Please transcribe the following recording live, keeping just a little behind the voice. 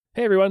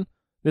Hey everyone,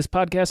 this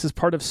podcast is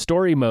part of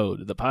Story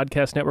Mode, the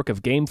podcast network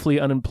of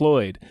Gamefully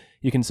Unemployed.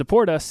 You can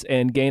support us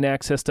and gain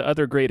access to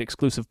other great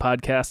exclusive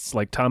podcasts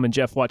like Tom and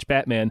Jeff Watch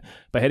Batman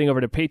by heading over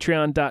to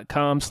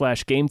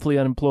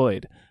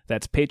patreon.com/gamefullyunemployed.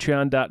 That's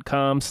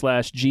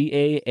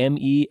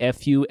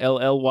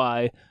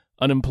patreon.com/GAMEFULLY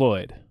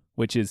unemployed,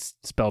 which is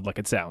spelled like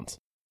it sounds.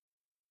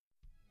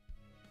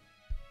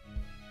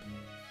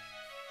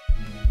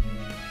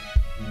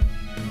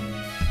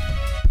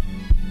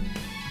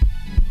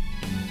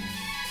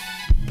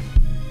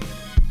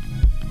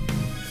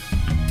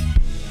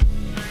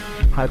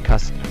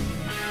 Halbkast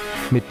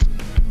mit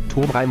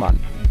Tom Reimann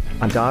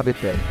und David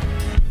Bell.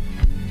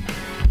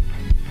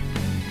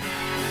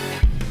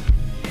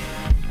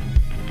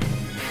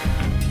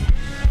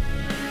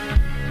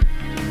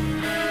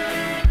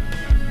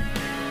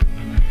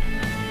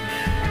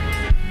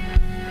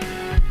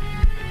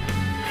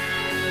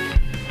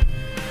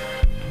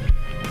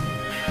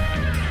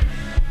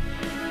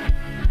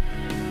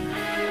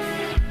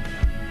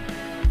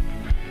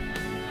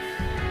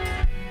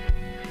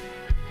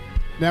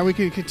 Now we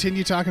can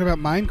continue talking about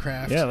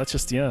Minecraft. Yeah, let's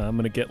just, I'm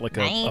going to get like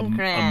a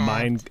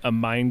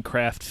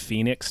Minecraft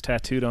phoenix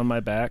tattooed on my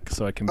back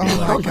so I can be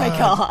Oh my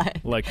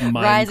God. like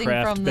Rising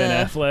Minecraft from Ben the-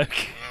 Affleck.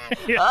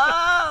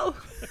 Oh!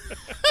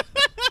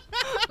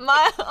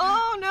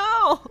 Oh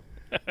no!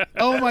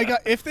 Oh my god!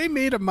 If they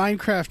made a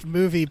Minecraft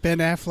movie, Ben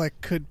Affleck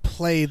could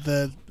play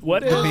the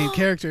main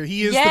character.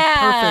 He is the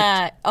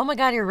perfect. Oh my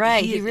God, you're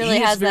right. He really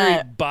is has very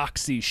that.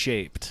 boxy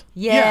shaped.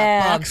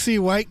 Yeah. Boxy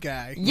white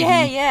guy.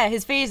 Yeah.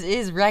 His face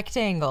is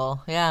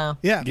rectangle. Yeah.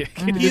 Yeah,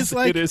 he's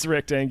like it is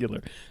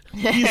rectangular.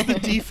 he's the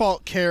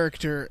default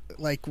character.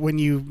 Like when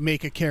you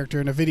make a character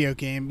in a video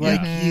game,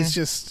 like he's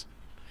just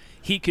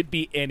He could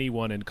be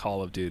anyone in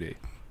Call of Duty.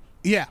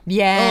 yeah.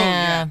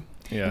 Yeah.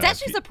 Yeah. It's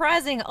actually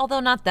surprising,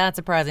 although not that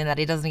surprising, that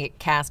he doesn't get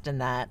cast in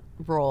that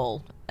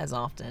role as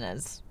often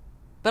as.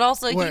 But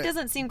also, What, he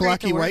doesn't seem great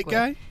blocky to work white with.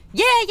 guy?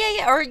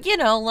 Yeah. Or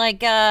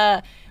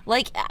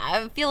like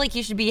I feel like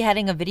he should be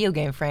heading a video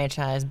game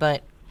franchise,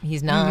 but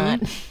he's not.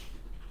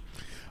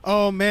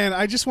 Oh man,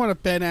 I just want a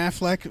Ben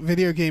Affleck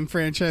video game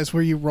franchise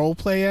where you role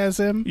play as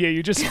him. Yeah,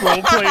 you just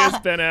role play as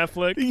Ben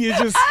Affleck. You're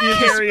just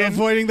Carrying-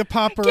 avoiding the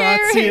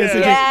paparazzi Carrying- as they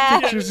yeah.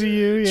 take pictures of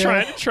you. Yeah.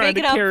 Trying to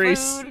Picking up carry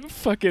food.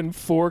 fucking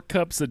 4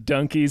 cups of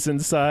donkeys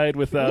inside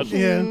without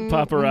Yeah.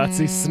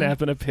 paparazzi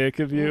snapping a pic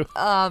of you.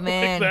 Oh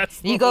man,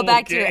 that's the you go whole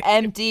back to game. your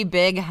empty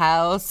big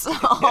house.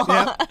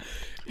 Yep.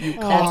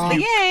 That's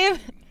the game.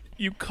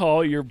 You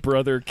call your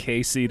brother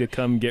Casey to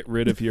come get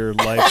rid of your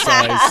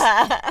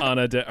life-size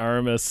Ana de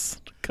Armas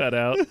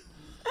cutout, which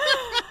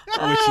is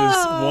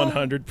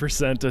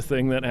 100% a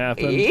thing that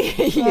happened.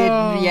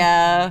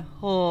 Yeah.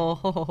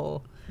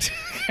 Oh.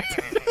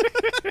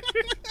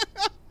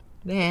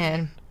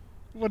 Man,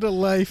 What a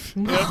life.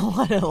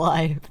 what a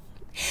life.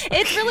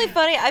 It's really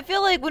funny. I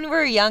feel like when we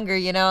were younger,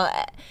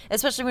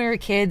 especially when we were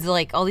kids,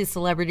 like all these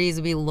celebrities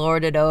would be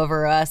lorded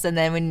over us, and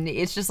then when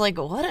it's just like,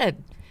 what a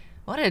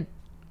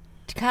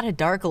kind of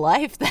dark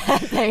life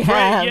that they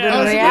have in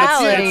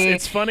reality.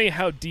 It's funny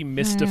how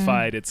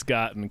demystified it's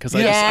gotten because I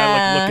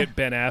Yeah. look at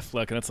Ben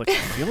Affleck and it's like I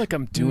feel like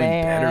I'm doing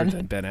Man. better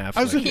than Ben Affleck.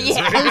 I was, is.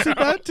 I was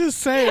about to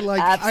say,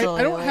 like, I don't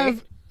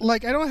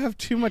Absolutely. have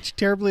too much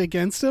terribly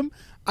against him.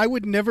 I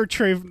would never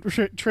trade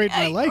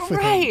my life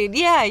with him. Right?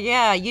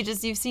 Yeah.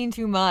 You've seen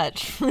too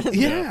much.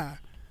 Yeah.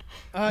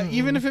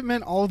 Even if it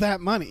meant all that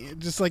money,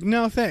 just like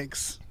no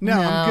thanks. No,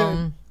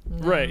 I'm good.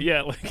 Right,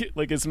 yeah,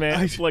 like as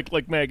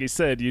like Maggie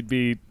said, you'd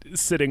be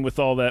sitting with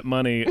all that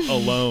money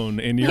alone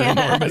in your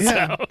enormous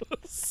Yeah.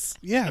 house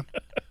Yeah.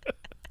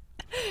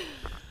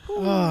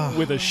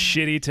 with a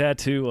shitty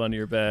tattoo on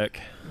your back.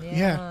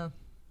 Yeah.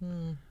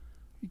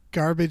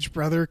 Garbage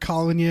brother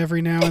calling you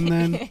every now and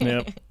then.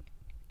 Yep.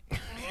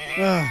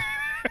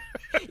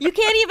 You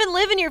can't even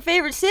live in your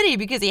favorite city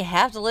because you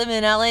have to live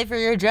in LA for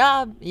your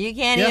job. You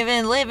can't Yep.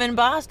 even live in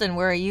Boston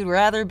where you'd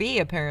rather be,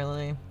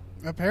 apparently.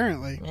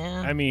 Apparently.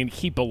 Yeah. I mean,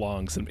 he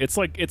belongs. It's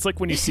like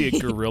when you see a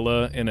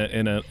gorilla in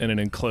an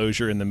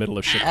enclosure in the middle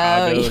of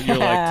Chicago. You're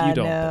like, you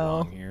don't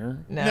belong here.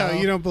 No,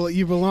 you don't.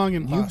 You belong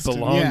in You Boston.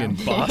 belong yeah. in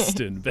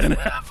Boston, Ben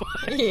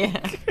Affleck. Yeah.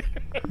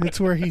 It's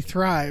where he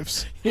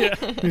thrives. Yeah.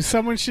 And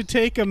someone should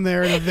take him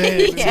there in a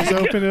van and just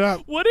open it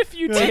up. What if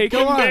you Like, take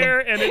go him on. there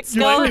and it's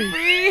You're like Go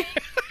free.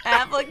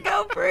 Affleck,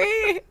 go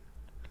free.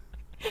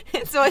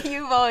 It's what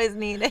you've always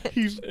needed.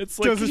 He It's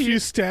like does a he- few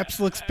steps,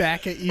 looks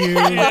back at you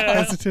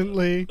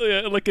hesitantly.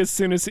 yeah, like as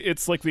soon as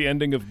it's like the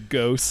ending of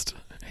Ghost,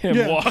 him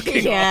Yeah.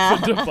 walking Yeah.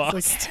 off into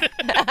Boston.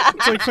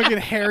 It's like fucking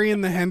Harry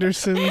and the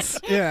Hendersons.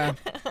 Yeah.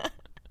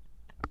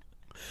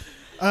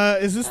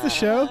 Is this the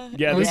show?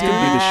 Yeah, this could be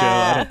the show.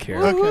 I don't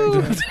care.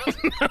 Okay.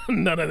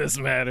 None of this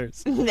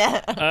matters.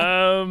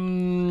 I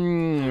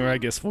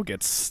guess we'll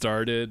get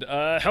started.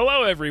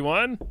 Hello,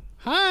 everyone.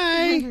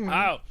 Hi.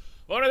 Wow.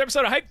 Welcome to another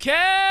episode of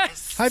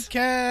Hypecast.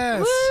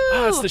 Hypecast.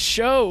 Oh, it's the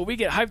show. We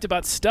get hyped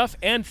about stuff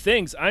and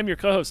things. I'm your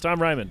co-host,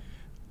 Tom Ryman.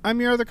 I'm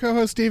your other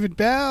co-host, David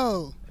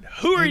Bell.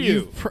 Who are And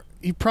you?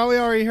 You probably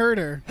already heard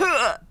her.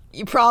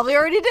 You probably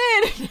already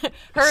did.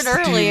 Heard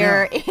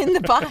earlier in the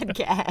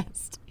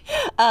podcast.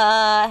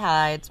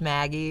 Hi, it's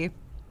Maggie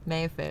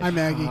Mayfish. Hi,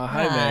 Maggie.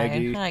 Hi,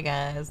 Maggie. Hi,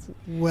 guys.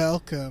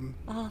 Welcome.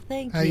 Oh,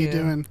 thank you. How you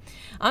doing?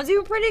 I'm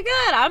doing pretty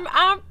good.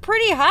 I'm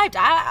pretty hyped.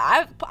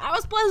 I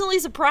was pleasantly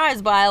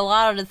surprised by a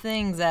lot of the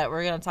things that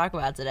we're gonna talk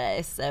about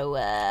today. So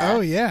Oh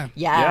yeah.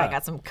 I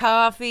got some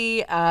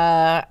coffee.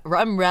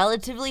 I'm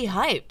relatively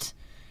hyped.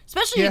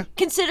 Especially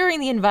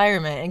considering the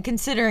environment and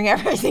considering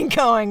everything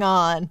going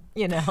on,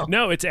 you know.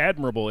 No, it's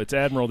admirable. It's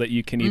admirable that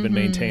you can even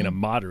maintain a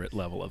moderate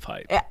level of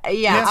hype.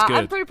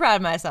 I'm pretty proud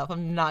of myself.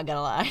 I'm not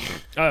gonna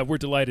lie. We're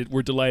delighted.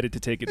 We're delighted to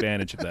take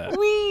advantage of that.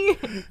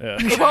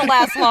 It won't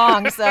last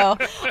long, so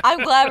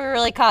I'm glad we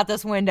really caught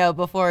this window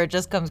before it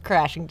just comes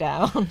crashing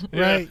down.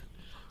 Right.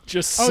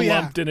 Just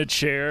slumped in a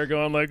chair,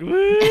 going like, "Woo!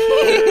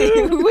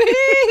 Woo!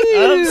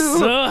 I'm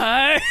so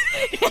high,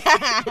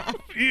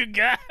 you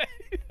guys."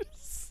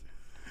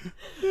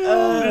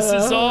 This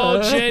is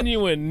all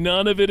genuine.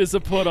 None of it is a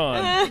put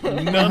on.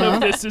 None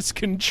of this is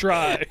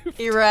contrived.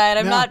 You're right.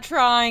 I'm not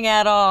trying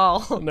at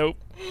all. Nope.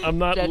 I'm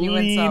not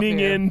Genuine leaning self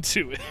here.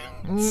 into it.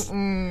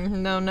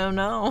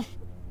 No.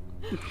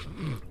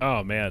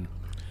 Oh, man.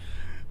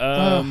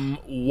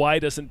 Why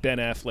doesn't Ben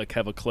Affleck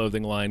have a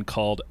clothing line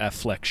called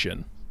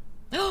Afflection?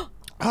 Oh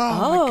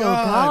my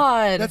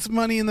God. That's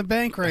money in the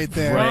bank right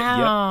there. Right.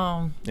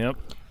 Wow. Yep.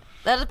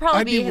 That'd probably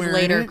I'd be be his wearing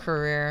later it.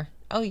 career.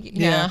 Oh,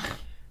 yeah.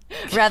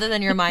 Rather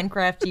than your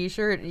Minecraft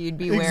t-shirt, you'd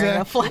be wearing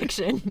a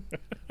Afflection.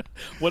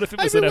 What if it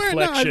was an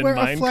Afflection I'd wear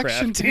Minecraft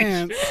Afflection t-shirt?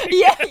 pants.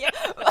 yeah.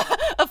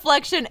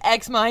 Afflection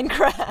X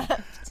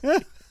Minecraft.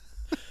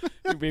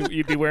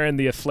 You'd be wearing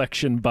the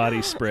Afflection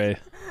body spray.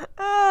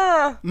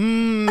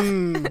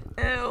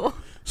 Ew.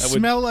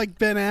 Smell like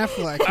Ben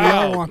Affleck. We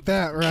all want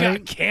that, right?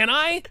 God, can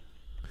I?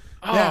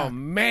 Oh, Yeah.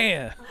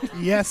 man.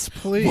 Yes,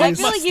 please. I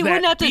feel like you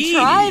wouldn't have to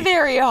try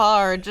very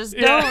hard. Just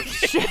don't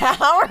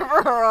shower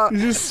for You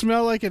just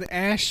smell like an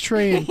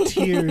ashtray and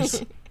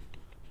tears.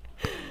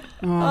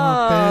 Oh,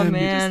 Oh Ben.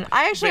 man,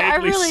 I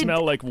Vaguely really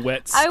smell like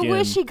wet I skin.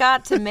 wish he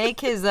got to make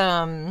his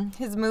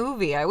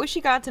movie. I wish he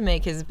got to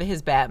make his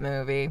Bat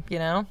movie. You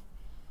know,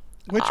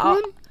 Which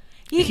one?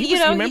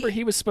 Remember,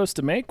 he was supposed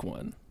to make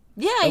one.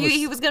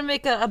 he was gonna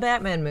make a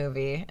Batman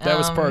movie. That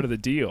was part of the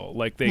deal.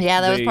 Like that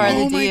was part of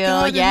the Oh my deal.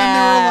 God. And Yeah,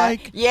 then they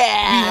were like,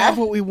 yeah, we have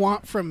what we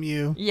want from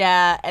you.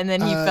 yeah, and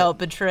then he felt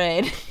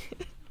betrayed.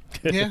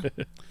 Yeah.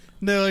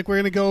 And they're like, we're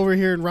going to go over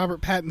here and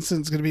Robert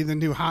Pattinson's going to be the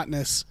new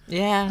hotness.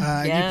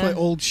 Yeah, And you play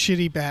old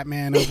shitty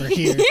Batman over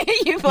here. you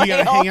You play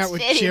got to old hang out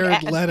with shitty Jared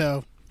Batman.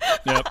 Leto.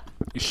 Yep,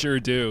 you sure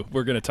do.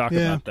 We're going to talk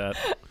Yeah. about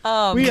that.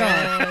 Oh We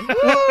man. are. Well, okay,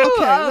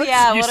 Oh let's-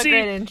 yeah, You what a see-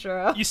 great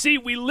intro. You see,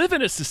 we live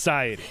in a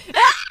society.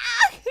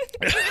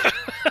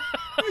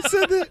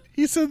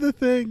 He said the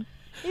thing.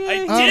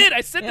 I did.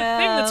 I said the thing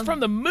Yeah. that's from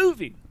the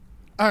movie.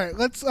 All right,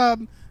 let's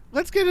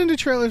get into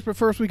trailers, but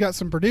first we got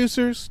some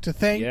producers to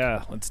thank.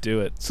 Yeah, let's do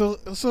it. So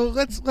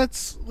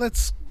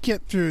let's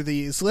get through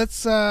these.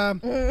 Let's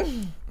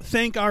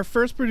thank our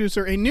first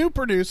producer, a new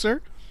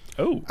producer.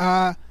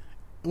 Oh,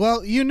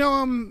 Well, you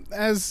know him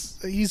as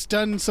he's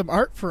done some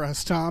art for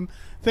us, Tom.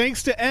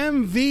 Thanks to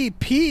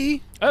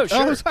MVP. Oh,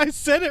 sure. I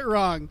said it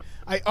wrong.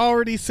 I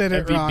already said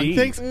it wrong. MVB.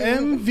 Thanks,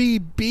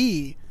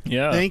 MVB.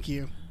 yeah. Thank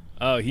you.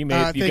 Oh, he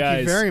made thank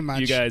you very much.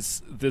 You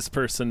guys, this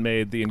person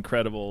made the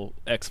incredible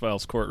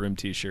X-Files courtroom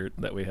T-shirt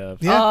that we have.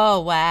 Yeah. Oh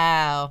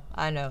wow,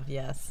 I know.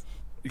 Yes.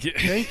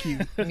 Thank you.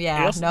 Yeah. They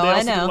I also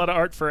did a know. lot of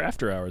art for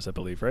After Hours, I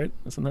believe, right?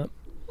 Isn't that?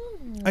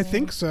 I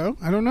think so.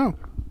 I don't know.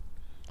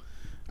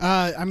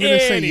 I'm going to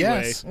say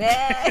Anyway. yes.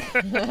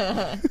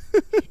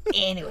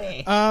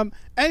 Anyway.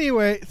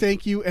 Anyway,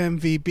 thank you,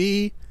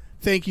 MVB.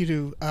 Thank you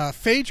to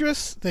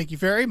Phaedrus. Thank you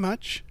very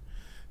much.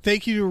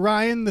 Thank you to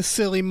Ryan, the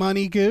silly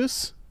money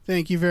goose.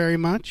 Thank you very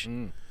much.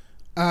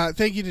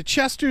 Thank you to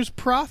Chester's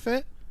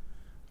Prophet.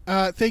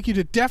 Thank you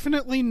to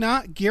Definitely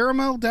Not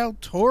Guillermo del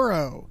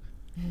Toro.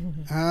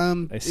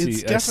 I see.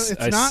 It's I definitely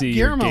I it's not see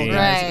your Guillermo. game,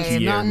 guys. Right.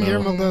 It's not Guillermo.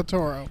 Guillermo del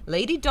Toro.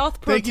 Lady doth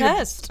Thank you to-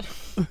 protest.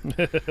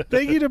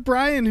 Thank you to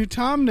Brian, who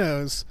Tom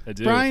knows. I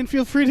do. Brian,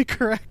 feel free to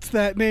correct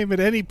that name at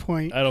any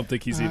point. I don't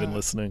think he's even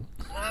listening.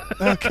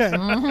 Okay.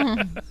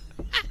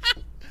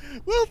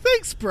 Well,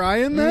 thanks,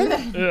 Brian.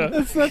 Then Yeah.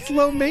 that's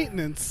low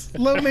maintenance.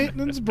 Low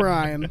maintenance,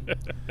 Brian.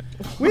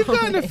 We've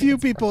gotten a few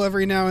people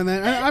every now and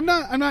then. I'm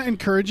not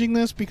encouraging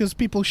this because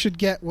people should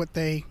get what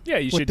they Yeah,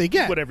 you what should. they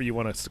get. Whatever you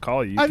want us to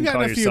call you. You I've can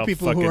gotten call a few yourself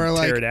people who fucking are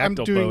like, I'm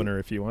pterodactyl doing- boner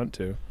if you want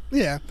to.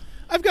 Yeah,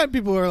 I've got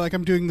people who are like,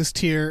 I'm doing this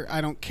tier. I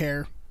don't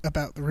care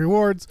about the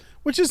rewards,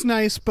 which is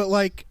nice, but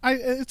like,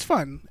 it's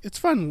fun. It's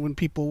fun when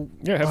people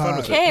Yeah, have fun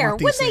with it. Care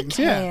want when these they things.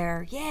 Yeah.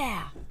 care.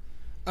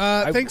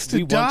 Yeah. Thanks to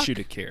we Doc. want you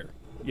to care.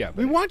 Yeah,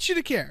 We but want you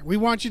to care. We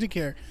want you to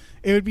care.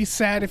 It would be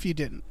sad if you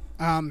didn't.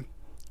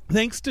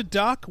 Thanks to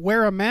Doc.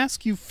 Wear a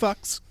mask, you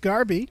fucks,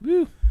 Garby.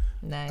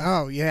 Nice.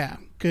 Oh yeah,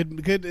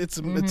 good. It's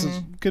a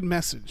good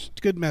message.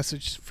 Good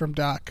message from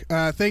Doc.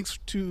 Thanks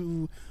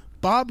to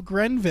Bob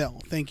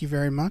Grenville. Thank you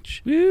very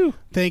much. woo.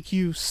 Thank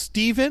you,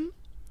 Steven.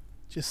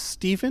 Just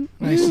Steven.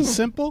 Nice and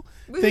simple.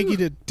 Thank you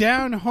to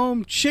Down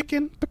Home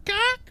Chicken.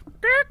 Peacock.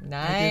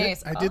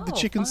 Nice. I did the Oh,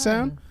 chicken fun.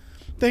 sound.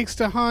 Thanks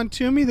to Han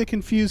Toomey, the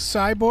confused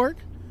cyborg.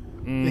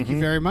 Thank you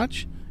very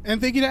much.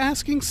 And thank you to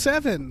Asking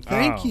Seven.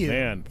 Thank you.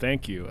 Man,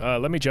 thank you.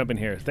 Let me jump in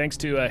here. Thanks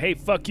to, hey,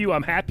 fuck you,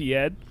 I'm happy,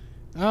 Ed.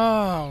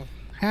 Oh,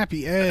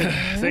 happy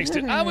Ed. Thanks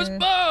to, I was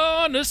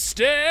born to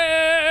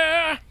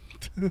stare.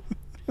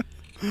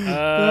 thank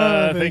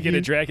Thank you to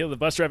you. Dracula, the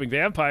bus driving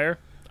vampire.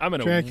 I'm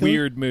in a Dracula?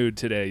 weird mood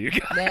today, you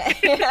guys.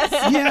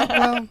 Yeah,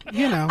 well,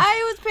 you know.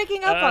 I was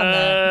picking up on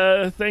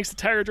that. Thanks to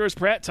Tiger George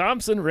Pratt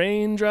Thompson.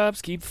 Raindrops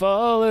keep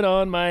falling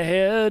on my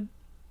head.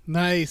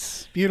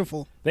 Nice.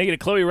 Beautiful. Thank you to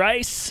Chloe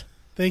Rice.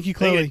 Thank you,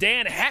 Thank you to Chloe.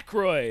 Dan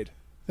Aykroyd.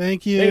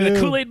 Thank you. Thank you to the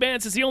Kool-Aid Man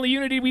says the only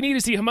unity we need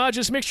is the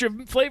homogeneous mixture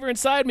of flavor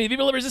inside me.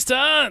 Viva la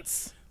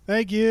resistance!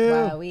 Thank you.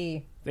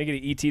 Wowee. Thank you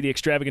to E.T. the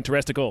Extravagant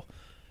Terresticle.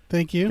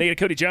 Thank you. Thank you to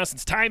Cody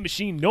Johnson's Time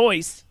Machine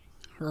Noise.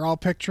 We're all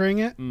picturing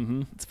it.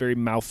 It's very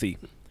mouthy.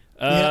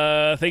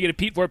 Thank you to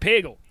Pete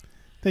Vorpagel.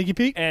 Thank you,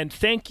 Pete. And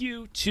thank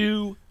you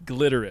to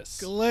Glitterous.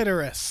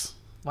 Glitterous.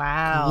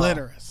 Wow.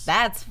 Glitterous.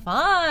 That's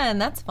fun.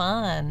 That's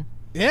fun.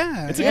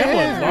 Yeah. It's a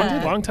yeah.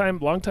 good one.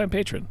 Long time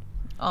patron.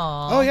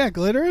 Aw. Oh, yeah,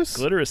 Glitterous.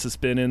 Glitterous has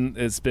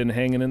been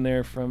hanging in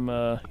there from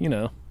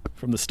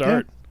from the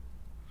start.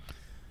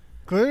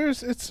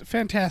 Glitterous, it's a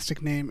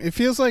fantastic name. It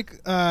feels like,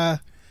 I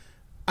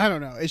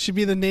don't know, it should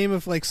be the name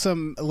of like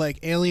some like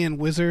alien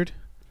wizard.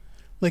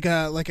 Like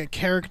a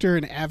character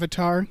in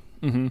Avatar.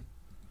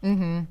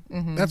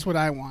 That's what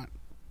I want.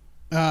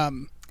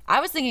 I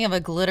was thinking of a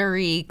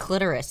glittery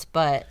clitoris,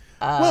 but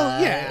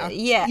Well, yeah.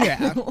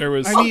 yeah. There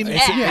was. I mean,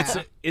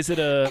 is it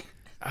a?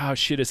 Oh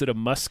shit! Is it a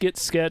musket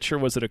sketch or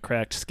was it a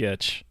cracked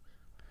sketch?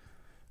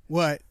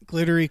 What?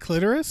 Glittery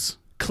clitoris?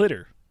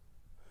 Clitter.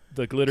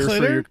 The glitter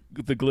Clitter?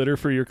 the glitter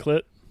for your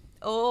clit.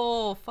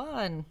 Oh,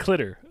 fun.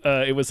 Clitter.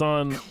 It was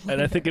on,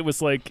 and I think it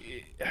was like.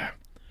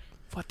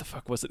 What the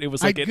fuck was it? It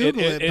was like I'd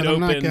Google it, but I'm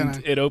not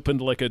gonna. It opened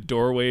like a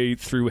doorway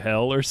through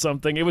hell or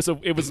something. It's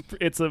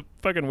a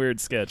fucking weird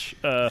sketch.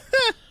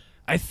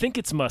 I think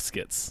it's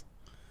muskets.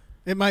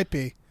 It might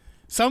be.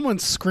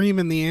 Someone's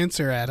screaming the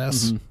answer at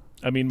us.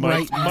 I mean,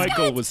 Right.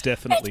 Michael was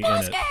definitely in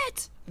it.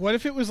 Musket! What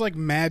if it was like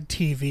Mad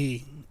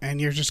TV and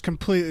you're just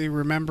completely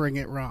remembering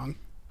it wrong?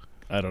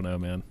 I don't know,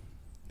 man.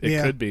 It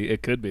Yeah. could be.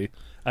 It could be.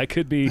 I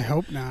could be. I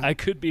hope not. I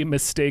could be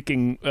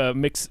confusing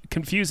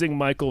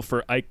Michael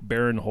for Ike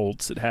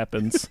Barinholtz. It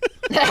happens.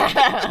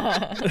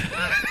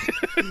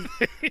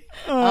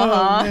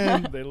 Oh,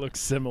 man. They look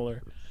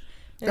similar.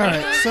 All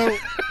right, so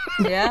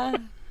Yeah.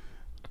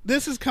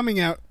 this is coming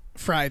out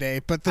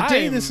Friday, but the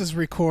day this is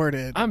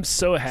recorded, I'm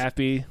so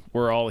happy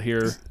we're all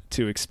here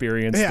to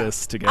experience Yeah.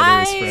 this together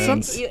as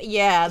friends.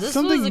 Yeah, this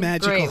something was a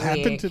magical great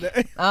happened week.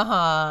 today.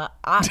 I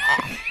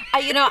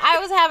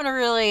was having an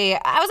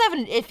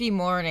iffy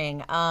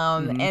morning,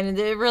 and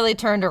it really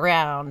turned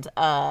around,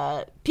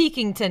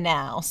 peaking to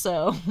now.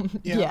 So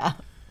yeah.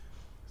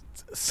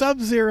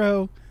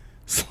 Sub-Zero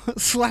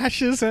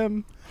slashes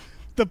him.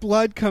 The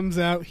blood comes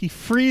out. He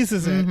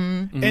freezes it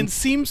and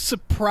seems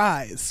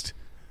surprised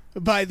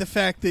by the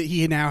fact that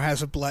he now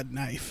has a blood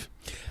knife.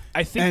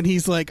 I think. And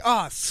he's like,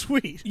 "Ah,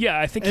 sweet." Yeah,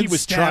 I think he and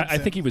was trying. stabs I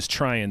him. think he was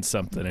trying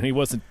something, and he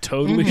wasn't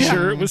totally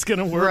sure it was going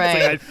to work.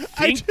 Right. It's like,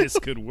 I think this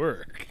could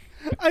work.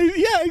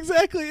 Yeah,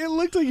 exactly. It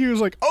looked like he was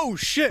like, "Oh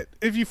shit!"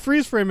 If you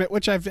freeze frame it,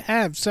 which I've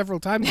had several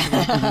times,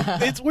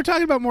 we're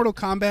talking about Mortal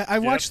Kombat. I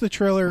watched the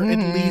trailer at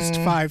least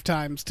 5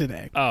 times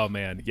today. Oh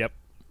man, yep.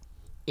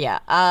 Yeah,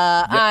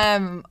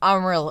 I'm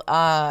real.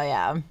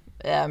 Yeah,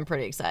 I'm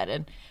pretty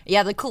excited.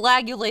 Yeah, the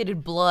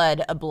coagulated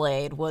blood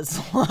blade was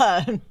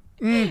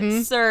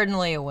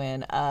certainly a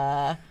win.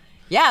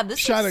 Yeah, this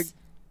Shot is.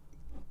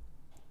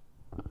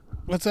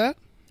 What's that?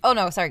 Oh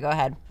no, sorry. Go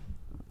ahead.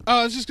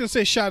 Oh, I was just gonna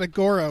say, shot of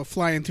Goro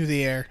flying through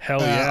the air.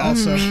 Hell yeah.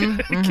 Also,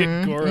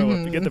 Get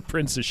Goro, get the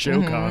Prince of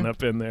Shokan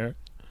up in there.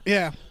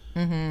 yeah.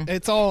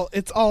 It's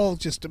all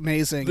just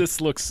amazing. This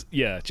looks,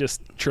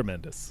 just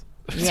tremendous.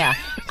 Yeah,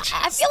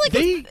 I feel like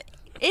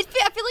I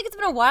feel like it's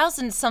been a while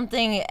since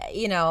something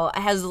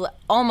has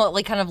almost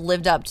like kind of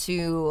lived up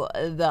to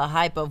the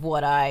hype of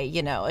what I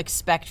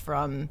expect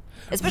from,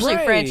 especially a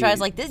franchise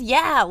like this.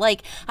 Yeah,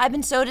 like I've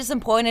been so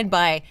disappointed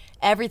by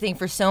everything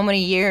for so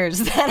many years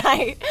that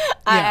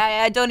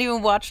I don't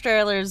even watch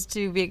trailers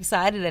to be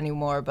excited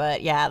anymore.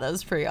 But yeah, that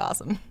was pretty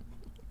awesome.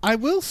 I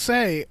will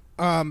say,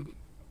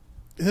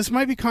 this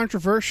might be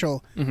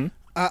controversial.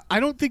 I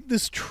don't think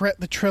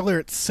the trailer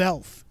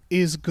itself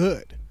is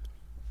good.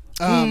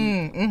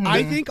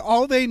 I think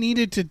all they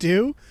needed to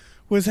do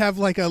was have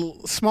like a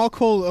small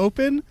cold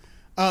open,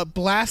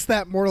 blast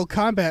that Mortal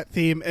Kombat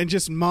theme, and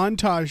just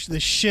montage the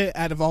shit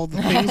out of all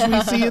the things we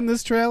see in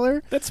this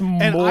trailer. That's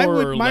And more I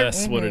would- or my-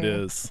 less what it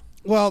is.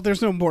 Well,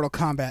 there's no Mortal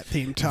Kombat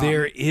theme, Tom.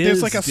 There is.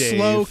 There's like a Dave.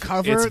 slow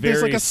cover. It's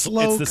There's like very a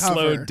slow It's the cover.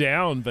 slowed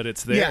down, but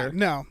it's there.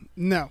 Yeah,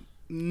 no.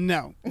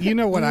 You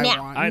know what I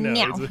No. want. I know.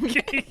 No.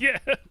 Yeah.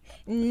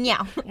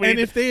 Yeah. And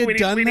if they had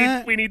done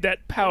that- we need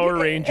that Power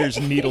Rangers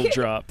needle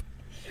drop.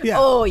 Yeah.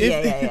 Oh if-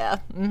 yeah.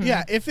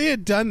 Yeah, if they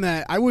had done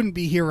that, I wouldn't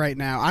be here right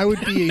now. I would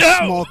be a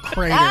small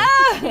crater.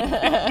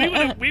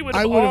 We would I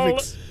have would've all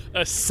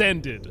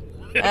ascended.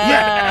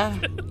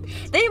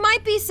 They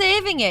might be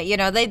saving it. You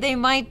know, they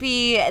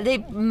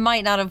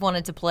might not have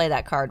wanted to play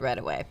that card right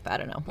away. I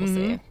don't know. We'll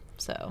see.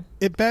 So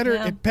It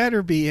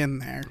better be in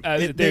there.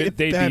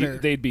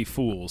 They'd be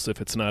fools if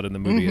it's not in the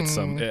movie. At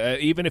some,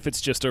 even if it's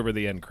just over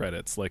the end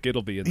credits, like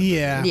it'll be in the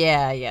movie.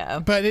 Yeah.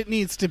 But it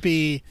needs to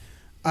be,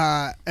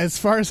 as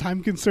far as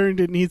I'm concerned,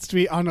 it needs to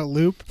be on a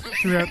loop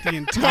throughout the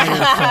entire film.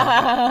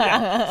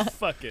 Yeah,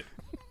 fuck it.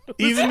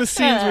 Even the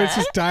scenes where it's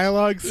just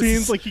dialogue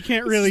scenes, like you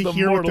can't really the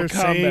hear what Mortal they're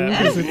saying. Kombat.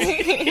 'Cause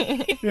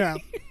it's, yeah.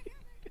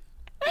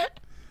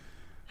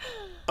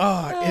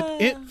 Oh,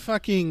 it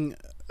fucking.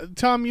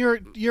 Tom,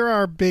 you're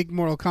our big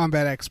Mortal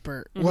Kombat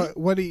expert.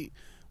 What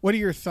are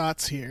your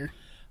thoughts here?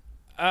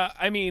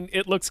 I mean,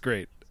 it looks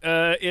great.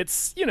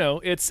 It's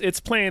it's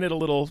playing it a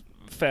little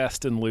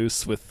fast and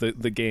loose with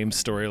the game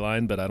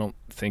storyline, but I don't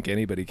think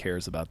anybody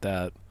cares about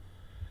that.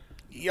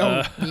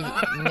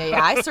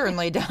 I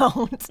certainly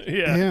don't.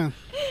 Yeah.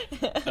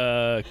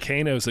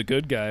 Kano's a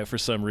good guy for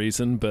some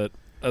reason, but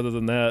other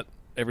than that,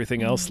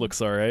 everything else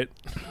looks all right.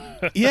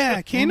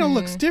 Yeah, Kano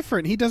looks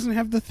different. He doesn't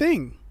have the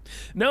thing.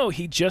 No,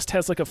 he just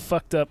has like a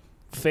fucked up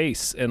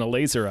face and a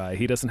laser eye.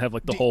 He doesn't have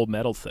like the whole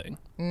metal thing.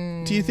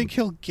 Do you think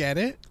he'll get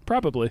it?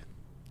 Probably.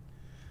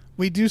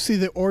 We do see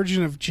the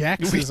origin of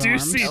Jax's We do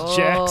arms. see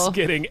Jax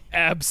getting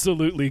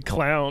absolutely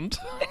clowned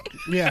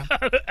Yeah.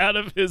 out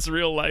of his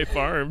real life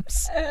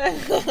arms.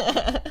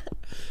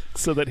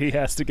 So that he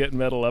has to get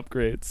metal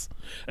upgrades.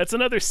 That's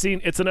another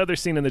scene. It's another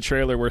scene in the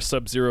trailer where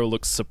Sub-Zero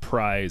looks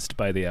surprised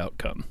by the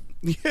outcome.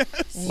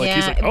 Yes. Like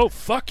he's like, "Oh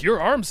fuck,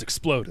 your arms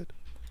exploded."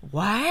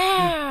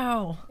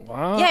 Wow.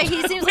 Wow. Yeah,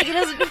 he seems like he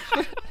doesn't.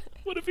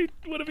 What if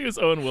he was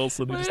Owen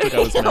Wilson? He just took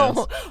out his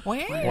mask. Wow.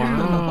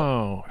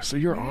 Wow. So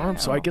your arm.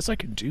 So I guess I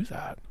can do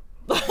that.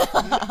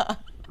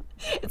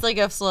 It's like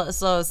a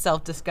slow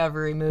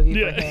self-discovery movie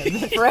for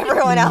him. For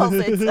everyone else,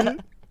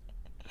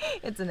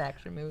 it's an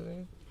action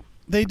movie.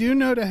 They do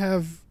know to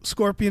have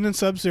Scorpion and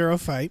Sub-Zero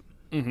fight.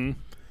 Mm-hmm.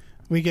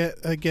 We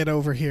get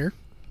over here,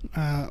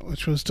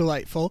 which was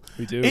delightful.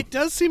 We do. It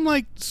does seem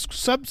like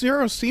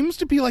Sub-Zero seems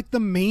to be like the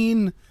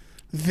main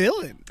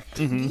villain.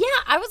 Mm-hmm. Yeah,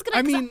 I was gonna.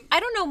 I mean, I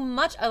don't know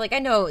much. Like I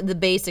know the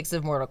basics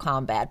of Mortal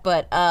Kombat,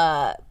 but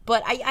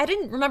I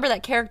didn't remember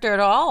that character at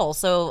all.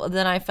 So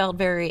then I felt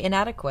very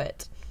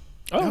inadequate.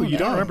 Oh, you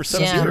don't remember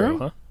Sub-Zero,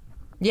 huh?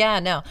 Yeah,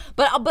 no,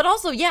 but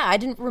also, yeah, I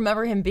didn't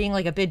remember him being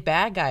like a big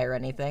bad guy or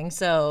anything.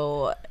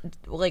 So,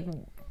 like,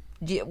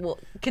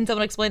 can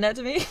someone explain that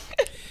to me?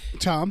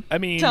 Tom. I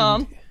mean,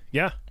 Tom.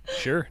 Yeah,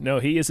 sure. No,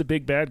 he is a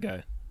big bad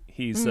guy.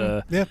 He's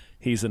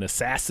he's an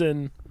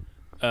assassin.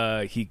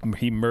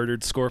 He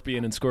murdered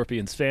Scorpion and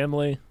Scorpion's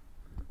family.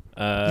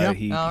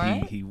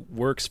 He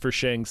works for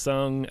Shang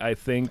Tsung, I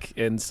think,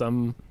 in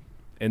some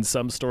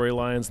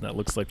storylines, and that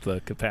looks like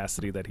the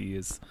capacity that he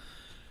is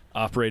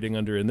operating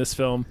under in this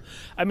film.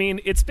 I mean,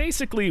 it's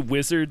basically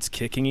wizards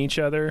kicking each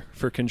other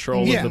for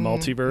control of the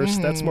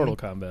multiverse. That's Mortal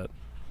Kombat.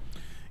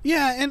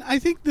 Yeah, and I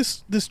think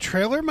this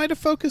trailer might have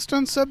focused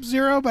on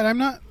Sub-Zero, but I'm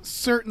not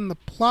certain the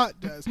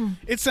plot does.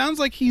 It sounds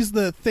like he's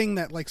the thing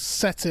that like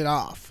sets it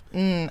off.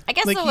 I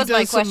guess Like, that he was my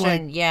does some,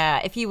 question. like- Yeah,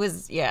 if he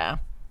was,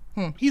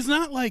 He's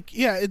not like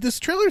this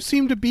trailer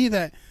seemed to be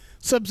that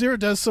Sub-Zero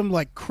does some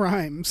like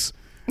crimes,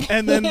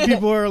 and then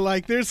people are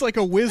like, "There's like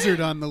a wizard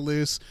on the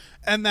loose,"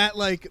 and that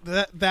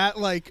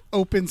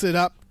opens it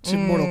up to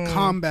Mortal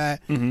Kombat,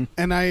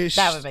 and I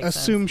That would make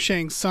assume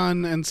Shang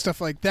Tsung and stuff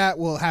like that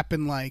will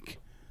happen like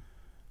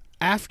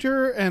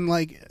after, and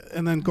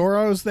then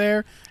Goro's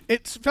there.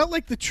 It felt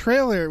like the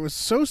trailer was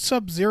so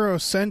Sub-Zero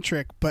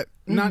centric, but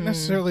not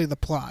necessarily the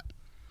plot.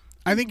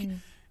 I think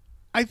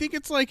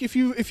it's like if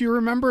you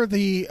remember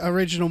the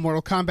original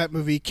Mortal Kombat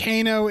movie,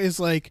 Kano is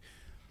like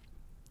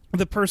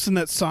the person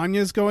that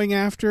Sonya's going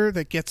after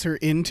that gets her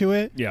into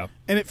it. Yeah.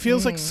 And it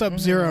feels like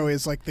Sub-Zero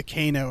is like the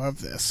Kano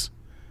of this.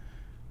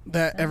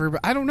 That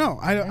everybody, I don't know.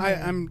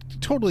 I'm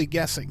totally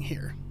guessing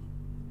here.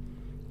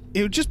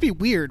 It would just be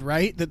weird,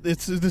 right? That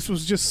this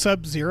was just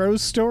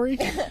Sub-Zero's story.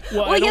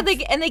 well, yeah,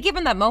 they give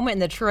him that moment in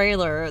the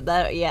trailer.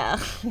 That Yeah.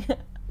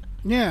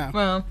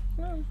 Well,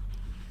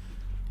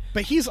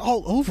 But he's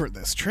all over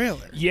this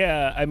trailer.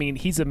 Yeah, I mean,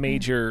 he's a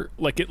major...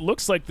 Like, it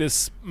looks like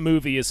this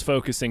movie is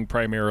focusing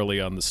primarily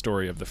on the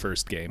story of the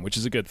first game, which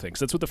is a good thing, 'cause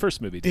that's what the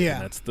first movie did,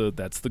 and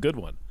that's the good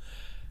one.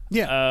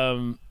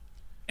 Yeah.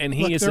 And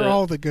Look, they're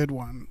all the good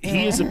one.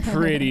 He is a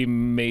pretty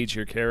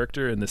major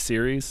character in the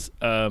series.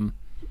 And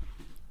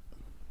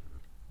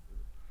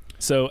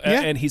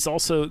he's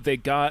also... They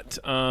got...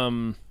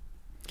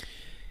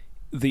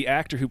 the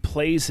actor who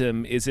plays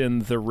him is in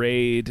The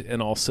Raid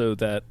and also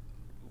that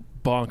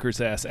bonkers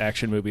ass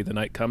action movie The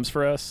Night Comes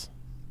for Us.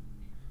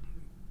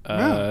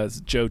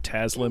 Joe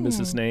Taslim is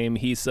his name.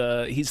 He's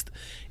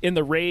in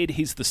The Raid.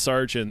 He's the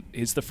sergeant.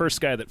 He's the first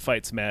guy that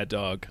fights Mad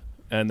Dog,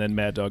 and then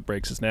Mad Dog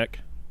breaks his neck.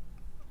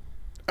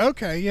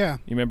 Okay, yeah.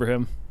 You remember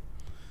him?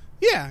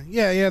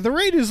 Yeah. The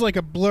Raid is like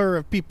a blur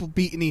of people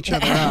beating each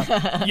other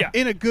up. Yeah,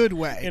 in a good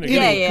way.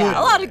 A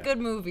lot of good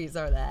movies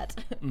are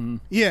that.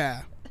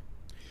 Yeah.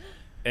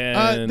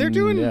 and they're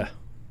doing. Yeah.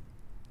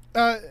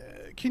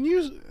 Can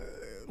you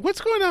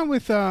what's going on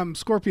with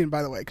Scorpion,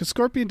 by the way? Because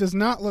Scorpion does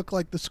not look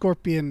like the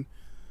Scorpion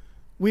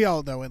we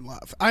all know and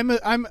love.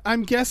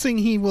 I'm guessing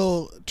he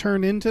will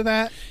turn into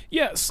that.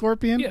 Yeah,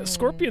 Scorpion. Yeah,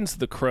 Scorpion's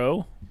the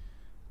Crow.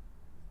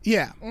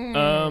 Yeah.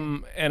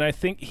 And I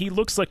think he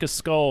looks like a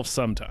skull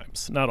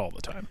sometimes, not all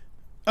the time.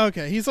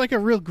 Okay, he's like a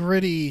real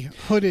gritty,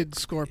 hooded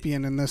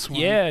Scorpion in this one.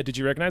 Yeah, did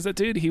you recognize that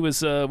dude? He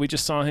was. We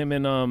just saw him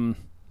in.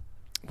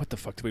 What the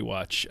fuck did we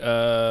watch?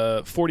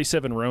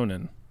 47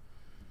 Ronin.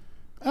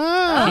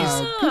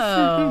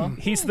 Oh.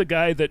 He's the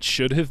guy that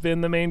should have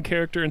been the main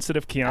character instead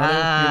of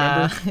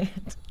Keanu. You remember?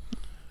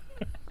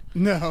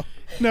 No.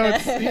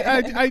 It's,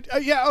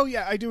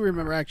 I do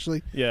remember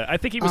actually. Yeah, I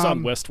think he was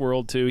on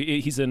Westworld too.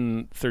 He's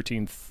in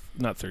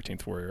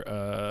 13th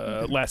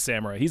Warrior, Last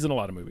Samurai. He's in a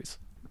lot of movies.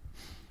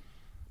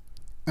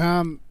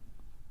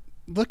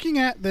 Looking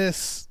at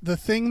this, the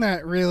thing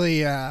that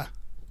really,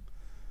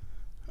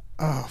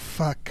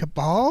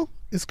 Cabal?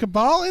 Is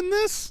Cabal in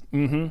this?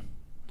 Mm-hmm.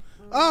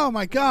 Oh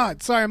my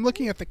God! Sorry, I'm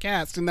looking at the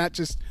cast, and that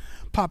just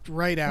popped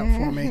right out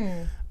for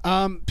me.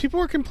 People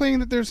were complaining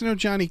that there's no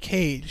Johnny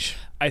Cage.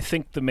 I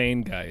think the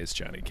main guy is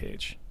Johnny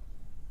Cage.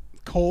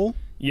 Cole?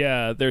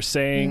 Yeah, they're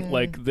saying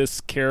like this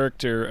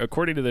character,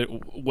 according to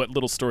what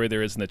little story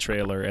there is in the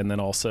trailer, and then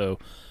also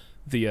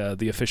the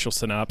official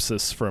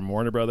synopsis from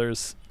Warner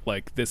Brothers.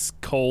 Like this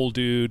Cole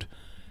dude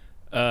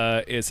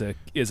is a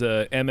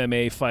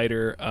MMA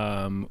fighter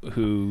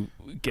who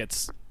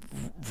gets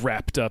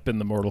wrapped up in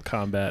the Mortal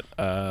Kombat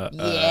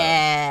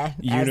as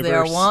universe. they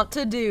are wont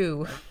to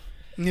do.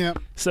 Yeah.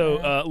 So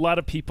a lot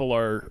of people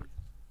are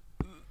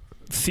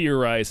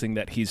theorizing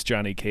that he's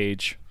Johnny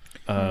Cage.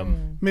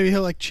 Maybe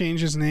he'll like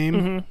change his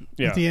name.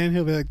 Yeah. At the end,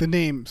 he'll be like, the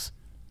name's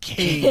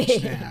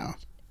Cage now.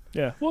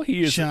 Yeah. Well,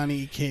 he is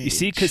Johnny Cage. You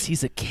see, because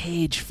he's a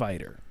cage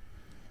fighter.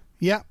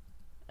 Yeah.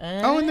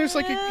 Oh, and there's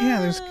like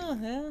there's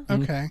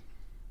okay.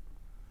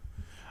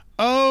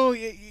 Oh,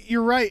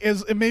 you're right.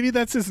 Maybe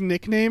that's his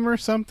nickname or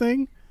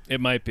something. It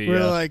might be.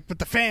 We're like, but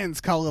the fans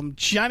call him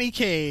Johnny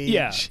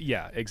Cage.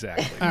 Yeah,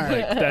 exactly. All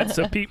right.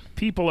 So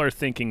people are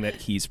thinking that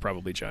he's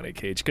probably Johnny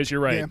Cage because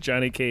you're right. Yeah.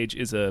 Johnny Cage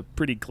is a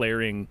pretty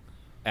glaring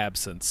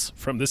absence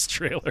from this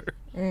trailer.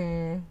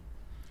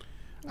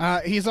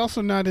 He's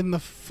also not in the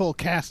full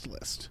cast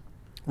list.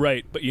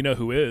 Right, but you know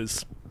who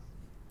is?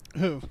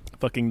 Who?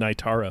 Fucking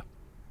Naitara.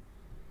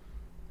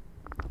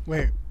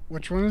 Wait,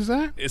 which one is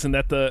that? Isn't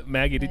that the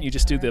Maggie? Didn't you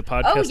just do the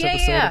podcast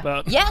episode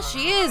about? Yeah,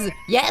 she is.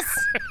 Yes.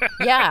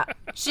 Yeah.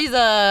 She's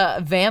a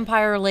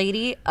vampire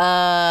lady.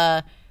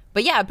 But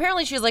yeah,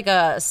 apparently she's like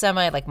a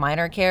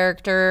minor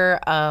character.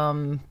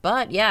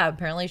 But yeah,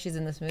 apparently she's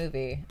in this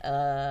movie.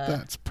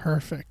 That's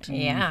perfect.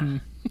 Yeah.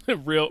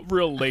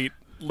 real late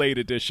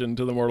addition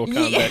to the Mortal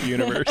Kombat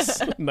universe.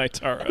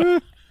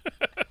 Naitara.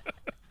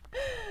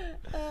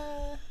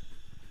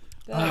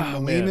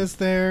 Melina's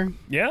there.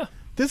 Yeah.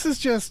 This is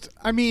just,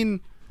 I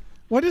mean,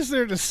 what is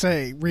there to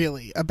say,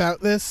 really,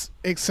 about this,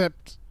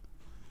 except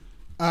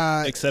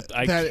I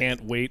that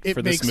can't wait it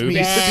for this makes me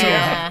movie. so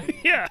happy.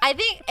 Yeah. I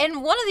think,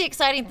 and one of the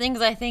exciting things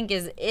I think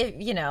is,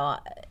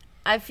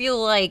 I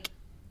feel like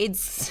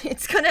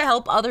it's going to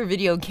help other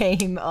video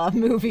game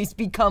movies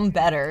become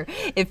better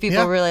if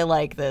people really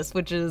like this,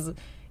 which is,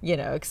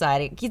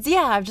 exciting.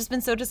 Yeah, I've just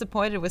been so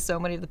disappointed with so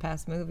many of the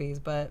past movies,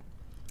 but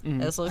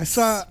this looks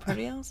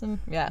pretty awesome.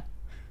 Yeah.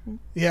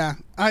 Yeah,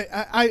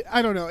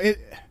 I don't know.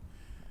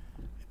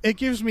 It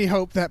gives me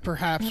hope that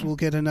perhaps we'll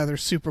get another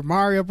Super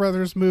Mario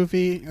Brothers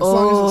movie as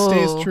long as it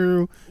stays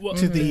true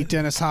to the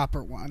Dennis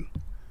Hopper one.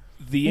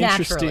 The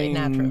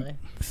interesting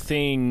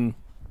thing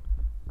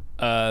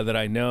that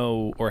I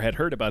know or had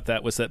heard about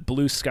that was that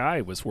Blue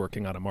Sky was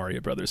working on a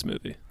Mario Brothers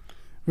movie.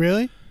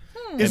 Really?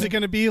 Is it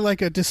going to be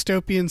like a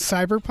dystopian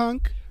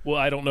cyberpunk? Well,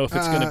 I don't know if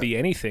it's going to be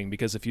anything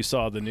because if you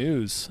saw the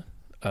news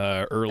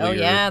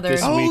earlier they're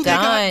this week,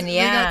 done. They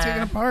got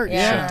taken apart.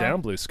 shut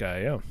down Blue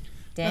Sky. Yeah,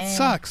 that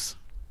sucks.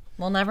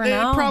 We'll never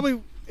know.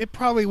 It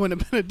probably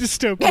wouldn't have been a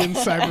dystopian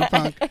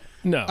cyberpunk.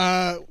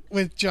 No,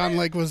 with John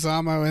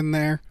Leguizamo in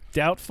there.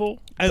 Doubtful.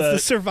 As the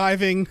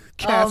surviving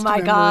cast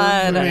member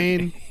God.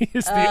 remain.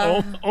 He's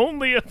the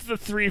only of the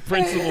three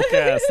principal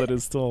cast that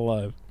is still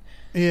alive.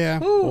 Yeah.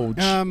 Oh,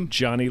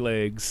 Johnny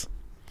Legs.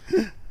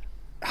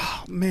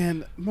 Oh,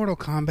 man, Mortal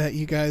Kombat,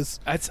 you guys.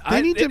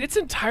 It's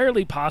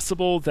entirely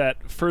possible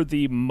that for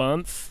the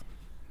month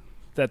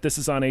that this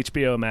is on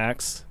HBO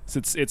Max,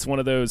 it's one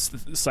of those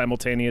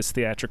simultaneous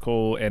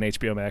theatrical and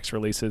HBO Max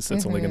releases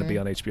that's only going to be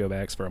on HBO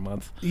Max for a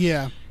month.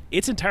 Yeah.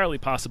 It's entirely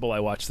possible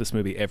I watch this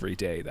movie every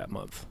day that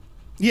month.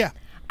 Yeah.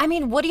 I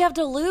mean, what do you have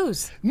to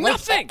lose?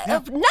 Nothing.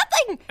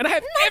 Nothing. And I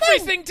have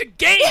everything to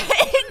gain.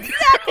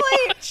 Exactly.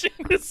 Watching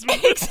this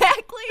movie.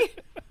 Exactly.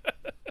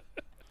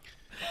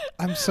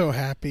 I'm so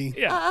happy.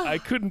 Yeah, I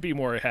couldn't be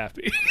more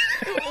happy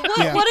What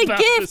a about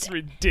gift. this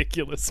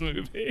ridiculous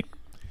movie.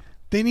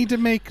 They need to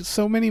make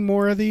so many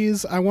more of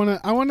these. I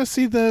want to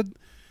see the.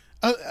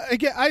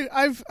 Again,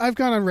 I've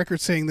gone on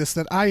record saying this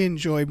that I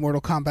enjoy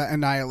Mortal Kombat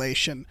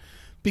Annihilation,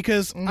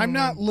 because I'm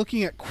not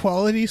looking at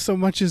quality so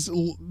much as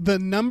the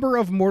number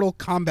of Mortal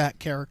Kombat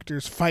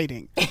characters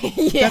fighting.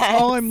 That's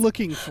all I'm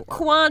looking for.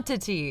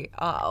 Quantity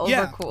over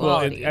Yeah.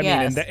 quality. I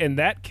yes. mean, in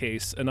that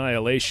case,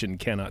 Annihilation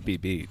cannot be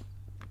beat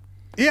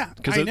Yeah,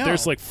 because I know.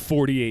 there's like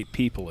 48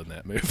 people in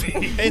that movie.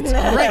 It's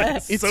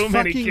great. It's so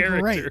many fucking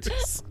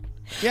characters.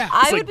 great. Yeah.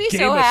 I It's would like be Game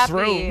so of happy.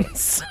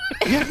 Thrones.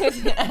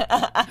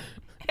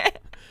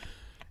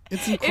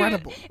 It's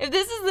incredible. If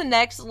this is the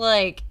next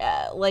like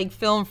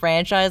film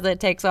franchise that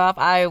takes off,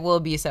 I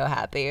will be so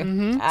happy.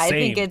 I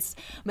think Same.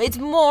 it's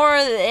more.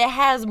 It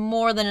has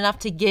more than enough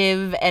to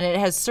give, and it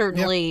has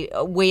certainly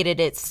waited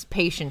its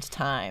patient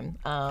time.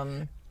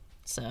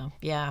 So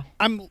yeah,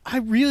 I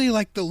really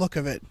like the look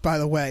of it, by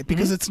the way,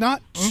 because Mm-hmm. it's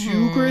not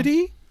too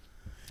gritty.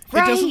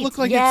 right. It doesn't look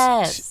like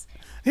yes. it's.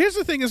 Here's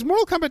the thing: is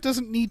Mortal Kombat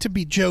doesn't need to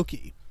be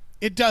jokey.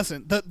 It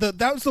doesn't.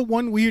 That was the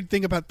one weird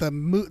thing about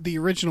the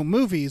original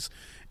movies,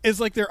 is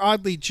like they're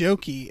oddly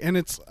jokey, and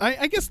it's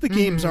I guess the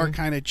games are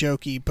kind of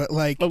jokey, but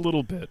like A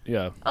little bit,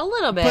 yeah. a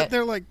little bit. but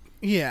they're like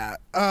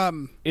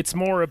It's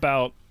more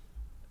about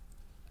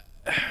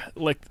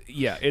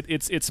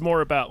it's more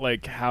about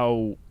like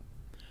how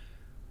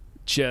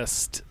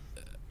just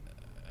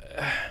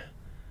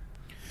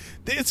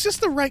it's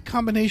just the right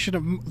combination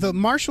of the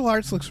martial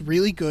arts looks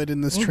really good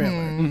in this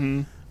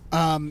trailer.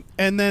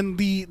 And then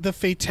the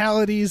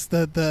fatalities,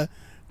 the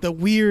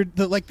weird,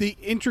 the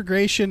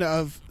integration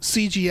of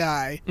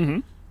CGI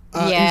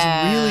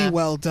Yeah. is really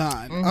well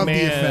done of the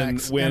Man,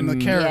 effects when- and the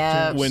characters.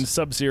 Yeah. when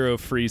Sub-Zero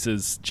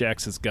freezes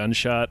Jax's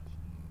gunshot.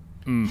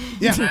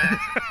 Yeah.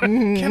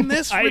 Can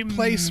this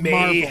replace I may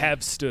Marvel?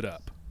 have stood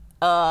up.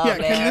 Yeah,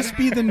 can this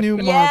be the new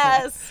Marvel?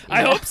 yes.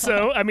 I hope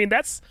so. I mean,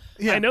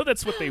 Yeah. I know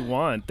that's what they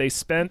want. They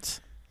spent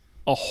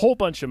a whole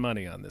bunch of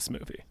money on this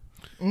movie.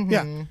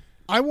 Yeah.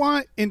 I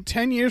want in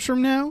 10 years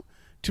from now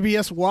to be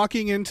us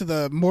walking into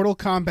the Mortal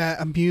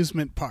Kombat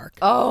amusement park.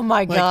 Oh my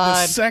Like the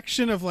god.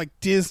 section of like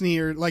Disney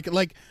or like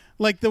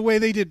the way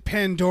they did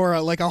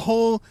Pandora, like a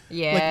whole like new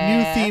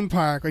Yeah. theme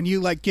park when you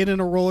like get in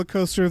a roller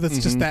coaster that's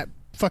just that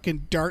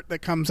fucking dart that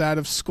comes out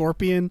of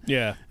Scorpion.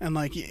 Yeah. And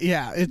like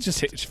yeah, it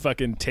just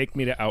Fucking take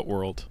me to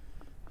Outworld.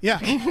 yeah.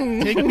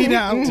 Take me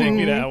down. Take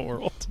me to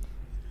Outworld.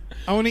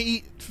 I want to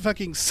eat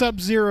fucking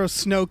Sub-Zero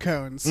snow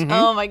cones.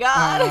 Oh my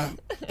god.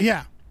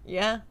 Yeah.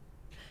 yeah.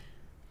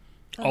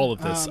 All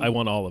of this. I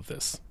want all of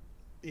this.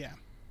 Yeah.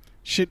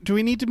 Do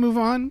we need to move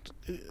on?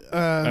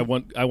 I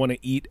want to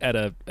eat at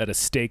a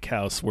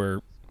steakhouse where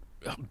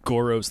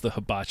Goro's the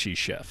hibachi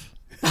chef,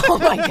 Oh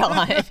my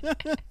god.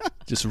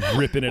 just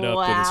ripping it up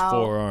with his Wow.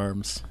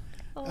 forearms.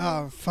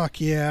 Oh fuck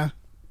yeah.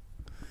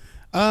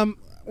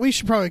 We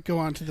should probably go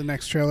on to the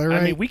next trailer,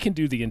 right? I mean, we can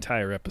do the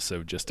entire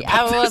episode just I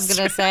about was this.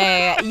 gonna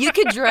say you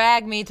could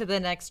drag me to the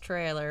next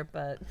trailer,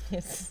 but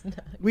it's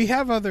not. We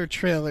have other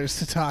trailers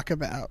to talk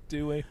about.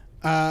 Do we?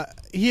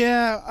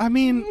 Yeah, I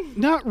mean,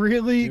 not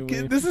really. Do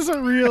we? This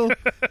isn't real.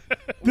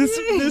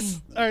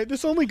 This all right.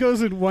 This only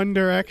goes in one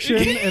direction,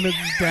 and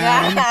it's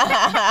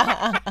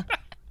down.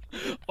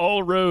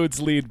 All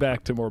roads lead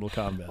back to Mortal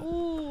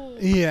Kombat.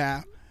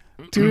 Yeah.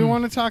 Do we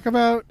want to talk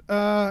about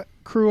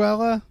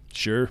Cruella?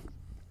 Sure.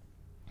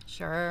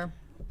 Sure.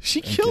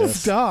 She kills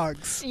guess.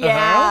 dogs,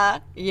 Yeah.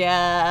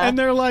 Yeah. and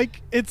they're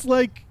like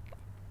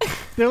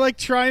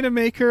trying to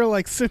make her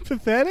like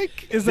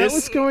sympathetic. Is that This-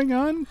 what's going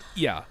on?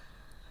 Yeah.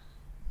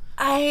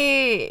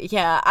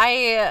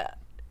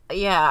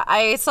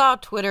 I saw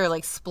Twitter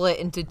like split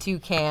into two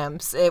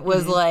camps. It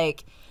was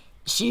like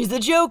she's the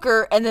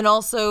Joker, and then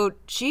also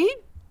she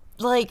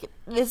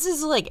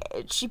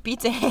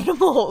beats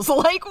animals.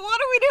 Like,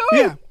 what are we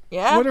doing? Yeah.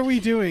 Yeah. What are we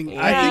doing?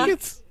 I Yeah. think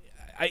it's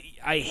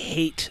I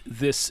hate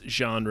this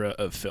genre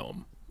of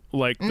film.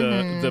 Like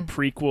the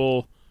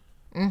prequel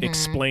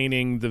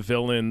explaining the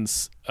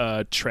villain's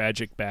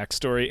tragic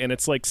backstory, and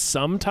it's like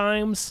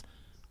sometimes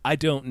I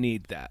don't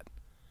need that.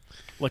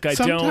 Like I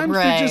sometimes don't.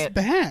 they're just Right.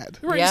 bad.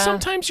 Right. Yeah.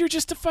 Sometimes you're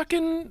just a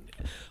fucking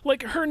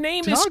like her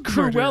name is Dog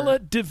murderer.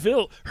 Cruella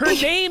DeVille. Her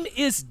name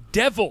is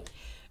Devil.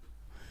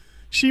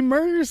 She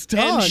murders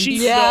dogs. And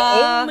she's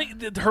Yeah.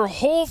 her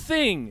whole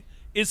thing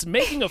is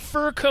making a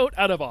fur coat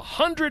out of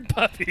 100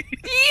 puppies.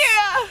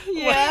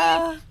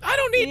 Yeah. I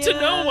don't need to know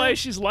Yeah. why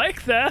she's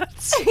like that.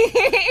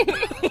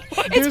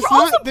 It's not-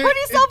 also there- pretty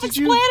did you-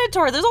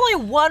 self-explanatory. There's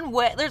only one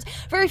way. There's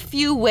very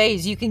few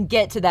ways you can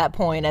get to that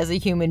point as a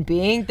human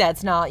being.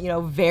 That's not,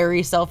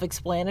 very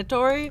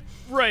self-explanatory.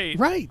 Right.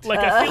 Right. Like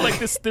I feel like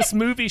this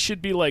movie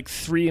should be like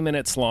 3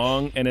 minutes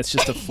long, and it's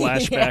just a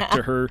flashback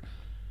to her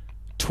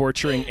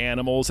torturing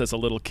animals as a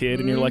little kid,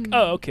 and you're like,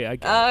 oh, okay, I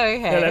get it. Oh,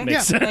 okay. Yeah, that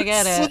makes Yeah. sense. I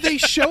get it. Well, they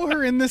show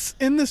her in this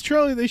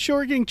trailer. They show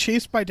her getting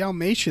chased by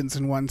Dalmatians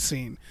in one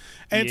scene,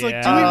 and it's like,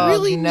 do Yeah. we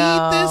really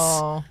no.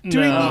 need this? Do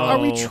we? Are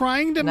we No.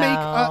 trying to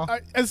No.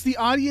 make as the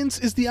audience?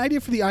 Is the idea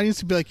for the audience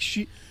to be like,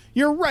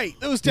 you're right.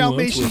 Those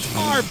Dalmatians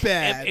are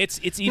bad. It's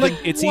even like,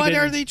 it's what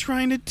even are they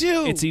trying to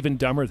do? it's even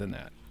dumber than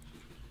that.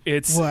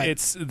 It's What?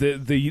 it's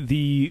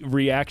the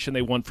reaction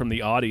they want from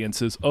the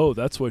audience is, oh,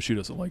 that's why she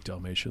doesn't like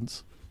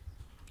Dalmatians.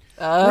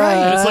 Right.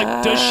 And it's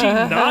like, does she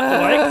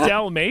not like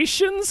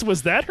Dalmatians?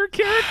 Was that her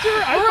character?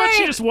 I thought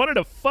she Right. just wanted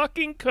a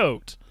fucking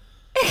coat.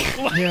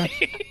 Yeah.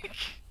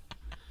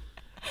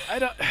 I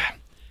don't.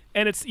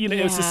 And it's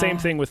it's the same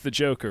Yeah. thing with the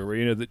Joker,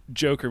 where the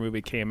Joker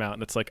movie came out,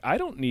 and it's like, I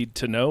don't need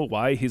to know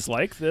why he's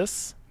like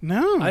this.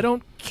 No. I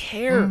don't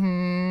care.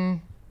 Mm-hmm.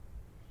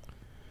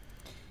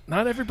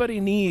 Not everybody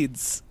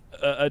needs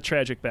a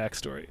tragic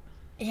backstory.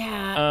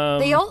 Yeah.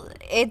 They all.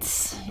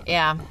 It's.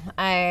 Yeah.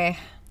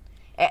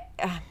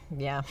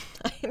 Yeah.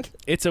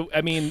 It's a.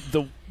 I mean,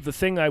 the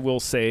thing I will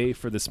say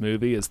for this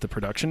movie is the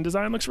production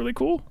design looks really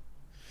cool.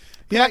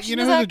 Yeah, you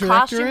know who the director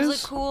costumes is?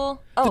 look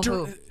cool. Oh,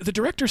 who? The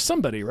director's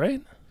somebody,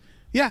 right?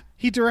 Yeah,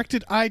 he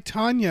directed I,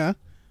 Tonya.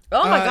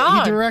 Oh my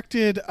god. He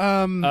directed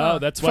Oh,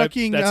 that's why.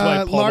 fucking That's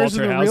why Paul Lars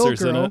Walter and the Real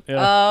Hauser's in Girl. it. Yeah.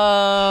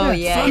 Oh Yeah,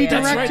 yeah. he yeah.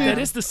 That's right. directed- That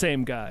is the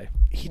same guy.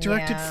 He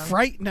directed Yeah.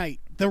 Fright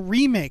Night, the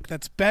remake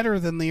that's better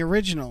than the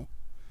original.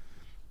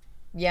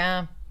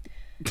 Yeah.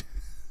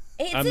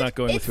 I'm not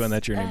going with you on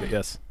that journey, but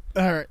yes,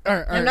 All right,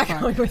 I'm not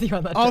fine. going with you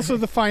on that. Also,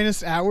 The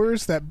Finest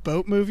Hours, that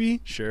boat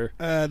movie, sure.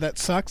 that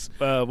sucks.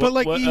 What- but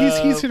like, what,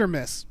 he's hit or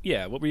miss.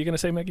 Yeah. What were you gonna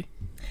say, Maggie?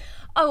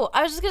 Oh,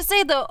 I was just gonna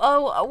say though.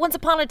 Once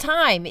Upon a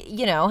Time,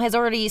 has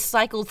already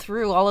cycled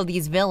through all of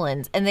these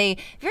villains, and they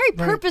very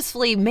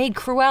purposefully made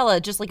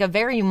Cruella just like a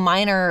very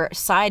minor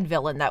side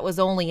villain that was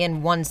only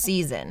in one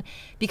season,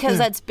 because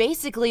that's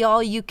basically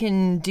all you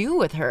can do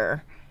with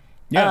her.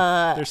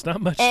 Yeah. There's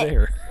not much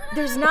there.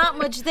 There's not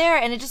much there,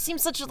 and it just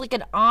seems such like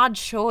an odd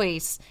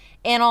choice.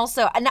 And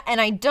also, and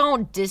I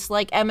don't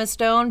dislike Emma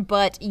Stone,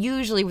 but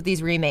usually with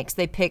these remakes,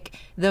 they pick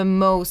the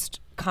most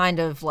kind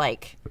of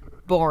like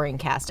boring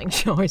casting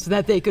choice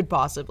that they could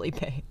possibly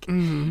pick.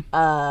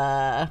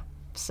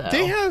 So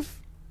They have.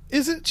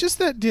 Is it just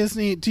that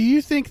Disney? Do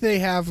you think they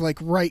have like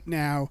right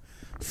now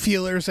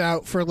feelers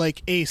out for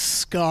like a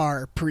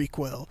Scar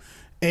prequel?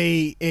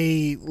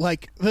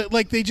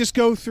 Like they just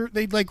go through,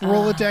 they like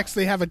Rolodex,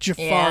 they have a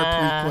Jafar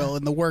Yeah. prequel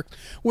in the work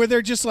where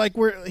they're just like,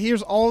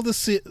 here's all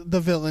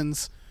the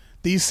villains,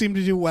 these seem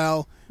to do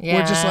well, we're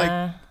just like,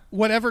 Yeah.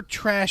 whatever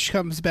trash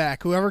comes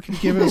back, whoever can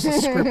give us a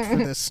script for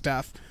this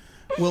stuff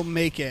will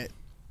make it.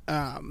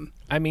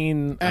 I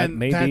mean, And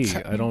maybe that's-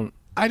 I don't.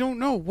 I don't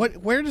know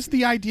where does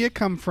the idea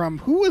come from?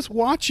 Who was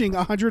watching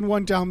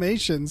 101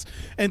 Dalmatians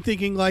and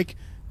thinking like,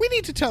 we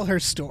need to tell her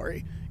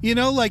story?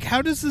 Like,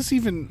 how does this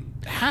even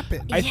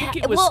happen? I think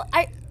it was. Well,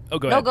 Oh,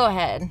 go no,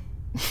 ahead.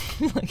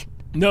 go ahead.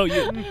 No,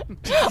 you.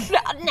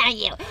 Not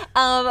you.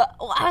 I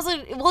was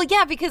like, well,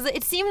 yeah, because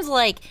it seems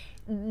like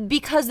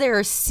because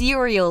they're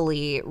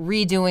serially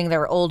redoing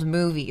their old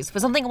movies for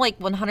something like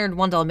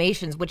 101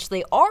 Dalmatians, which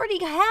they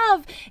already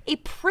have a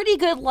pretty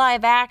good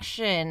live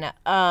action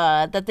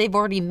that they've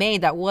already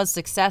made that was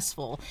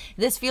successful.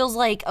 This feels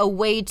like a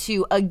way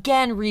to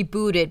again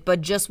reboot it,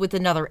 but just with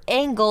another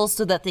angle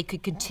so that they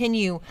could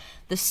continue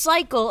the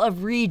cycle of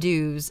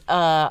redos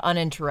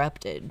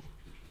uninterrupted.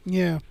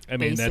 Yeah. I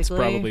mean, that's Basically.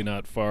 probably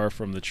not far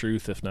from the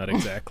truth, if not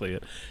exactly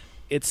it.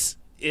 It's.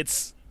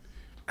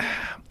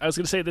 I was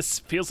gonna say this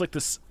feels like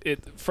this.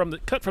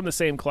 Cut from the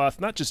same cloth,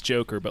 not just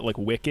Joker, but like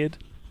Wicked.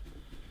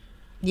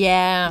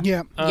 Yeah.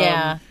 Yeah.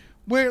 Yeah.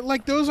 Where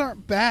like those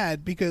aren't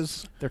bad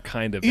because They're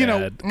kind of You know-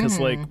 bad because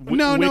like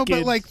no, Wicked,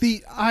 but like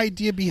the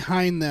idea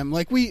behind them,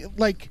 like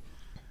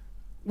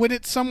when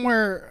it's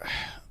somewhere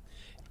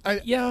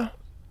yeah.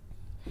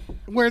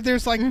 where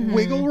there's like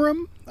wiggle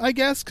room, I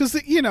guess, because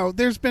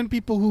there's been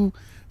people who,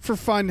 for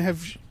fun,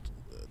 have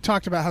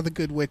talked about how the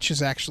Good Witch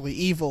is actually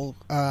evil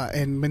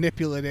and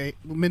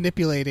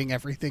manipulating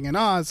everything in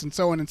Oz and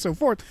so on and so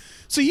forth.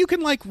 So you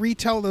can like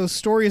retell those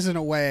stories in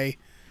a way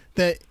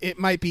that it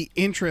might be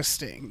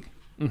interesting.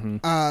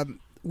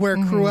 Where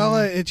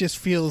Cruella, it just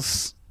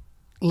feels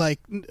like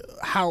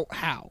how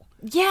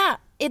Yeah,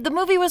 the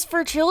movie was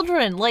for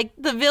children. Like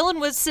the villain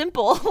was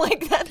simple.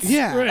 Like that's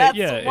Yeah. Right, That's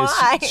yeah.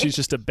 why. She's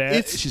just a bad.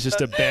 It's- She's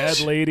just a bad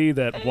lady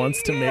that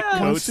wants to make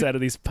coats out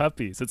of these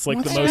puppies. It's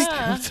like the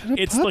most.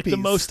 It's like the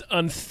most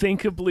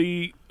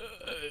unthinkably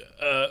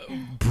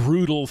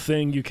brutal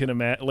thing you can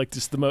imagine. Like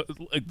just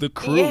the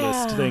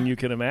cruelest Yeah. thing you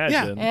can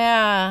imagine.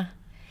 Yeah.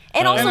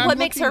 And also, And I'm what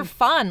makes her looking-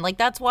 fun? Like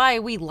that's why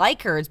we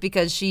like her. It's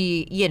because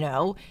she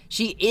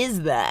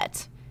is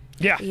that.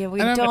 Yeah. Yeah, we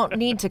And I'm- don't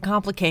need to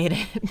complicate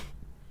it.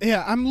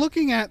 Yeah, I'm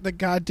looking at the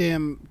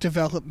goddamn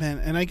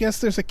development, and I guess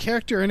there's a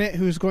character in it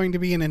who's going to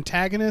be an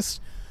antagonist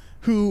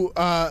who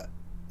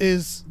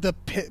is the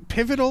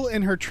pivotal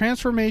in her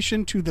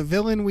transformation to the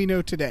villain we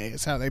know today,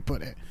 is how they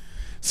put it.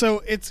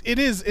 So it's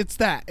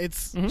that.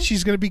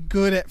 She's going to be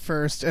good at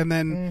first, and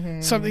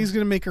then something's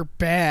going to make her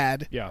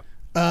bad. Yeah.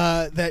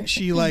 That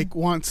she like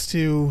wants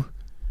to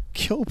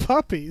kill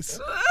puppies.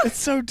 It's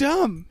so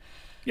dumb.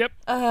 Yep.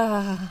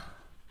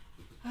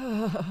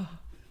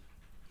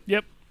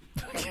 Yep.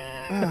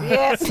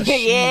 Yep.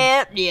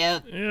 Yep.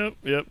 Yep. Yep.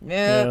 Yep.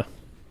 Yeah.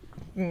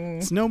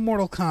 It's no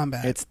Mortal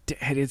Kombat.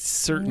 It's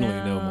certainly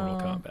no Mortal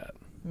Kombat.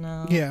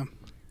 No.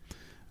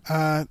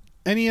 Yeah.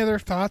 Any other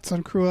thoughts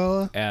on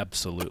Cruella?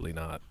 Absolutely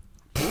not.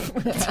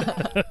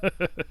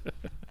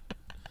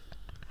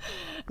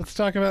 Let's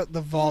talk about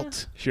The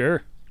Vault.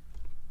 Sure.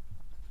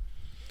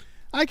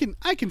 I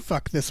can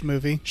fuck this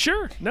movie.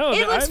 Sure. No,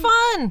 It looks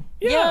fun.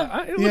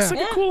 Yeah, it looks Yeah.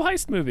 like a cool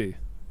heist movie.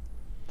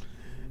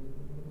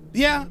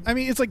 Yeah, I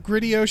mean it's like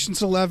gritty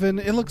Ocean's 11.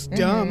 It looks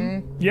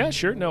dumb. Yeah,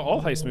 sure. No,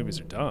 all heist movies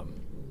are dumb.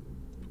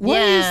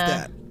 What is Yeah.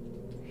 that?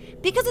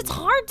 Because it's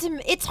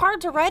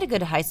hard to write a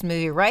good heist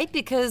movie, right?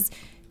 Because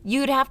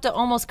you'd have to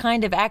almost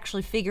kind of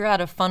actually figure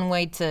out a fun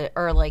way to,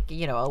 or like,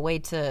 you know, a way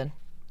to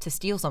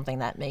steal something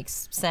that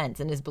makes sense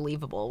and is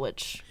believable,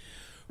 which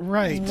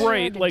Right.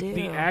 Right, to like do.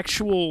 the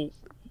actual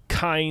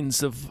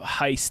kinds of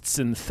heists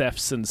and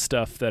thefts and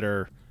stuff that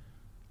are,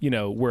 you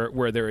know,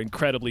 where they're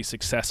incredibly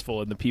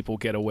successful and the people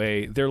get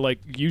away. They're like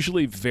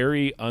usually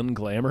very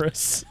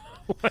unglamorous.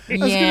 I was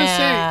gonna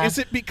say, is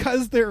it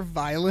because they're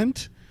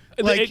violent?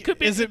 Like, it could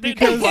be. is it they're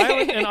because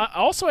violent? And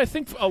I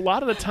think a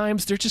lot of the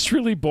times they're just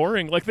really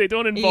boring. Like they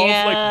don't involve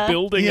Yeah. like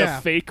building Yeah.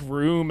 a fake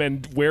room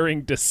and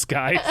wearing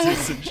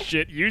disguises and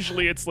shit.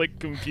 Usually it's like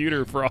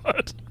computer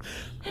fraud.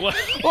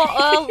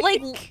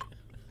 like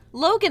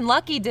Logan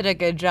Lucky did a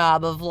good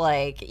job of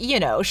like, you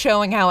know,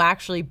 showing how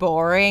actually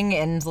boring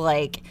and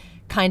like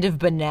kind of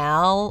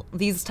banal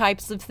these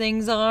types of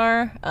things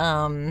are. Yeah,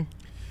 I'm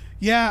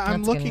That's a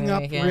good looking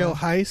up movie, yeah. real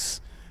heists,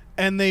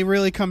 and they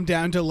really come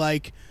down to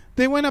like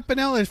they went up an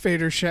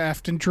elevator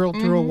shaft and drilled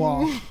through a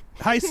wall.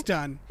 Heist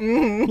done.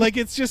 Like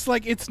it's just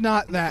like it's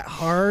not that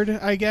hard,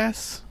 I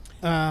guess.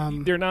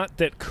 They're not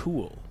that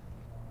cool.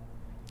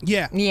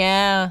 Yeah.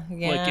 Yeah.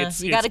 it's-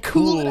 you got to it's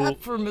cool it cool.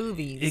 up for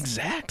movies.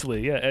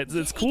 Exactly. Yeah,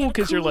 it's cool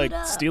because you're cool it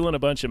like up. stealing a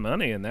bunch of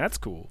money, and that's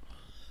cool.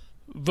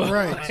 But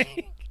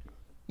Right.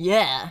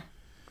 Yeah.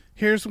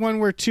 Here's one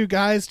where two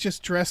guys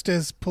just dressed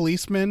as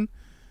policemen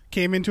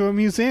came into a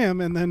museum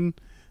and then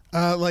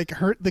like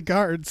hurt the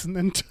guards and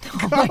then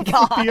took off with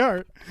the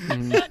art.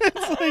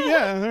 It's like,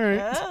 yeah, all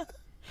right.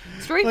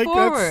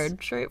 Straightforward.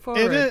 It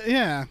Straightforward. is,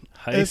 yeah.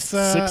 heist It's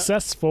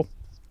successful.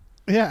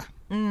 yeah.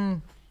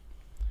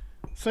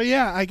 So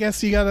yeah, I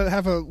guess you gotta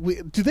have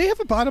do they have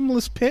a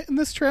bottomless pit in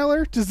this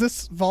trailer? Does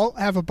this vault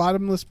have a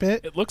bottomless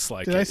pit? It looks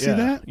like Did it. I see yeah.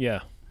 that? Yeah.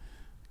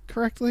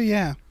 Correctly?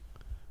 Yeah.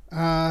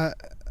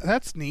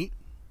 That's neat.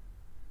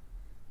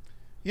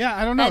 Yeah,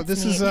 I don't know.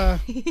 That's This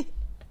neat. is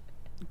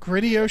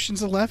gritty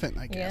Ocean's 11,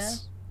 I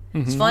guess.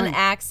 It's fun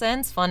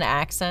accents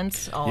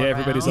all Yeah, around.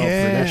 everybody's all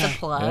Yeah. British. That's a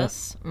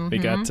plus. Yeah. We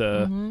got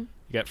you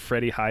got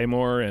Freddie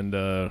Highmore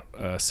and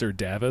Sir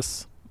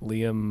Davos.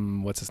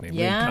 Liam, what's his name?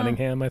 Yeah. Liam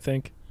Cunningham, I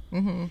think.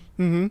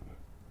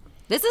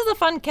 This is a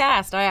fun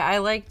cast. I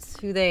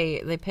liked who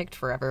they picked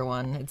for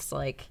everyone. It's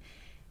like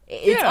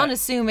it's Yeah.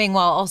 unassuming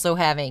while also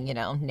having, you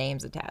know,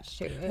 names attached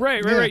to it.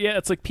 Right. Yeah. Yeah,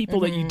 it's like people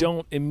that you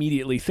don't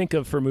immediately think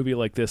of for a movie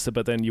like this,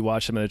 but then you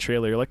watch them in a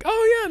trailer, you're like,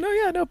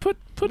 oh no, put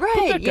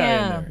Right, that guy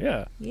yeah. in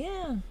there. Yeah.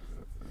 Yeah.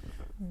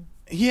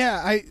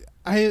 Yeah,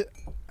 I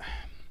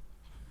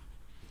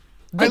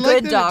The I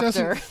like Good that it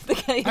Doctor.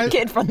 doesn't- The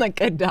kid from The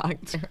Good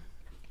Doctor.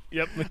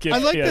 Yep. The kid, I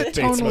like yeah, that Bates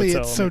tonally Motel it's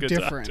and so The Good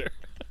different. Doctor.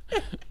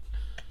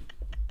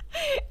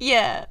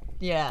 Yeah.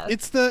 Yeah.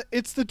 it's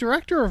the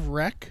director of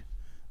Rec,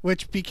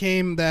 which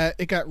became that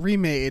it got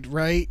remade,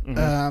 right?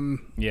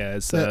 Yeah,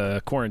 it's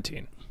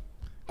Quarantine.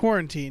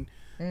 Quarantine.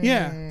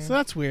 Yeah, so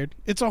that's weird.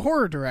 It's a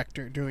horror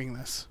director doing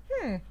this.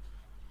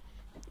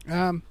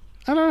 I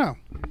don't know.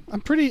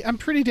 I'm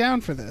pretty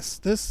down for this.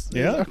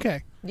 Yeah?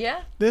 Okay.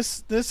 yeah.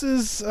 This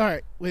is all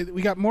right.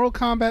 We got Mortal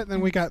Kombat, and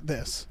then we got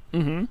this.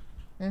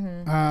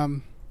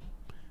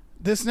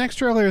 This next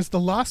trailer is The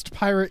Lost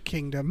Pirate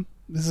Kingdom.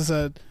 This is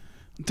a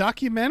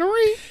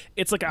documentary.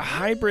 It's like a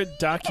hybrid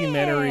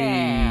documentary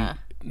Yeah.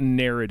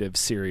 narrative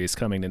series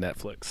coming to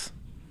Netflix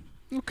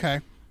Okay.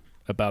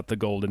 about the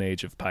golden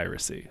age of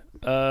piracy.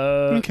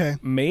 Okay.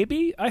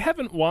 Maybe I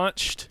haven't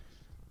watched.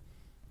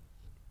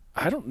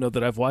 I don't know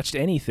that I've watched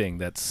anything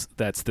that's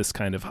this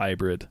kind of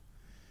hybrid.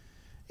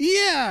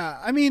 Yeah,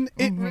 I mean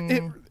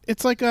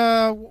it's like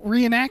a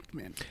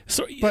reenactment,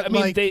 So But, I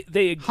mean, like,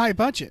 they high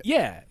budget.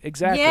 yeah,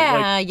 exactly. Yeah,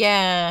 Like,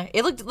 yeah.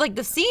 It looked like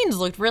the scenes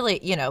looked really,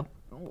 you know,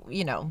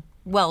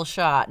 well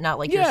shot, not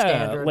like your yeah,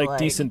 standard like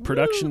decent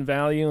production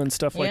value and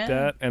stuff like Yeah.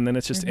 that, and then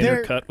it's just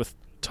They're- intercut with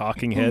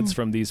talking heads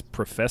from these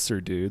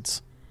professor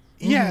dudes.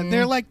 Yeah,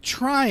 they're like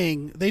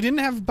trying. They didn't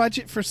have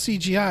budget for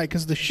CGI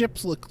because the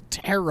ships look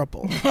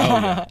terrible.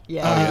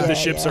 Yeah, the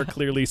ships are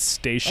clearly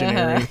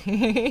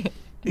stationary.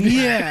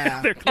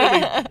 Yeah,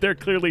 They're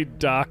clearly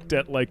docked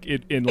at like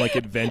in like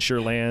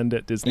Adventureland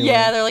at Disneyland.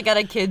 Yeah, they're like at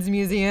a kids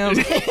museum.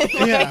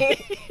 yeah.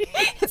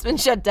 It's been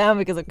shut down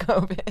because of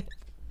COVID.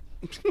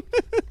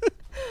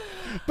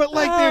 But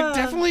like they're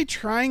definitely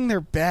trying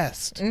their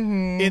best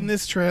in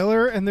this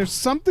trailer, and there's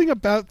something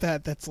about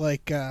that that's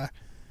like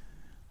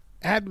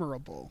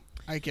admirable,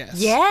 I guess.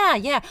 Yeah,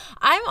 yeah.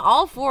 I'm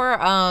all for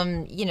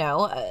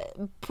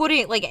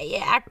putting like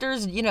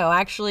actors,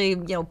 actually,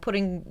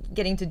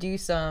 getting to do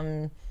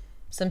some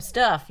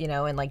stuff,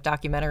 in like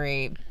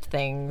documentary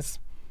things.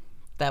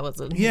 That was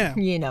Yeah.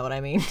 you know what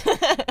I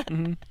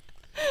mean.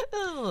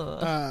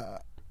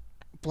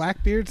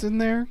 Blackbeard's in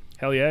there.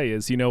 Hell yeah, he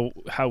is. You know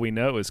how we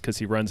know is because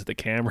he runs the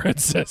camera and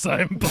says,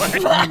 "I'm black."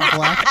 I'm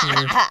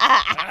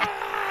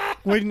Blackbeard.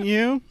 Wouldn't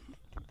you?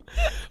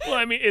 Well,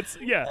 I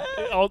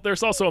mean,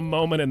 there's also a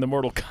moment in the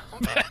Mortal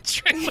Kombat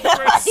trailer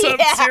where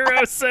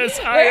Sub-Zero says,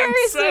 "I am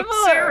Very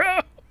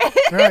Sub-Zero."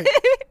 Right.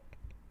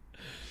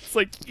 It's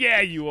like,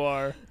 yeah, you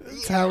are.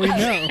 That's how we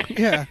know.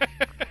 Yeah.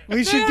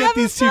 We should They're get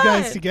these two having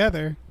guys fun.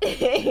 together.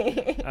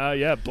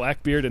 Yeah,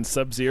 Blackbeard and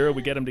Sub-Zero.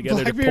 We get them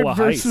together to Blackbeard pull a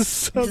versus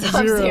heist.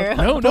 Sub-Zero.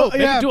 No, Oh,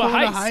 maybe yeah, do a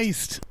pulling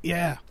heist.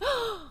 Yeah.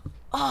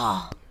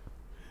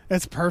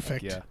 That's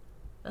perfect. Yeah.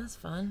 That's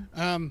fun.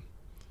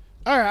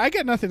 All right, I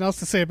got nothing else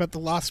to say about the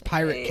Lost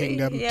Pirate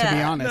Kingdom, to be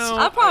honest. No.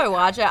 I'll probably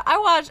watch it.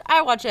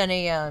 I watch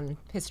any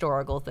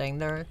historical thing.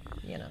 They're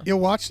You'll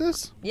watch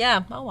this?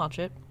 Yeah, I'll watch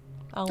it.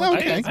 I'll watch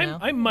Okay. it, you know.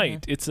 I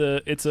might. It's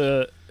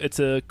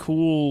a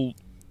cool,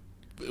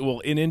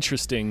 an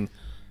interesting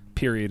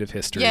period of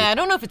history. Yeah, I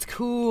don't know if it's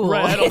cool.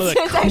 Right, I don't know that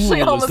it's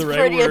actually cool is almost the right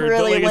pretty word, and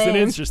really but like, it's an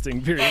lame.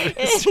 interesting period of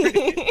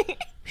history.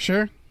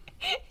 Sure.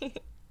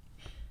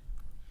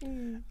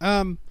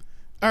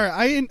 All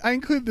right, I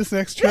include this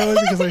next trailer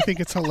because I think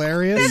it's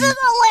hilarious. This is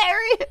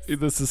hilarious.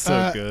 This is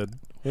so good.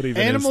 What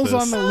even Animals is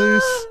this? on the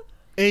Loose,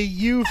 a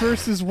You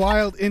versus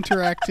Wild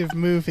interactive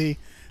movie.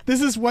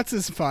 This is what's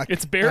his fuck.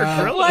 It's Bear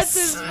Grylls. What's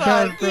his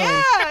Bear fuck?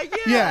 Grylls.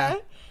 Yeah.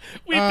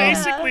 We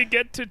basically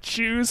get to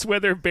choose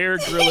whether Bear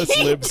Grylls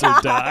lives or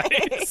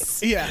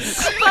dies.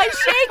 Yes. By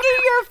shaking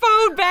your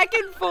phone back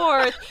and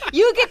forth,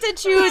 you get to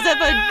choose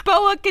if a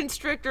boa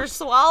constrictor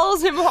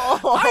swallows him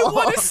whole. I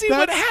want to see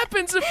what That's-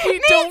 happens if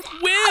we don't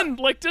win.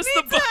 Like, does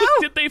the boa? too.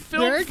 Did they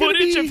film They're gonna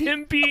footage of be-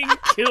 him being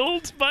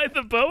killed by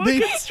the boa They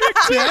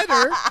constrictor?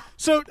 better.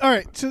 So, all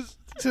right,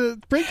 to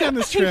break down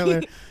this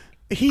trailer,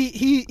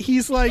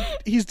 he's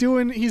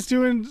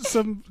doing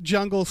some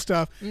jungle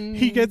stuff.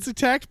 He gets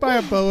attacked by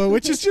a boa,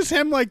 which is just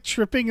him like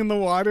tripping in the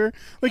water,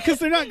 like because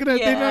they're not gonna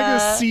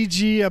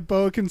CG a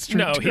boa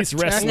constrictor. No, he's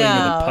attack. wrestling No, with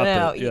a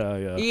puppet.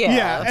 no. Yeah.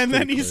 Yeah, and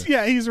then pretty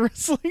he's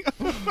wrestling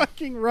a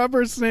fucking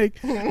rubber snake,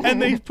 and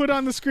they put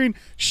on the screen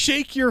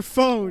 "shake your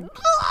phone"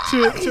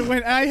 to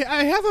win.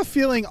 I have a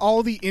feeling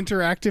all the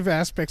interactive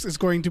aspects is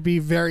going to be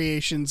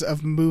variations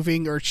of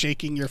moving or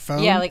shaking your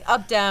phone. Yeah, like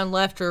up, down,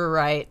 left, or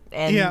right,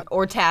 and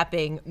or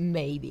tapping,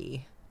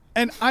 maybe.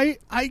 And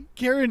I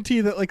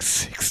guarantee that like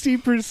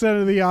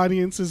 60% of the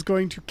audience is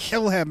going to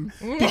kill him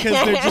because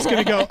they're just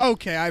going to go,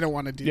 okay, I don't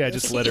want to do Yeah,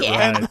 this. just let it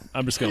Yeah. ride.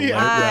 I'm just gonna let it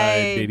ride,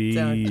 I baby.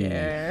 don't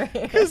care.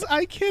 Because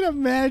I can't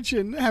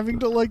imagine having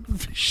to like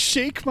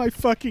shake my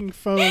fucking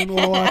phone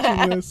while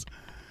watching this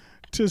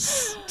to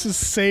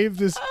save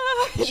this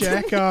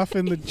jack off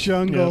in the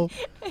jungle.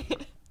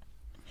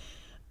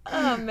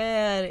 Oh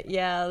man,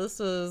 yeah, this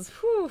was.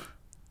 Whew.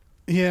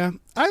 Yeah,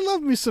 I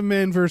love me some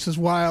Man versus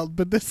Wild,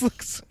 but this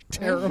looks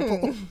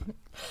terrible.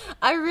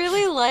 I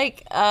really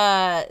like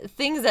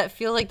things that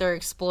feel like they're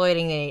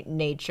exploiting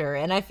nature,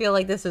 and I feel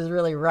like this is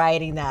really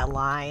riding that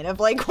line of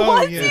like,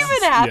 what's yes.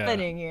 even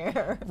happening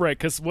here? Right,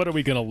 because what are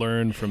we gonna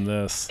learn from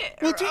this?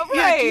 Well, do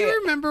Right. you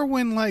remember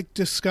when like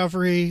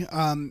Discovery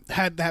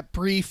had that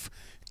brief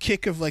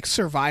kick of like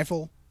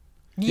survival?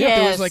 Yes.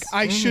 There was like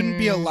I shouldn't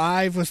be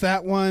alive. Was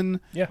that one?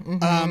 Yeah.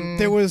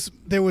 There was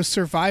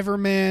Survivor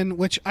Man,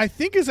 which I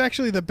think is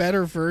actually the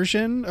better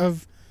version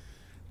of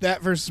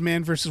that versus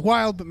Man versus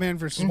Wild. But Man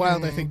versus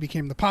Wild, I think,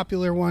 became the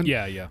popular one.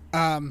 Yeah.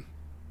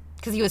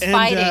 Because he was And,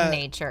 fighting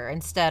nature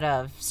instead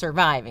of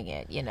surviving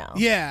it,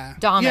 Yeah.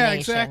 Domination. Yeah,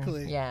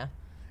 exactly. Yeah.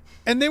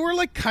 And they were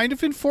like kind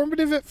of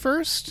informative at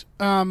first,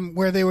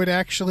 where they would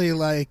actually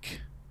like,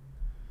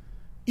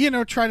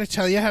 try to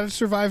tell you how to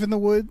survive in the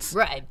woods.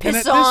 Right. And Piss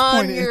at this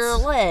on point, your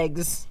it's-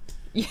 legs.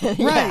 Yeah.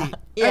 Right.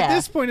 Yeah. At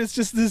this point, it's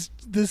just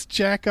this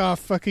jack off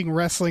fucking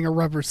wrestling a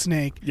rubber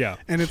snake. Yeah.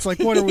 And it's like,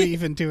 what are we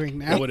even doing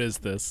now? What is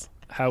this?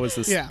 How is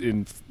this? Yeah.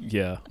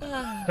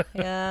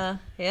 Yeah.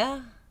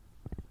 Yeah.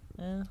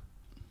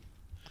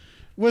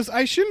 Was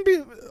I Shouldn't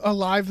Be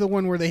Alive the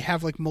one where they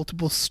have like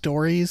multiple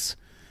stories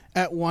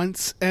at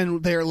once,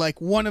 and they're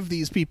like, one of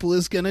these people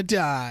is gonna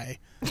die,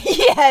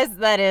 Yes,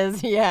 that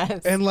is.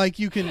 Yes. and like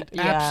you can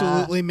Yeah.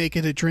 absolutely make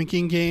it a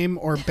drinking game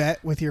or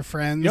bet with your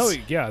friends. Oh,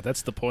 yeah.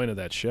 That's the point of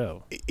that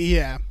show.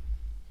 Yeah.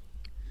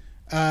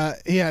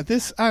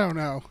 This I don't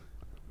know.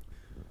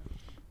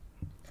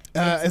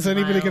 Is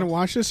anybody wild. going to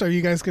watch this? Are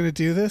you guys going to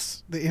do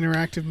this? The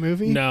interactive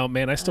movie? No,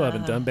 man, I still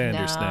haven't done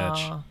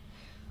Bandersnatch. No.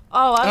 Oh,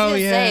 I was Oh, gonna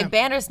yeah. say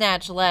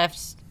Bandersnatch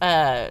left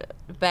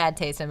bad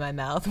taste in my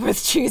mouth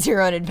with Choose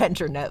Your Own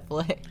Adventure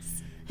Netflix.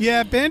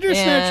 Yeah,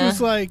 Bandersnatch Yeah. was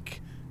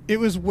like, it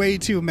was way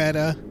too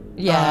meta.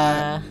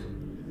 Yeah.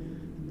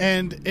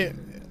 And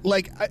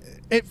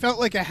it felt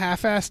like a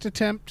half-assed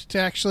attempt to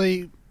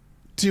actually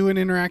do an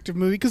interactive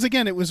movie. Because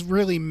again, it was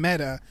really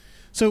meta.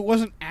 So it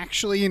wasn't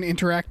actually an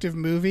interactive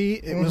movie.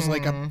 It was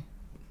like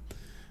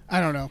I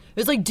don't know.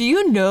 It's like, do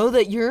you know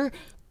that you're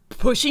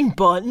pushing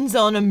buttons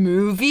on a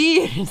movie?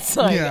 It's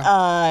like, Yeah.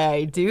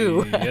 I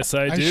do. Yes,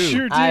 I I do.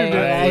 sure do. I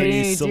already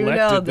do know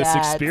selected this that.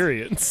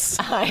 experience.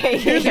 All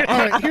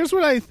right, here's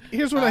what I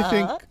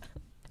think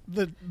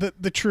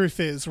the truth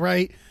is,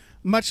 right?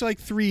 Much like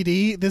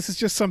 3D, this is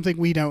just something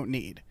we don't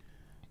need,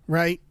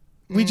 right?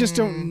 We just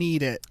don't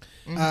need it.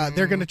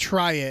 They're going to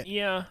try it.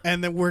 Yeah.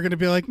 And then we're going to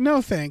be like,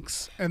 no,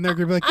 thanks. And they're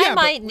going to be like, I yeah,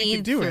 might but we can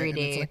need do 3D, it. And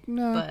it's like,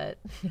 no.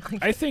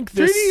 but I think 3D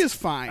this is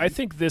fine. I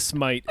think this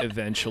might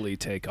eventually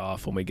take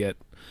off when we get,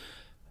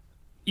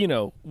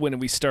 when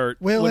we start.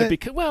 Will when it?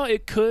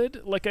 It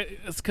could. Like,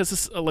 because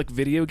it's like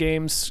video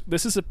games.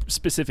 This is a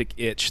specific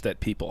itch that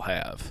people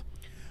have.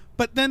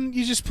 But then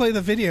you just play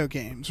the video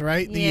games,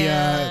 right?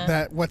 Yeah.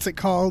 That what's it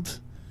called?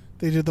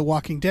 They did the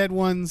Walking Dead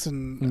ones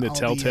and The all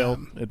Telltale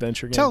the,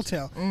 adventure games.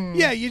 Telltale.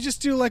 Yeah, you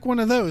just do like one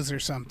of those or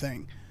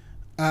something.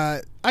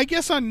 I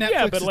guess on Netflix.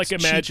 Yeah, but like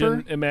it's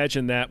cheaper.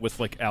 imagine that with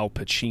like Al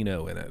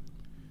Pacino in it.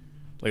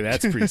 Like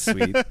that's pretty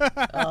sweet.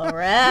 all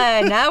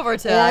right, now we're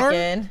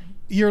talking.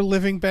 You're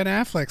living Ben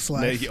Affleck's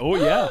life. Oh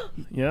yeah,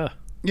 yeah.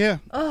 Yeah.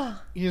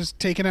 You're just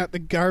taking out the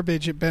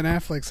garbage at Ben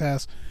Affleck's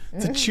house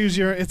to choose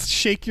it's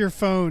shake your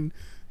phone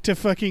to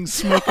fucking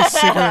smoke a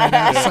cigarette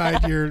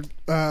outside your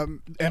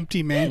empty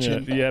Yeah,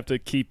 mansion. you have to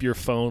keep your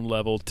phone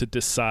level to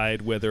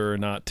decide whether or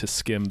not to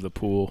skim the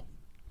pool.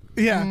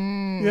 Yeah.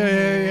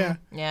 Yeah.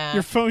 Yeah.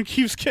 Your phone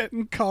keeps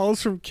getting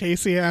calls from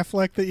Casey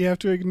Affleck that you have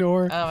to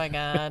ignore. Oh my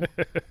god.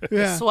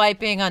 Yeah.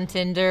 Swiping on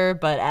Tinder,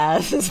 but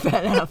as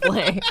Ben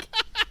Affleck.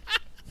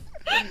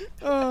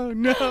 Oh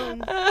no.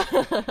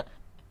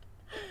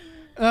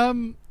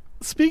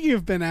 Speaking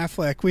of Ben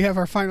Affleck, we have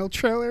our final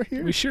trailer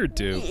here. We sure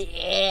do.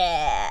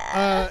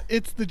 Yeah.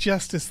 It's the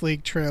Justice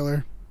League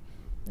trailer.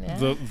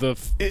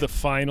 The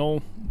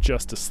final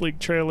Justice League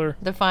trailer.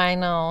 The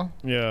final.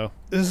 Yeah,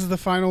 This is the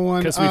final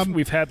one. because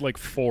we've had like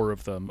 4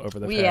 of them over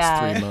the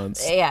past 3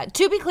 months. Yeah.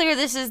 To be clear,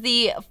 this is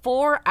the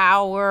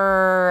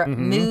 4-hour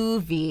Mm-hmm.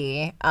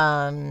 movie.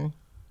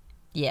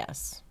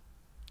 Yes.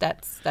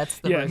 That's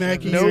the Yeah, version Maggie,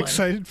 of you this one.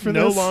 excited for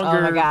no this? longer-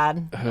 Oh my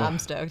god. I'm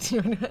stoked.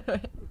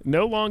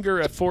 No longer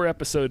a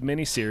 4-episode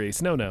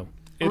miniseries. No.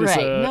 It is Right.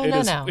 a, No, it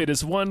is- no. It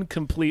is one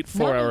complete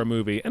 4-hour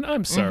movie, and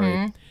I'm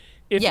sorry.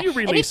 If Yeah, you and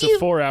release if you- a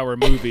 4-hour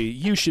movie,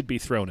 you should be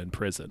thrown in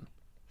prison.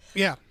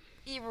 Yeah.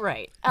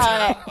 Right.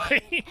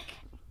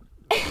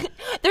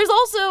 There's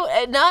also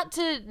not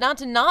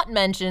to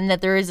mention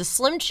that there is a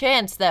slim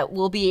chance that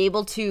we'll be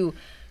able to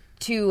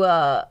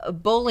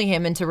bully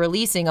him into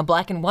releasing a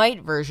black and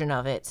white version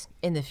of it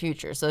in the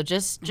future. So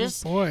just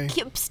boy.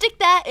 stick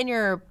that in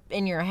your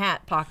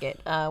hat pocket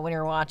when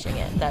you're watching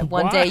it. That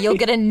one Why? day you'll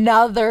get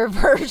another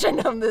version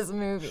of this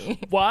movie.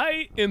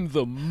 Why in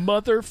the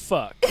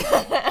motherfuck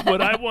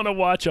would I want to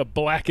watch a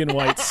black and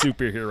white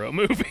superhero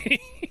movie?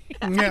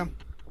 Yeah.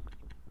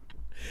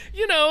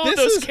 This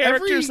Those is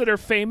characters every- that are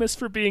famous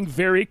for being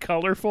very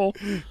colorful.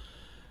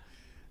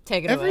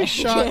 Take it Every away.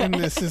 shot in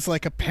this is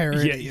like a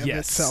parody Yeah, of yes,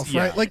 itself,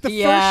 yeah. right? Like the first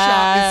Yeah.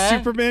 shot is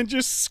Superman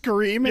just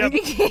screaming.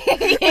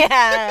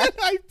 Yeah.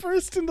 I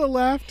burst into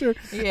laughter.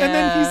 And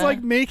then he's Yeah.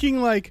 like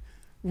making like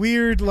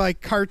weird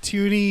like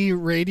cartoony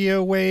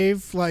radio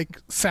wave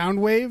like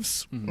sound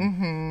waves.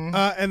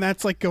 And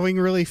that's like going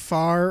really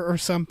far or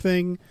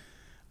something.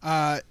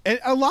 And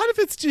a lot of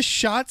it's just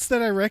shots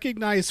that I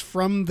recognize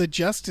from the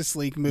Justice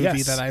League movie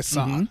Yes. that I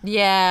saw.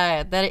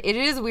 Yeah, that it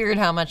is weird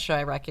how much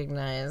I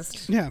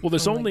recognized. Yeah. Well,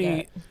 there's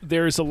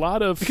a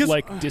lot of Because-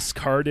 like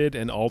discarded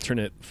and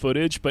alternate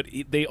footage, but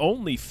they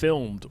only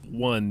filmed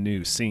one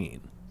new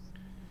scene.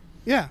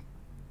 Yeah.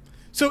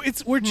 So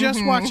we're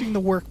just watching the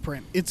work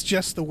print. It's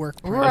just the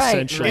work print. Right.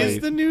 Essentially. Is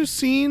the new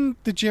scene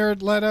the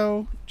Jared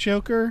Leto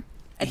Joker?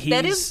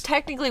 That is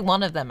technically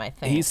one of them, I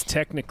think. He's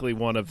technically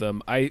one of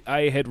them. I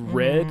had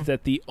read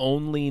that the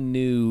only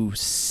new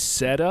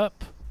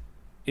setup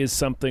is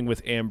something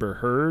with Amber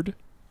Heard.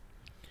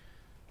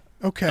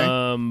 Okay.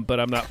 But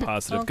I'm not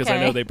positive because I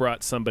know Okay. they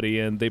brought somebody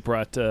in. They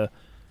brought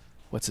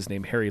what's his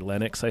name, Harry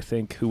Lennox, I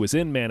think, who was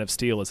in Man of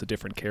Steel as a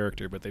different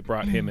character, but they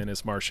brought him in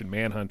as Martian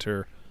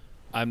Manhunter.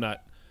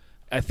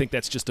 I think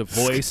that's just a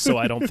voice, so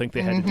I don't think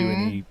they had to do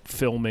any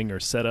filming or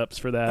setups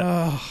for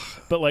that.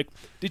 But like,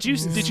 did you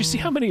see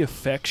how many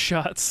effect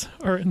shots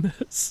are in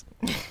this?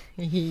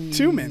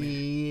 Too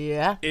many.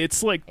 Yeah.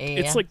 It's like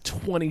Yeah.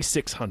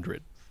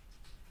 2,600.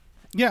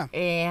 Yeah.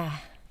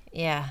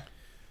 Yeah.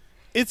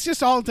 It's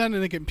just all done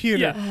in a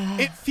computer. Yeah.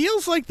 It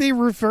feels like they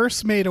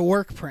reverse made a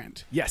work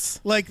print. Yes.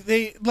 Like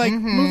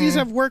movies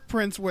have work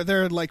prints where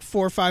they're like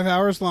 4 or 5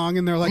 hours long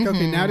and they're like,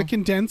 okay, now to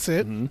condense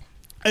it. And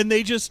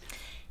they just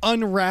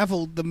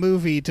unraveled the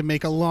movie to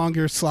make a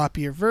longer,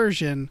 sloppier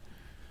version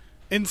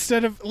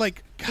instead of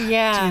like, God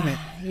damn it.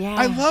 Yeah.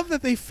 I love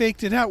that they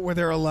faked it out where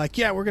they're like,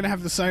 yeah, we're going to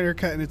have the Snyder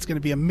Cut and it's going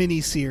to be a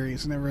mini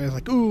series. And everybody's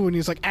like, ooh. And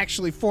he's like,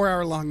 actually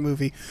 4-hour long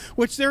movie,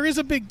 which there is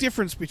a big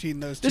difference between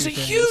those two There's a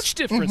things. huge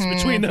difference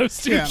between those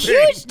two. Yeah. things.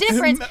 Huge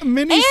difference.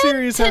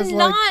 Miniseries and has, to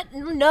like-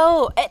 not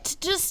know,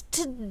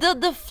 to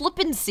the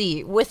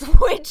flippancy with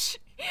which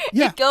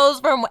Yeah. it goes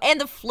from, and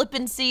the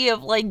flippancy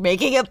of like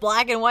making it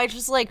black and white,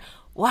 just like,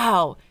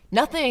 wow,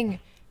 nothing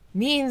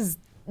means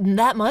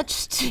that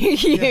much to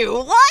you.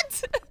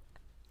 What?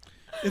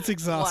 It's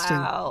exhausting.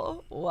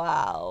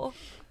 Wow.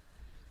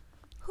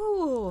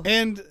 Whew.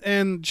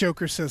 And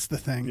Joker says the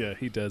thing. Yeah,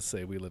 he does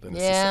say we live in a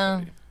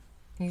Yeah.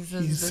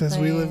 society. He says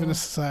we live in a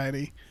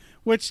society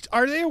Which,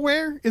 are they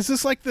aware? Is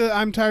this like the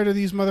I'm tired of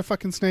these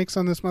motherfucking snakes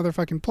on this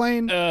motherfucking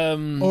plane?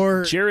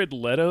 Or Jared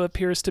Leto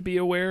appears to be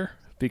aware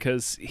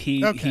because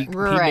he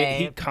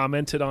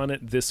commented on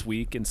it this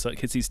week, and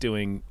because he's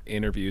doing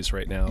interviews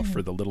right now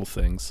for The Little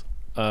Things.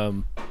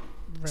 So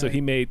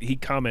he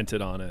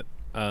commented on it.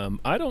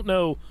 I don't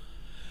know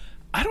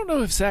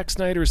if Zack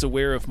Snyder's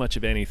aware of much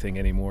of anything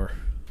anymore.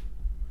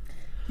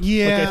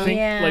 Yeah, I think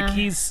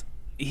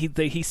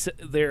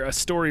a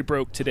story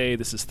broke today.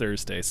 This is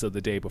Thursday, so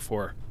the day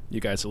before you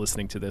guys are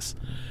listening to this,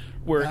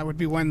 where that would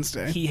be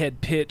Wednesday. He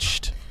had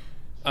pitched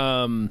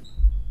like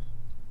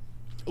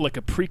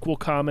a prequel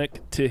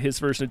comic to his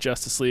version of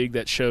Justice League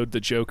that showed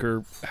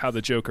how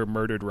the Joker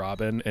murdered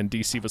Robin, and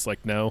DC was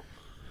like, no.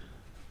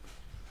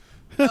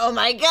 Oh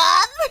my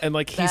god! And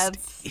like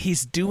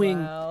he's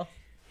doing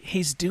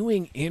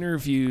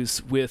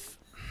interviews with,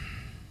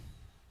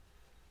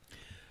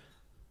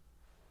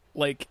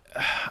 like,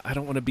 I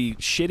don't want to be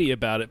shitty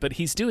about it, but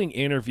he's doing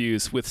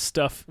interviews with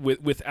stuff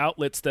with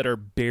outlets that are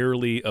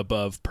barely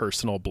above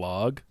personal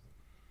blog.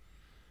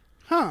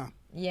 Huh.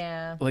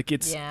 Yeah. Like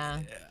it's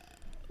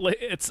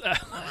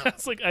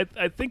like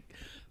I think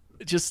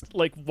just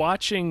like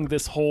watching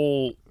this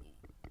whole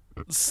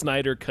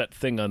Snyder Cut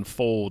thing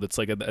unfold, it's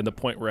like at the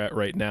point we're at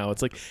right now,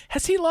 it's like,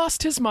 has he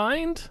lost his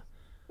mind?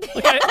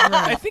 Like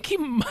I think he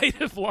might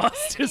have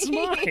lost his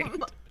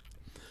mind.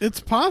 It's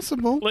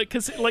possible. Like,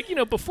 because, like, you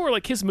know, before,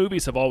 like, his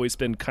movies have always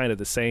been kind of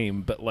the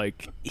same, but,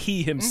 like,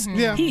 he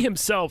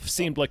himself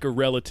seemed like a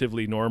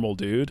relatively normal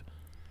dude.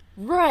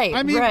 Right,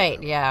 I mean,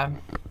 yeah.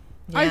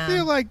 I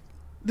feel like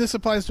this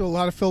applies to a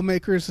lot of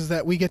filmmakers, is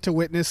that we get to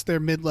witness their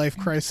midlife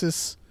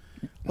crisis,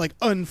 like,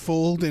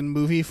 unfold in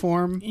movie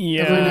form.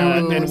 Yeah, every now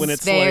and then. and when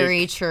it's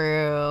very like,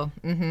 true.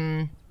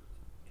 Mm-hmm.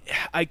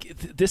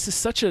 This is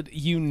such a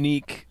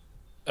unique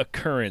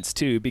occurrence,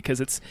 too,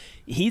 because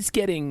he's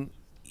getting...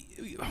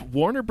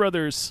 Warner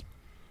Brothers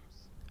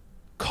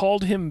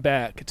called him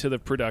back to the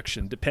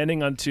production.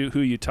 Depending on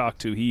who you talk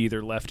to, he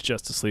either left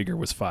Justice League or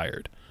was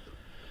fired.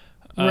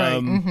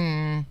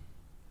 Right.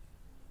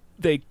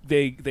 They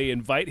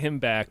invite him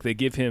back. They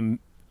give him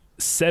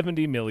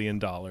 $70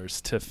 million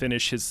to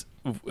finish his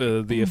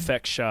the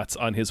effect shots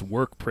on his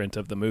work print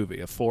of the movie,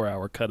 a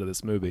 4-hour cut of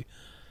this movie,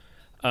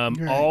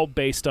 all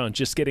based on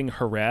just getting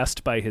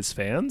harassed by his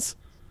fans.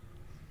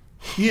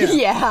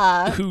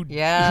 Yeah. Who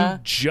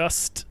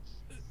just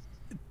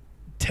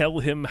tell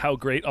him how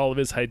great all of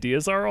his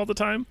ideas are all the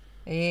time.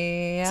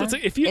 Yeah. So it's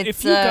like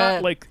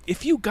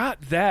if you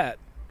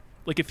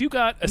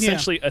got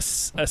essentially a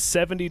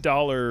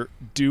 $70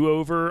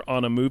 do-over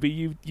on a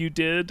movie you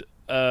did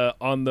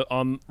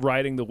on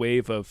riding the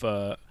wave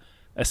of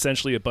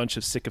essentially a bunch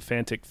of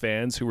sycophantic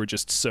fans who were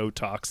just so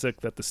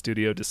toxic that the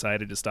studio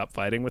decided to stop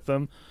fighting with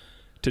them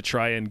to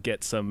try and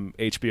get some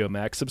HBO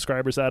Max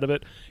subscribers out of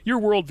it, your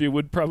worldview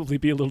would probably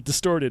be a little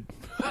distorted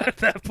at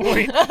that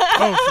point.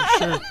 Oh,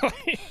 for sure.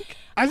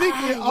 I think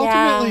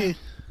ultimately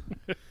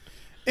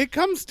it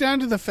comes down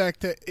to the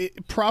fact that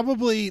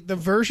probably the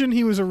version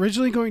he was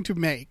originally going to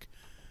make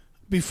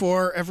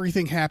before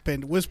everything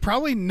happened was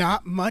probably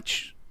not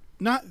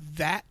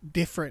that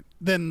different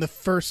than the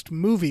first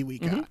movie we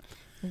got. Mm-hmm.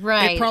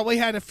 Right. It probably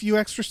had a few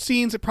extra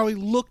scenes. It probably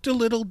looked a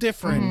little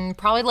different.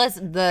 Probably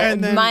less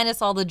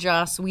minus all the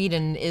Joss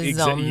Whedon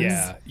isms.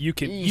 Yeah, you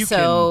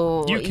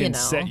can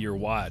set your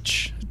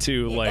watch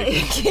to like,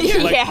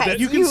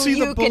 you can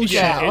see the bullshit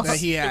that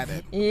he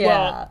added. Yeah.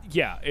 Well,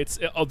 yeah, it's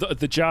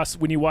the Joss,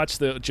 when you watch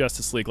the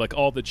Justice League, like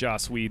all the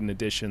Joss Whedon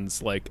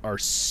editions like are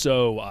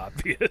so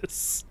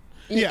obvious.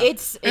 Yeah.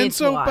 It's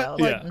wild.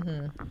 But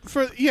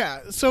like,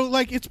 so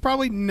like it's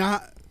probably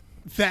not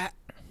that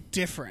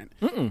different.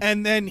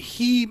 And then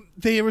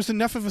there was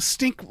enough of a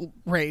stink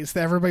raised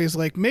that everybody's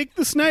like, make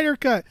the Snyder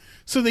Cut.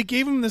 So they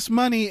gave him this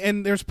money,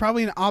 and there's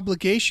probably an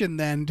obligation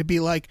then to be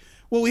like,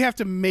 well, we have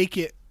to make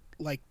it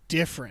like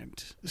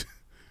different.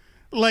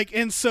 Like,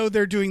 and so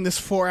they're doing this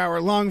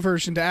 4-hour long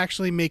version to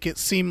actually make it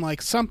seem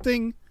like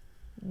something.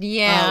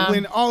 Yeah.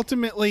 When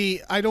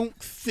ultimately, I don't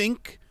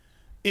think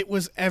it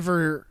was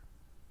ever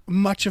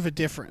much of a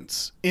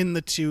difference in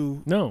the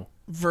two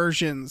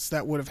versions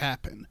that would have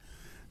happened.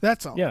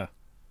 That's all. Yeah.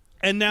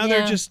 And now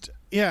they're just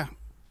now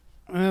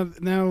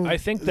I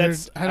think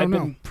I've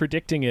been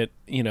predicting it.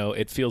 You know,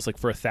 it feels like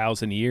for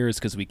 1,000 years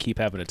because we keep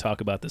having to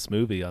talk about this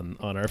movie on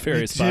our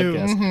various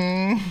podcasts.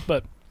 Mm-hmm.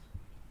 But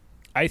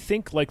I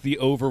think like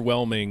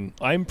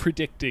I'm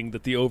predicting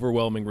that the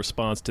overwhelming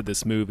response to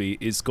this movie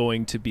is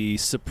going to be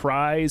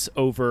surprise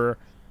over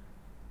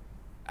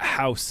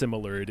how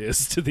similar it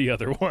is to the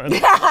other one.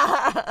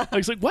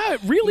 It's like, wow, it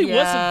really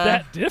wasn't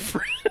that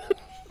different.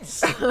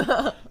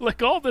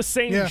 Like all the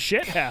same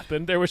shit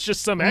happened. There was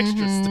just some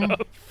extra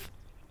stuff.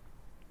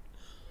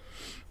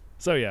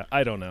 So yeah,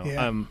 I don't know.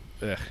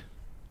 Yeah.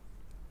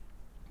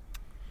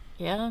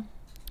 Yeah,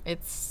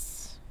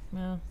 it's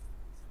But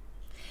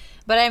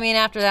I mean,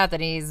 after that, then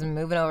he's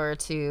moving over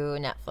to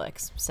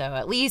Netflix. So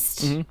at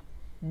least the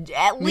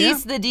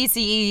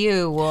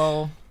DCEU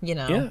will, be.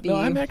 No,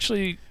 I'm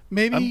actually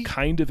I'm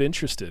kind of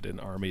interested in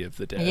Army of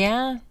the Dead.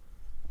 Yeah.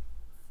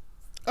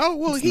 Oh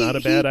well, It's not a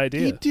bad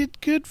idea. He did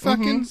good.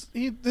 Fucking,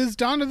 his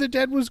Dawn of the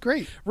Dead was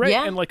great. Right,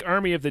 Yeah. and like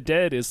Army of the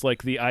Dead is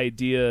like the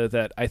idea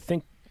that I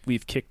think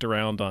we've kicked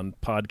around on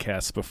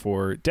podcasts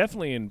before,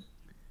 definitely in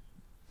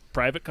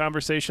private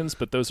conversations,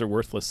 but those are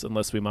worthless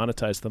unless we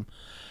monetize them.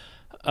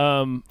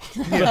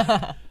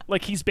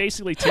 Like he's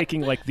basically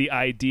taking like the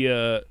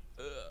idea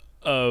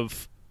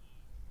of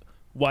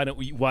why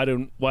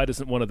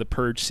doesn't one of the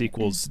Purge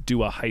sequels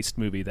do a heist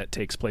movie that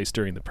takes place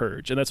during the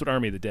Purge? And that's what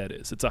Army of the Dead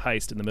is. It's a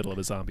heist in the middle of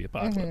a zombie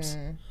apocalypse.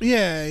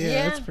 Yeah,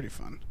 Yeah. that's pretty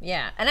fun.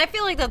 Yeah, and I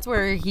feel like that's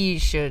where he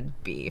should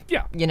be.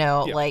 Yeah. You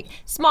know, Yeah. like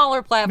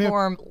smaller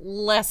platform,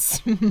 less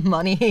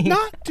money.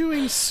 Not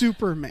doing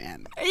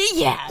Superman.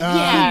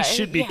 yeah. He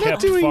should be yeah.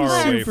 kept doing far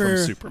away from super-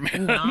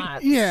 Superman.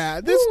 Not.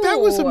 Yeah, that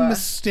was a Ooh.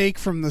 mistake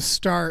from the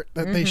start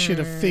that they should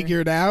have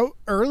figured out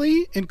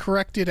early and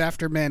corrected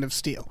after Man of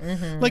Steel.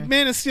 Like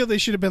Man of Steel,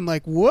 they should have been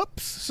like,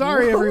 "Whoops,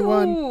 sorry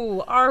everyone, Ooh,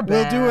 our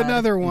we'll bad. do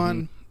another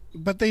one."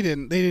 But they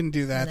didn't. They didn't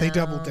do that. They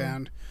doubled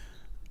down.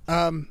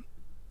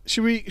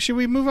 Should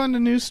we move on to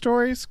news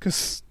stories?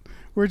 Because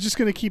we're just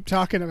gonna keep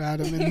talking about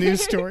them in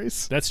news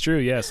stories. That's true.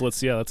 Yes.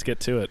 Let's get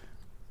to it.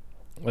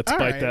 Let's All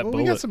bite right. that Well,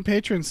 bullet. we got some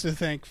patrons to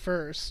thank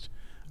first.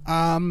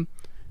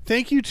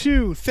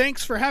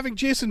 Thanks for having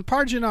Jason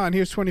Pargin on.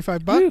 Here's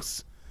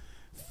 $25.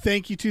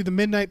 Thank you to the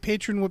Midnight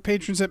Patron with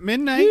patrons at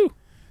midnight. Woo.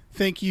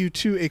 Thank you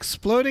to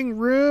Exploding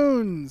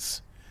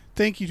Runes.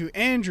 Thank you to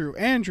Andrew.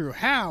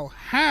 How?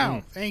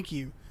 Thank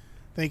you.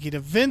 Thank you to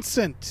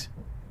Vincent.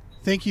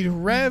 Thank you to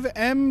Rev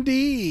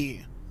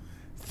MD.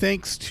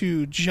 Thanks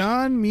to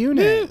John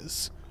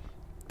Muniz.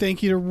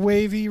 Thank you to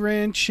Wavy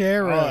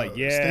Ranchero. Oh,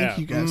 yeah. Thank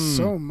you guys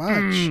so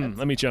much.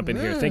 Let me jump in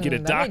here. Thank you to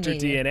that Dr.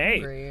 made me DNA.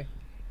 hungry.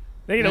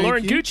 Thank you to Thank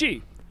Lauren you.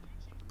 Gucci.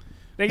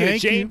 Thank you to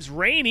Thank you. James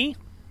Rainey.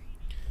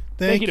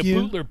 Thank you to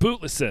Bootler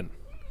Bootlesson.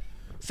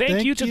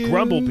 Thank you to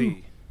Grumblebee.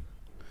 Thank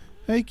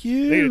Thank you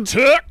you. to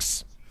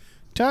Tux.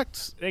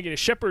 Tux. Thank you to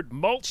Shepard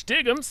Mulch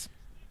Diggums.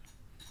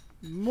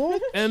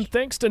 Mulch. And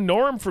thanks to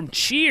Norm from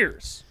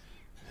Cheers.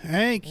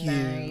 Thank you.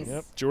 Nice.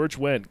 Yep, George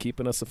Wendt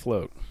keeping us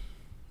afloat.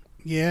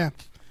 Yeah.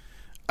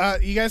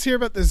 You guys hear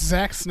about this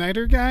Zack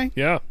Snyder guy?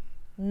 Yeah.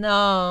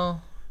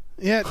 No.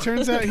 Yeah, it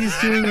turns out he's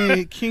doing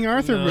a King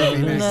Arthur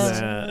movie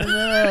next.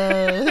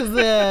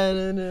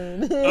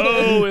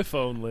 Oh, if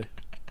only.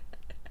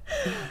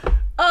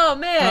 Oh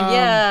man,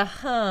 yeah.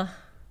 Huh.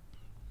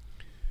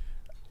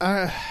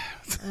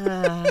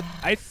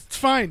 It's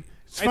fine.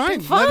 It's I fine.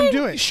 think- Let him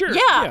do it. Sure.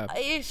 Yeah,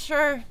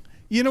 sure.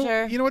 You know.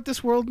 Sure. You know what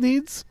this world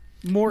needs?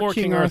 More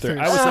King Arthur.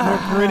 I was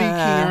more gritty King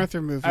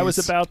Arthur movies. I was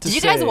about to Did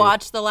you say. guys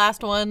watch the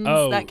last ones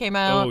that came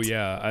out? Oh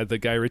yeah, the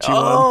Guy Ritchie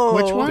Oh.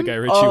 one. Which one? The Guy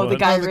Ritchie Oh, one. the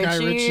Guy the Guy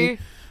Ritchie. Ritchie.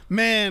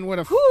 Man, what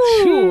a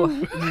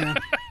Ooh.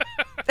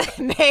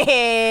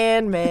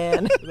 yeah.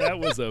 man. That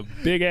was a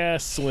big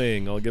ass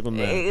swing. I'll give him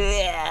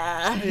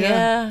that.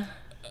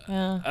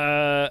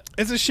 Yeah.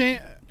 It's a shame.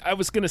 I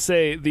was gonna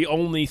say the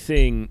only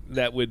thing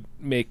that would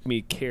make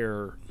me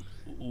care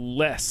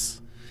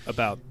less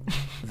about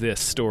this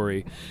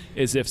story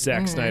is if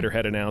Zack Snyder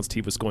had announced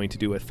he was going to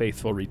do a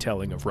faithful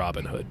retelling of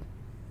Robin Hood.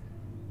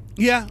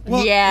 Yeah.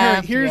 Well,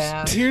 Yeah, here's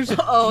yeah. here's.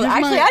 Oh, here's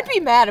actually, my- I'd be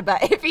mad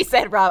about if he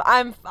said Rob.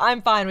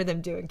 I'm fine with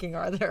him doing King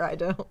Arthur. I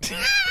don't.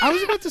 I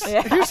was about to say.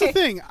 Yeah. Here's the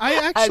thing. I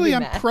actually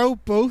am mad. pro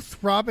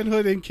both Robin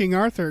Hood and King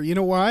Arthur. You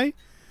know why?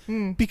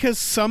 Because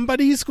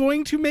somebody's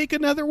going to make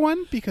another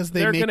one because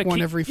they They're make gonna one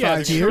keep- every yeah,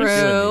 5 they're years. doing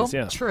True. these,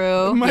 yeah.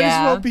 True. It might yeah.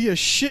 as well be a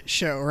shit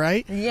show,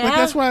 right? Yeah. Like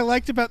that's what I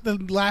liked about the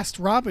last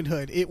Robin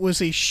Hood. It was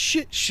a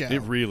shit show.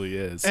 It really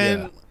is.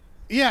 and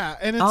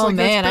and it's Oh like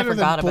man, I that's better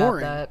forgot than about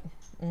boring.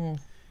 that.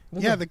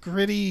 Yeah, the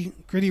gritty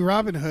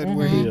Robin Hood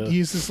where he Yeah.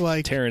 uses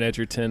like Taron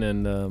Egerton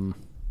and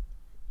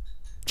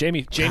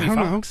Jamie don't know.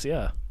 Foxx.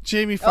 Yeah.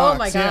 Jamie Foxx. Oh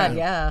my god,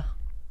 yeah.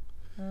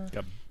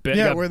 Got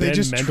Yeah, got where they Ben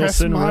just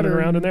dress Mendelsohn running modern.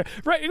 around in there.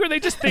 Right, where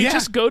they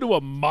just go to a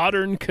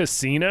modern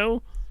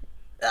casino.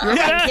 Oh my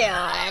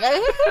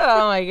god.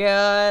 Oh my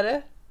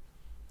god.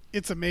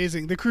 It's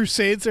amazing. The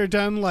Crusades are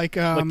done like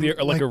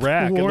Like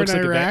Iraq. It war looks in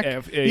like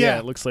Iraq. yeah,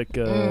 it looks like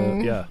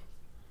yeah.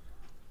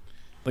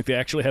 Like they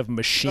actually have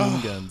machine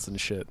guns and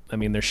shit. I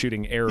mean, they're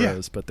shooting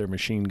arrows, but they're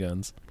machine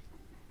guns.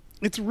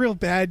 It's real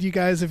bad, you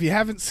guys. If you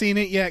haven't seen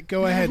it yet,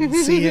 go ahead and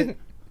see it.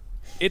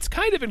 It's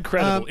kind of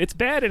incredible. It's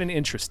bad in an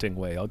interesting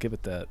way. I'll give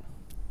it that.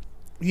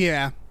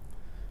 Yeah.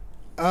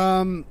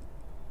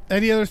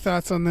 Any other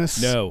thoughts on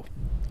this? No.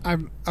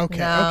 I'm okay.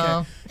 No.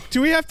 Okay.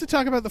 Do we have to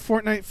talk about the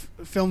Fortnite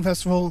Film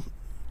Festival?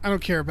 I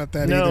don't care about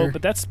that No, either.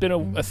 but that's been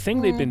a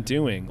thing they've been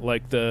doing.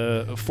 Like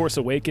the Force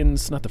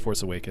Awakens, not the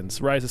Force Awakens,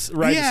 Rise of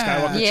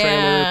Skywalker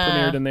Yeah.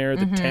 trailer premiered in there.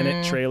 The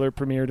Tenet trailer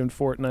premiered in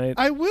Fortnite.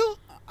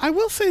 I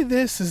will say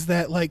this is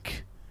that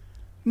like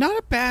not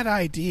a bad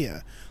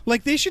idea.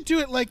 Like they should do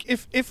it like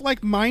if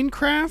like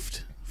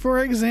Minecraft,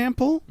 for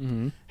example,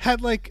 had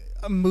like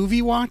a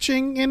movie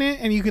watching in it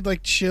and you could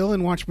like chill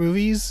and watch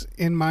movies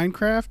in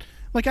Minecraft.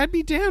 Like I'd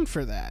be down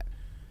for that.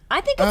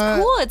 I think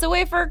it's cool. It's a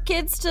way for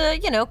kids to,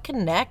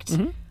 connect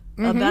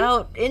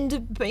about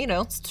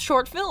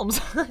short films.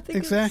 I think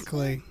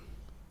Exactly.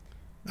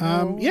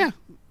 No Yeah.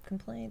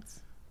 complaints.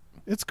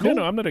 It's cool.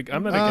 No, I'm not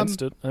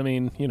against it. I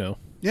mean, Yeah.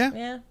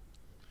 Yeah.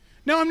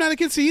 No, I'm not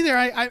against it either.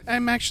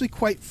 I'm actually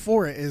quite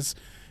for it.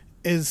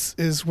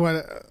 Is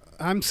what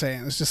I'm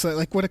saying. It's just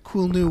like what a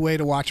cool new way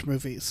to watch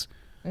movies.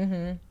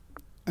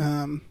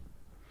 Mm-hmm.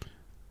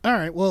 All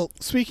right. Well,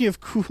 speaking of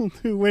cool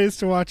new ways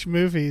to watch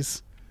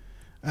movies,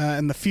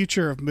 and the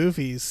future of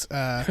movies,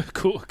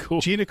 cool.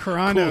 Gina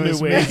Carano Cool new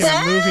is ways. making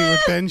a movie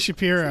with Ben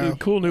Shapiro.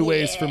 Cool new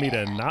ways for me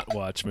to not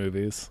watch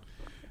movies.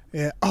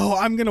 Yeah. Oh,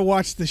 I'm gonna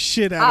watch the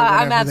shit out of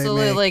whatever I'm they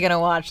absolutely make. gonna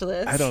watch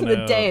this. I don't know.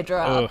 The day it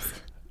drops. Ugh.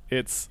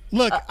 It's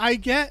Look, I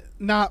get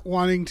not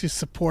wanting to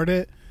support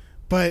it,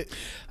 but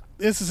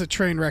this is a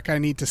train wreck I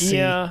need to see.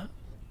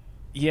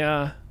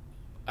 yeah.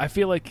 I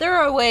feel like There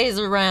are ways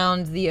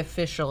around the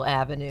official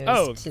avenues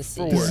to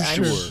see. for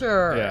I'm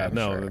sure. Yeah, I'm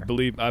no, sure.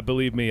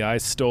 believe me, I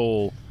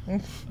stole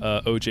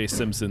O.J.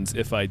 Simpson's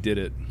 "If I Did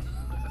It"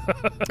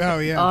 Oh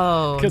yeah.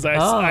 Oh, because I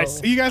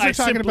You guys are I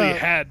talking simply about-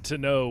 had to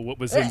know what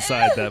was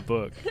inside that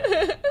book.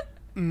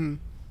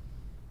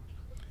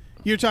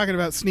 You're talking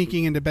about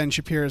sneaking into Ben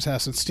Shapiro's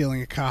house and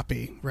stealing a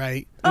copy,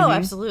 right? Oh,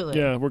 absolutely.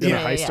 Yeah, we're gonna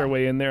Yeah, heist our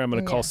way in there. I'm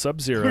gonna call Yeah.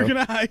 Sub-Zero. We're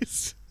gonna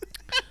heist.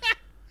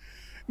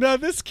 No,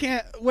 this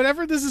can't.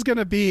 Whatever this is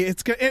gonna be,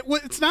 it's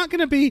not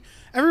gonna be.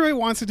 Everybody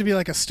wants it to be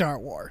like a Star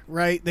Wars,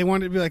 right? They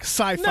want it to be like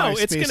sci-fi. No,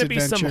 it's space gonna be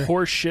adventure. some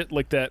horse shit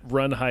like that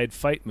Run Hide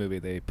Fight movie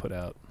they put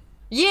out.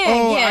 Yeah,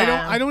 Oh,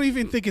 yeah. I don't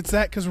even think it's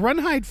that because Run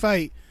Hide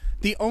Fight.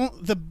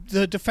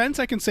 The defense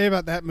I can say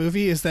about that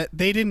movie is that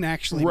they didn't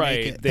actually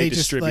Right, make it. they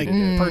just like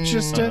distributed it.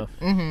 purchased it.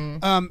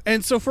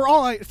 And so for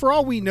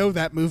all we know,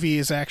 that movie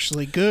is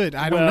actually good.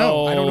 I don't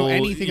know. I don't know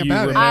anything you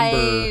about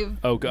remember, it.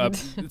 Oh god,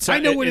 I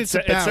know what it's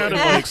about. It sounded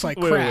It like, looks like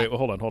wait, crap. Wait,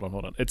 hold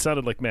on. It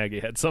sounded like Maggie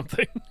had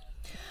something.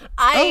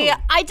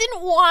 I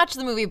didn't watch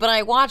the movie, but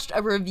I watched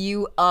a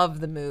review of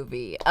the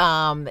movie.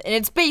 And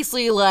it's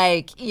basically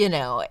like,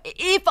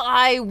 if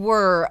I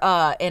were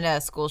in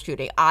a school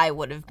shooting, I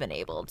would have been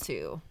able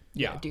to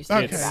do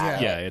something Okay,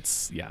 about yeah. it.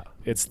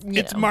 It's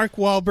It's Mark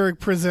Wahlberg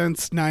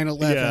presents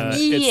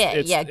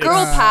 9/11. Yeah.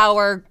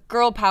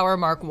 Girl power,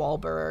 Mark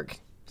Wahlberg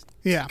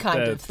Yeah.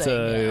 kind of That's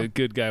thing. a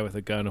good guy with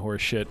a gun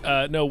horse shit.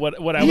 No,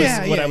 what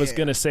I was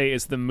gonna say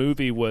is the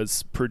movie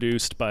was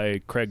produced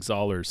by Craig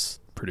Zoller's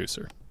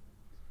producer.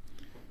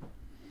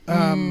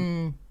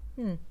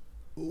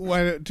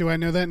 Why do I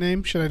know that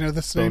name? Should I know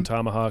this Bone name?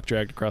 Tomahawk,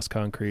 Dragged Across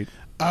Concrete.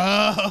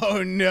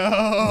 Oh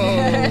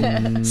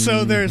no!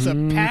 So there's a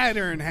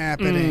pattern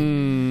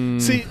happening.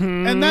 See,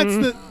 and that's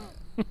the.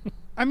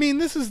 I mean,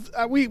 this is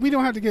we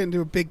don't have to get into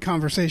a big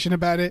conversation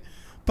about it,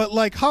 but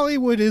like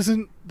Hollywood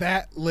isn't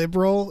that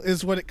liberal,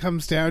 is what it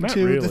comes down Not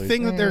to. really. The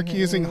thing that they're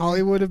accusing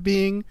Hollywood of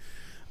being,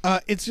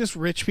 it's just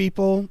rich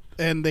people,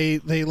 and they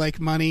like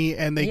money,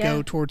 and they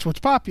go towards what's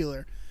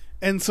popular.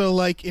 And so,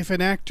 like, if an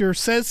actor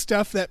says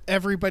stuff that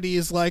everybody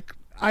is like,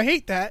 I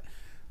hate that,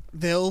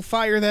 they'll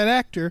fire that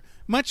actor.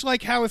 Much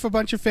like how if a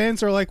bunch of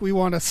fans are like, we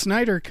want a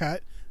Snyder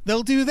cut,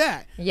 they'll do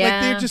that. Yeah.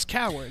 Like, they're just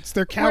cowards.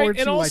 They're cowards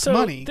and who also, like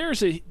money.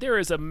 there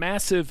is a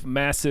massive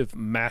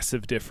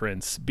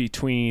difference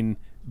between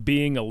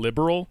being a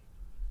liberal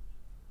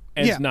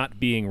and Yeah. not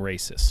being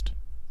racist.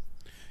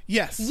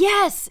 Yes.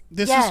 Yes.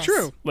 This yes. is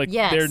true. Like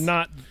Yes. they're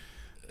not.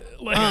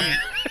 Like,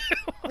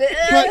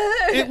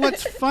 But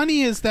what's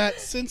funny is that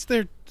since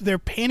they're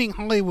painting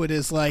Hollywood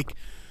as like,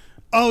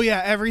 oh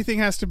yeah, everything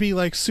has to be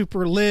like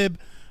super lib,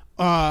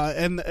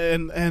 and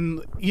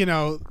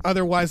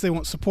otherwise they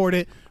won't support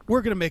it.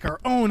 We're gonna make our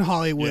own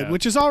Hollywood, Yeah.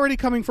 which is already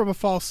coming from a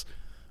false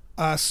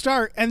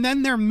start, and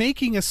then they're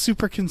making a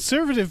super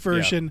conservative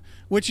version,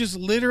 which is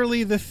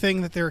literally the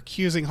thing that they're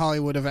accusing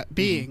Hollywood of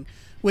being,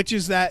 which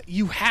is that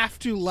you have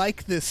to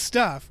like this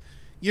stuff.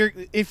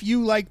 If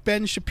you like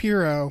Ben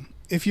Shapiro,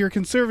 if you're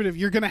conservative,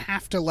 you're going to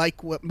have to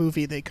like what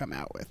movie they come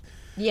out with.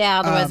 Yeah,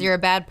 otherwise you're a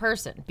bad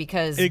person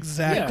because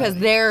Exactly. because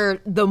they're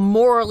the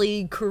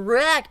morally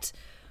correct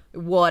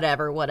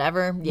whatever.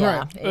 Yeah.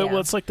 Right. yeah. well,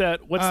 it's like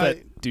that. What's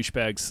that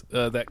douchebags?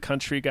 That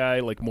country guy,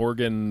 like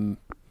Morgan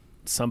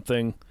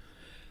something.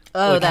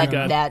 oh,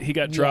 Like he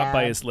got dropped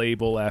by yeah. his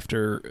label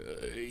after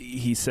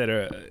he said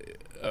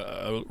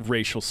a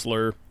racial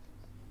slur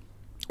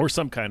or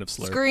some kind of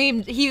slur.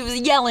 Screamed. He was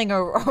yelling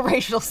a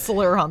racial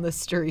slur on the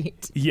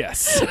street.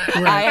 Yes.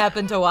 I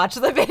happened to watch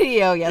the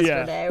video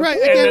yesterday. Right.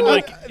 And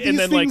Again,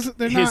 then these things,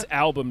 they're his not-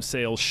 album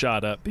sales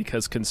shot up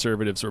because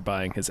conservatives were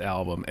buying his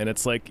album, and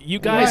it's like you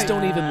guys Right.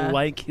 don't even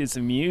like his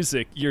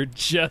music, you're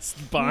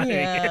just buying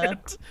Yeah.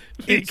 it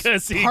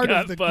because he part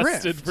of got the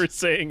busted grift. for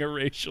saying a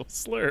racial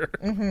slur.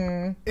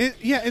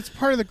 It's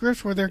part of the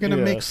grift where they're going to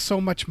Yeah. make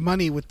so much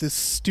money with this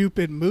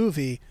stupid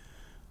movie,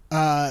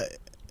 and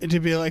to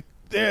be like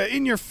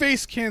in your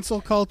face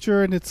cancel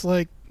culture, and it's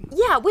like,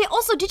 Yeah. Wait.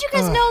 Also, did you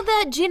guys know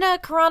that Gina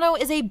Carano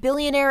is a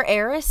billionaire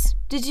heiress?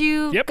 Did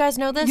you Yep. guys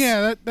know this?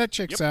 yeah, that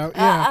checks out.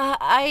 Yeah,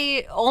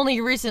 I only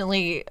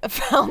recently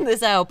found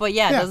this out, but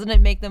Yeah. doesn't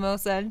it make the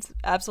most sense?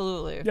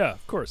 Absolutely. Yeah,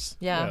 of course.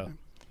 Yeah.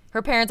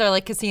 Her parents are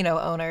like casino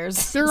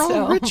owners. they're all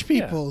so- rich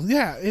people.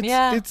 Yeah,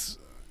 Yeah. it's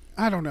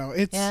I don't know.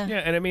 It's Yeah. Yeah,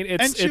 and I mean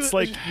And it's she it's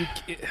like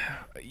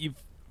you've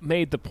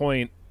made the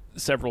point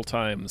several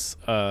times,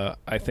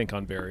 I think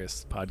on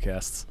various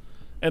podcasts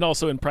and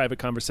also in private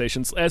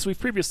conversations, as we've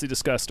previously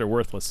discussed, are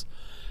worthless.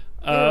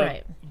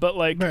 Right. But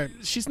like, Right.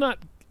 she's not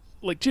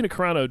like Gina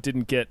Carano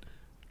didn't get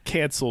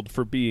canceled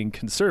for being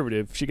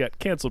conservative. She got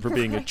canceled for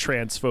being a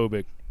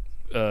transphobic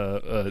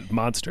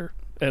monster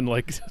and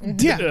like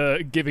Yeah.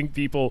 giving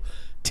people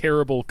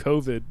terrible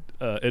COVID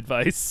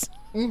advice.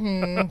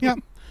 Yeah.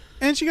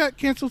 And she got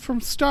canceled from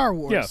Star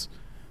Wars.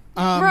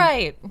 Yeah.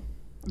 Right.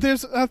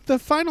 There's the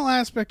final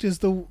aspect is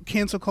the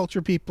cancel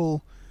culture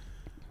people.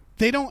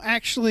 They don't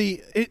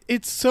actually.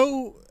 It's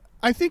so.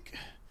 I think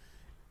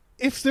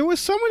if there was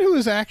someone who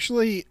was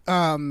actually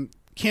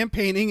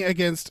campaigning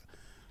against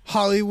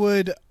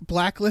Hollywood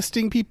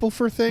blacklisting people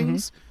for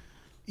things,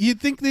 you'd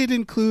think they'd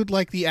include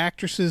like the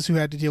actresses who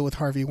had to deal with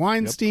Harvey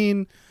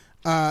Weinstein,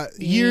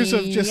 years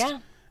of just Yeah.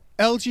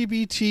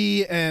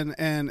 LGBT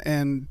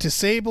and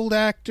disabled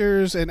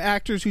actors and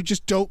actors who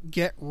just don't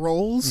get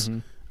roles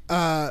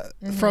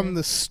from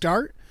the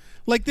start.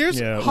 Like there's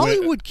Yeah,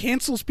 Hollywood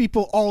cancels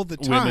people all the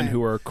time. Women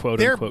who are quote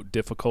They're- unquote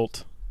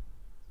difficult.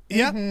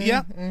 Yeah,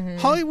 yeah.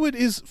 Hollywood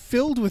is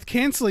filled with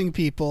canceling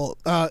people.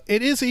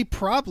 It is a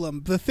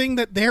problem. The thing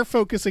that they're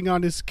focusing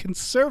on is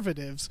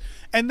conservatives,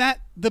 and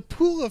that the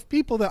pool of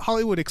people that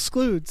Hollywood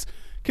excludes,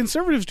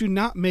 conservatives do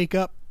not make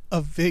up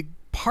a big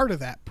part of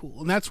that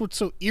pool, and that's what's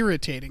so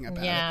irritating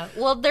about Yeah. it.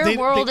 Well, their They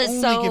world they is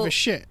only so. give a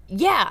shit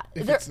Yeah.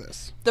 if their- it's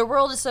this. the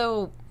world is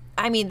so.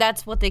 I mean,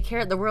 that's what they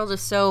care. The world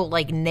is so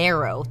like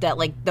narrow that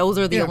like those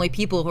are the Yeah. only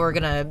people who are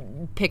gonna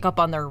pick up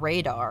on their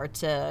radar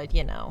to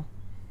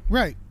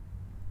Right.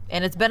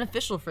 and it's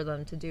beneficial for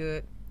them to do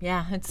it.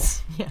 Yeah,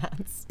 it's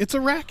It's a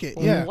racket.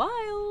 Yeah.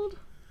 wild.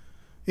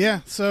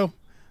 Yeah. So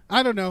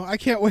I don't know. I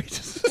can't wait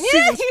to see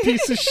this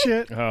piece of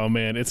shit. Oh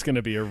man, it's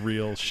gonna be a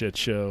real shit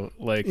show.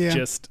 Like Yeah.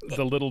 just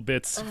the little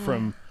bits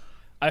from.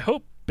 I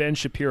hope Ben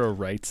Shapiro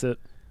writes it.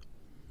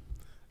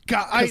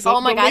 God,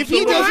 Oh my God, if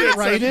he doesn't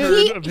write it,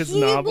 Heard of his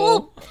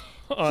novel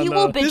He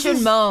will bitch This and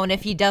is- moan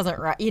if he doesn't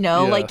write. Yeah.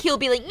 Like he'll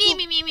be like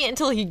me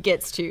until he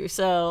gets to.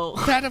 So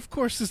that of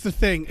course is the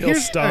thing. He'll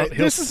Here's, stomp. all right,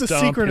 He'll this is the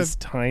stomp secret his of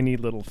tiny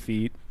little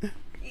feet,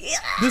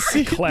 the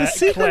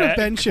secret of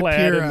Ben clad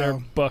in their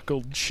Shapiro.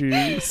 buckled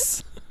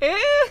shoes.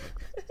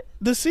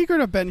 The secret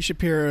of Ben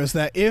Shapiro is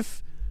that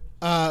if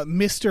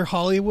Mr.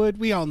 Hollywood,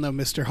 we all know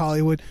Mr.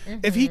 Hollywood,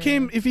 if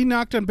he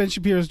knocked on Ben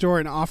Shapiro's door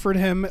and offered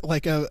him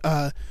like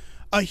a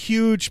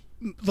huge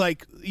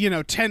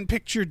 10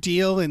 picture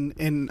deal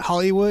in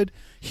Hollywood,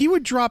 he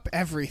would drop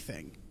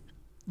everything.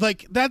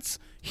 Like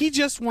he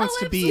just wants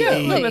to be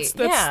absolutely. No, a that's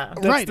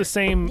Yeah. the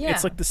same. Yeah.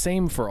 It's like the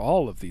same for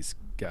all of these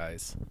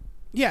guys.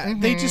 Yeah,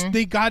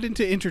 they got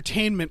into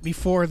entertainment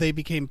before they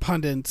became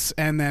pundits,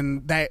 and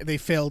then they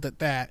failed at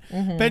that.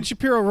 Ben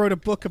Shapiro wrote a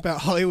book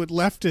about Hollywood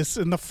leftists,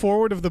 and the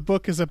foreword of the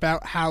book is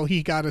about how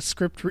he got a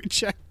script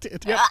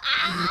rejected.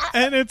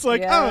 And it's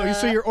like, oh,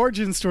 so your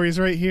origin story is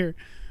right here.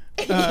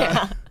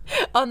 yeah.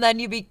 And then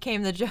you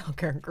became the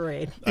Joker.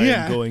 Great. I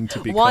Yeah. am going to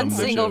become One the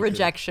single Joker.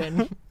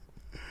 rejection.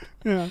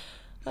 Yeah.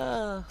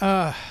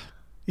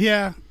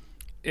 Yeah.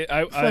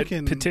 I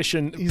Fucking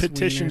petition these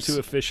wieners. to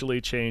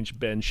officially change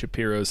Ben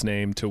Shapiro's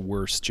name to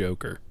Worst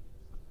Joker.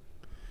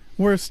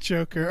 Worst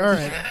Joker. All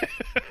right.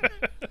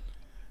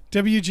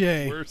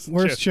 WJ.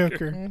 Worst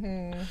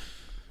Joker.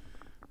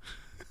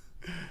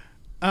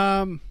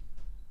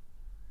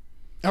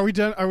 Are we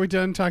done? Are we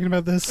done talking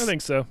about this? I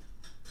think so.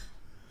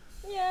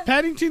 Yeah.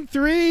 Paddington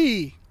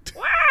 3.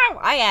 Wow.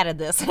 I added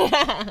this.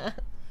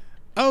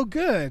 Oh,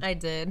 good. I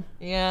did.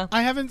 Yeah.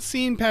 I haven't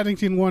seen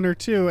Paddington 1 or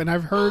 2, and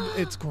I've heard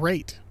it's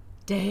great.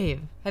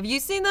 Dave, have you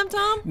seen them,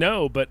 Tom?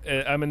 No, but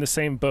I'm in the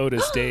same boat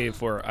as Dave,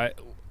 where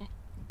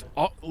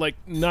like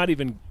not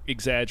even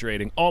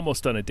exaggerating,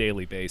 almost on a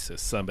daily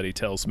basis, somebody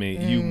tells me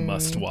you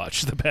must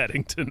watch the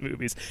Paddington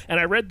movies, and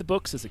I read the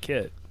books as a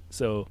kid,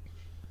 so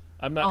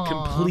I'm not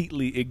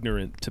completely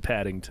ignorant to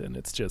Paddington.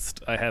 It's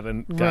just I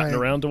haven't gotten Right.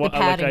 around to The what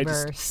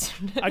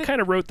Paddingverse. I kind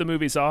of wrote the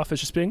movies off as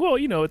just being, well,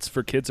 it's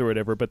for kids or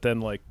whatever. But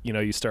then,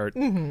 you start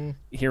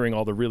hearing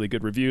all the really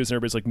good reviews, and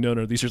everybody's like,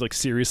 no, these are like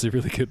seriously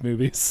really good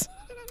movies.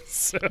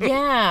 So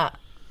Yeah.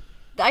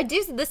 I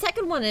do. The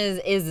second one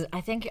is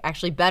I think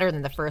actually better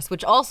than the first,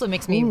 which also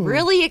makes me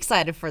really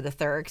excited for the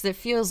third because it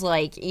feels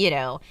like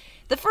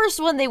the first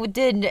one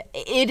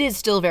it is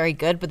still very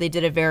good, but they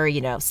did a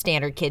very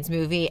standard kids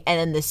movie, and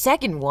then the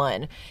second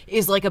one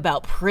is like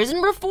about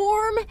prison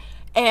reform,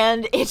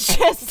 and it's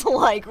just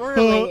like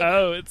really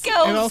it's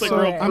Go And it's also,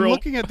 like real, I'm real-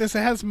 looking at this. It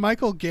has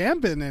Michael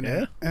Gambon in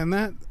Yeah. it, and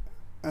that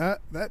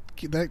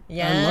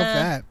yeah. I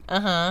love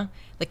that.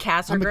 The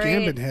cast are I'm a great.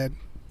 Gambon head.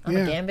 I'm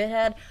a Gambit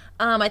head.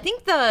 I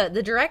think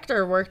the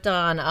director worked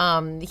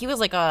on. He was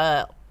like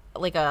the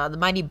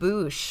Mighty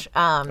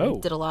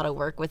Boosh. Did a lot of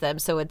work with them,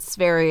 so it's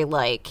very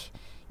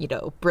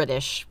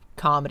British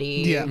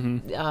comedy.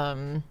 Yeah.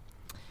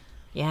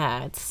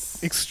 Yeah,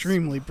 it's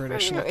Extremely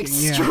British looking.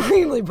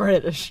 extremely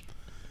British.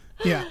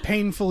 Yeah,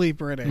 painfully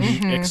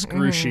British.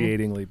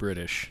 excruciatingly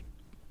British.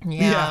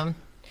 Yeah.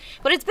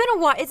 But it's been a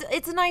while.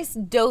 It's a nice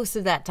dose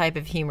of that type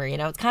of humor.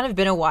 It's kind of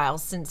been a while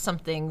since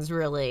something's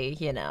really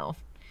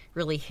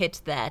really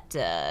hit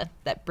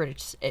that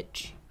British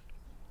itch.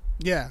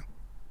 Yeah.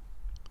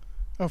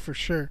 Oh, for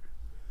sure.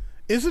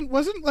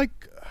 Wasn't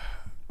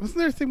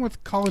there a thing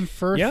with Colin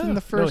Firth Yeah, in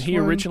the first he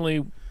one?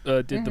 originally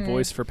did the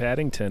voice for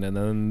Paddington, and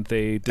then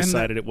they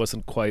decided it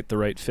wasn't quite the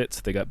right fit,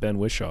 so they got Ben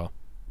Whishaw.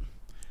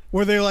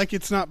 Were they like,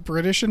 it's not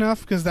British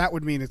enough? Because that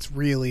would mean it's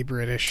really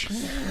British.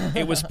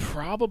 It was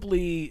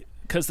probably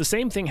because the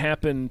same thing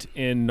happened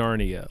in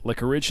Narnia.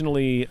 Like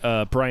originally,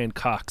 Brian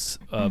Cox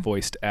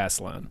voiced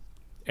Aslan,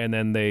 and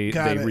then they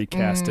Got it.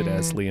 recast it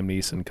as Liam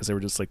Neeson because they were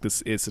just like,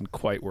 this isn't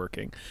quite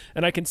working.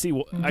 And I can see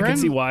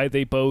why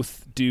they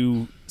both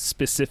do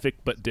specific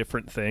but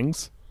different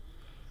things.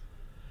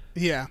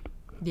 Yeah.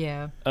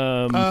 Yeah.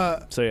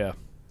 So yeah,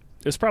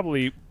 it's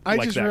probably I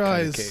like just that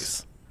realized, kind of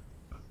case.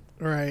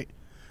 Right.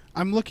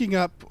 I'm looking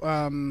up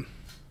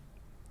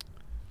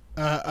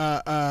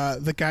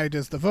the guy who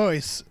does the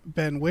voice,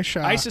 Ben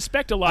Whishaw. I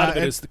suspect a lot of it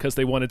and- is because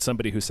they wanted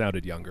somebody who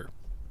sounded younger.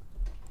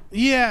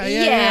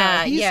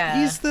 Yeah.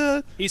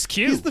 He's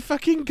cute. He's the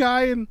fucking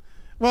guy in.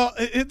 Well,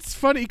 it's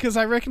funny because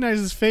I recognize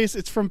his face.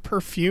 It's from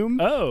Perfume.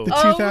 Oh. The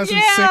Oh, 2006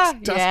 yeah.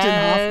 Dustin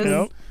Yes. Hoffman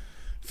Nope.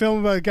 film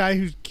about a guy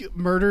who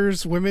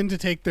murders women to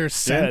take their Yeah,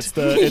 scent. it's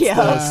the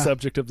Yeah.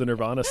 subject of the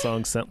Nirvana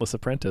song "Scentless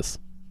Apprentice."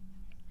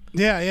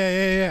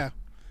 Yeah.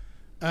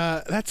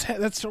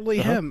 That's totally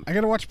him. I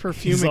gotta watch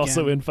Perfume He's again.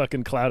 also in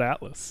fucking Cloud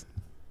Atlas.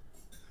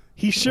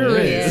 He sure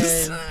He is.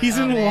 is. He's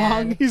Oh, in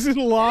man.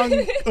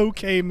 long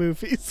okay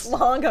movies.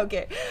 Long,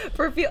 okay.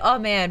 Perfume. Oh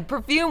man,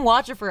 Perfume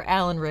watcher for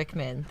Alan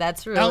Rickman.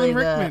 That's really Alan the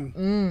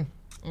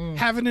Rickman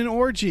having an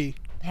orgy.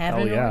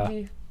 having Hell yeah.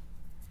 orgy.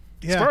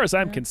 Yeah. As far as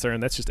I'm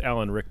concerned, that's just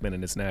Alan Rickman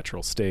in his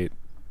natural state.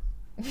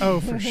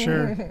 Oh, for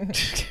sure.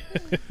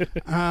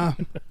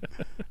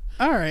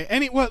 All right.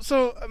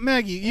 So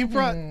Maggie, you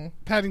brought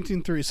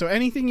Paddington 3. So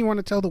anything you want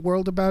to tell the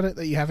world about it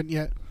that you haven't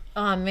yet?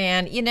 Oh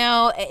man,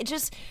 it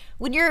just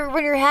when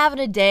you're having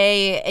a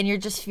day and you're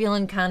just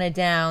feeling kind of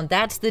down,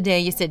 that's the day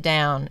you sit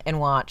down and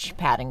watch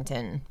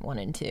Paddington 1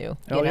 and 2. You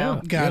Oh,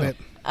 know? yeah. Got it.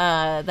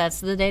 That's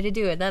the day to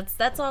do it.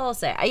 That's all I'll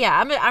say.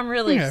 Yeah, I'm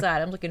really Okay.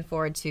 excited. I'm looking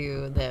forward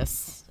to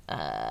this.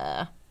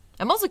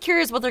 I'm also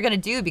curious what they're gonna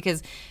do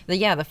because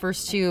the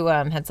first two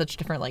had such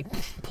different like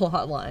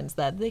plot lines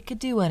that they could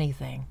do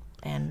anything.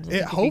 And it could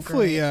be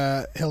Hopefully,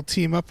 great. he'll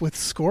team up with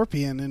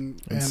Scorpion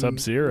and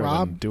Sub-Zero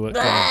Rob. and do it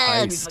on a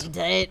That'd be heist. fucking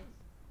tight.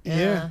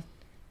 Yeah.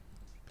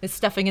 His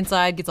stuffing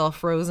inside gets all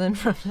frozen.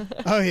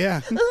 Oh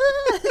yeah.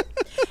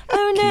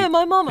 Oh no,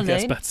 my I was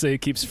marmalade. about to say it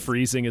keeps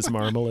freezing his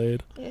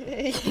marmalade.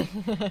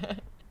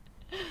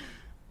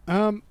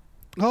 Well,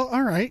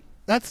 all right.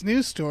 That's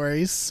news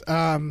stories.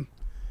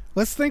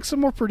 Let's thank some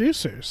more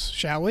producers,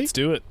 shall we? Let's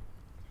do it.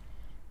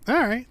 All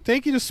right.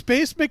 Thank you to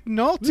Space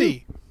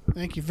McNulty.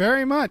 Thank you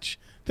very much.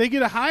 Thank you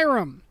to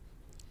Hiram.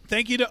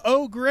 Thank you to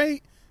Oh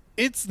Great,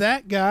 It's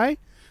That Guy.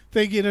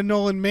 Thank you to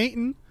Nolan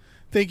Mayton.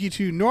 Thank you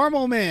to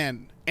Normal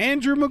Man,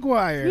 Andrew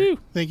McGuire. Woo.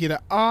 Thank you to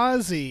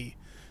Ozzy.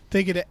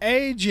 Thank you to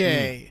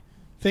AJ.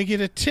 Thank you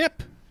to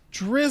Tip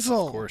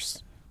Drizzle. Of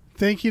course.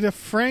 Thank you to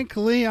Frank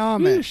Lee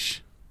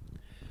Amish.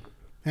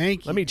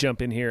 Thank you. Let me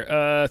jump in here.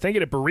 Thank you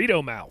to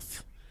Burrito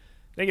Mouth.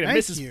 Thank you to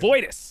Thank Mrs. you.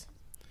 Voitis.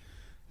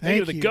 Thank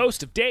you to the you.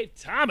 Ghost of Dave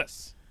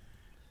Thomas.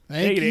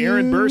 Thank you to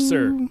Aaron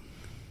Burser.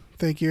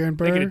 Thank you, Aaron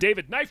Burr. Thank you to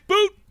David Knife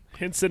Boot.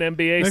 Hinson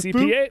MBA Knife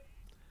CPA.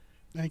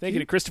 Thank Thank you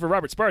to Christopher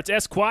Robert Sparts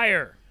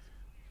Esquire.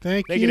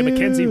 Thank Thank you to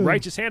Mackenzie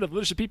Righteous Hand of the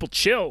Leadership People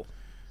Chill.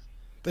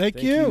 Thank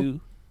Thank you.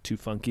 you to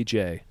Funky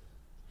J.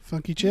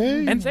 Funky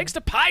J. And thanks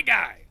to Pie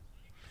Guy.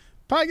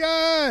 Pie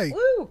Guy.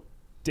 Woo!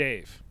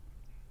 Dave,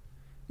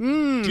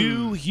 Mm.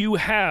 do you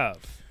have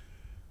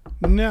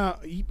No.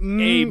 a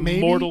Maybe.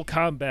 Mortal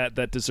Kombat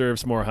that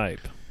deserves more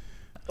hype?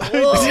 I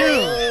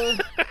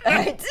do.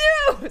 I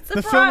do. Surprise.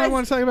 The film I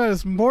want to talk about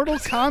is Mortal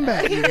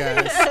Kombat, you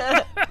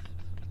guys.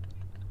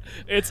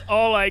 It's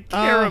all I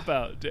care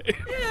about, Dave.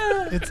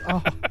 It's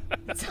all.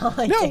 That's all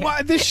I No, did.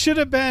 why, this should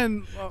have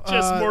been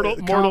Just Mortal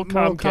Mortal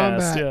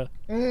Comcast, Kombat.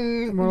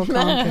 yeah. Mortal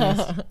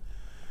Kombat.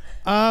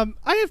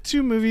 I have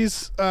two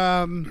movies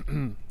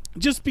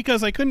just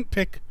because I couldn't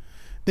pick.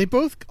 They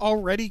both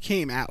already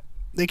came out.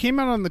 They came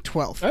out on the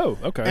 12th. Oh,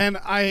 okay. And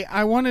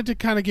I wanted to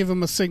kind of give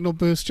them a signal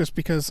boost just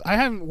because I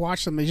haven't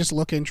watched them. They just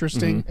look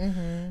interesting.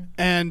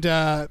 And,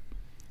 I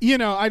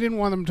didn't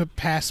want them to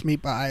pass me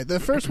by. The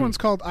first one's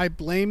called I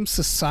Blame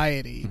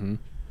Society.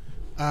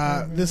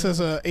 This has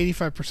a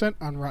 85%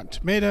 on Rotten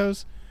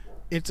Tomatoes.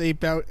 It's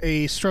about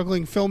a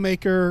struggling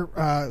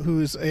filmmaker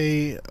who's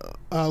a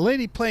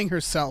lady playing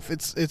herself.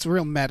 It's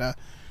real meta.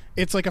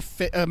 It's like a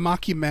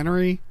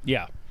mockumentary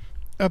yeah.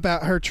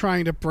 about her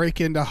trying to break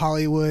into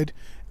Hollywood,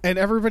 and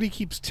everybody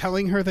keeps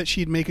telling her that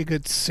she'd make a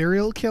good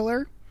serial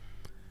killer,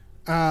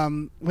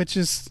 which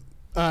is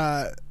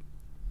a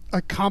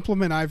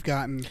compliment I've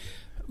gotten.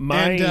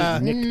 My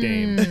And,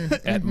 nickname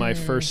at my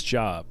first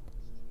job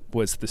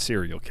was the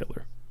serial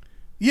killer.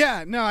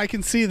 Yeah, no, I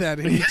can see that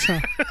in you.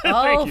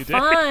 Oh, you, Dave.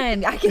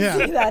 fun. I can Yeah.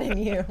 see that in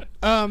you.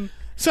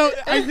 So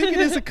I think it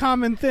is a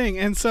common thing,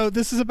 and so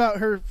this is about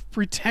her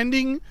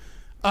pretending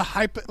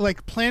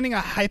planning a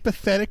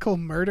hypothetical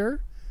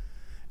murder,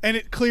 and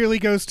it clearly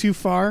goes too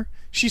far.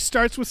 She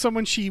starts with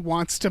someone she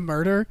wants to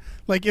murder.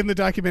 Like in the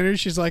documentary,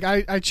 she's like,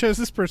 I chose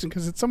this person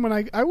because it's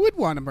someone I would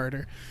want to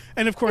murder.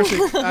 And of course,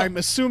 I'm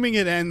assuming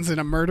it ends in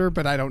a murder,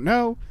 but I don't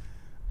know.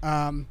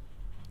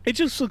 It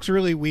just looks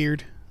really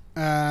weird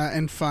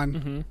and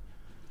fun.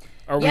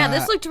 Yeah,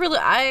 this looked really.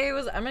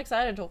 I'm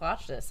excited to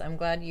watch this. I'm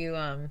glad you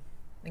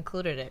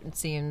included it. It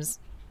seems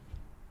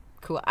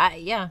cool.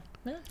 I'm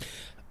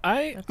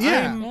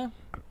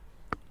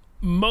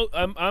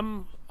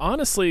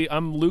honestly,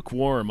 I'm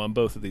lukewarm on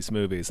both of these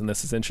movies, and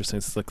this is interesting.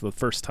 It's like the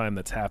first time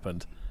that's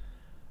happened.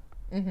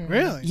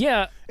 Really?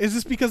 Yeah. Is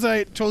this because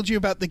I told you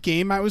about the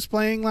game I was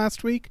playing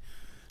last week?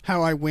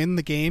 How I win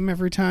the game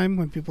every time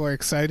when people are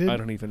excited? I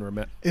don't even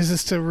remember. Is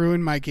this to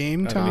ruin my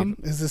game, Tom?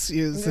 Is this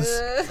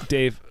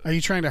Dave? Are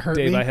you trying to hurt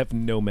Dave, me? I have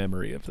no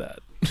memory of that.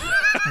 All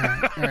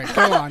right,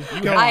 go on.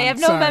 I have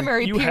no Sorry.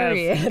 memory. You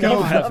period. have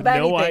of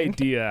no anything.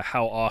 idea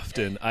how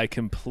often I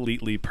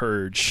completely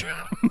purge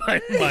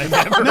my memory.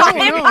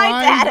 No,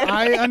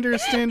 I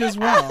understand as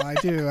well. I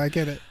do. I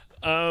get it.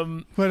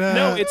 But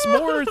no, it's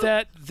more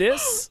that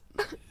this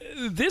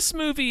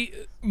movie,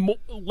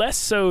 less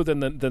so than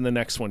the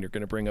next one you're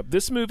going to bring up.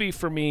 This movie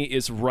for me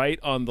is right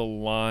on the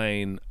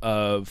line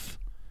of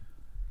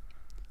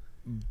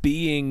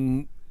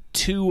being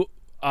too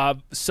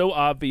so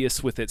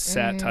obvious with its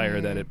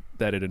satire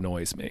that it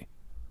annoys me.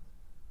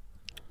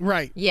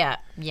 Right. Yeah.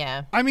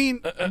 I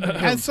mean,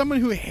 as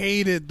someone who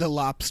hated The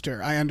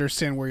Lobster, I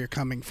understand where you're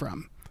coming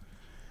from.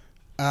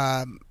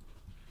 I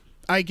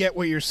get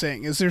what you're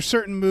saying. Is there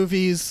certain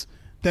movies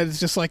that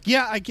is just like,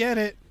 yeah, I get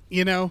it,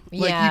 you know?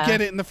 Like, Yeah. you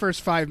get it in the first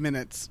 5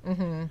 minutes.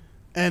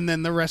 And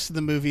then the rest of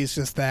the movie is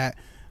just that.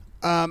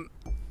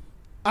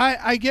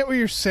 I get what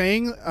you're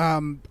saying.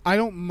 I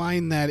don't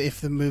mind that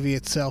if the movie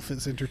itself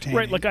is entertaining.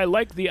 Right, like I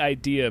like the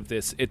idea of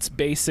this. It's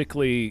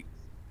basically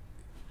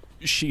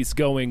she's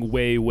going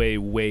way, way,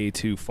 way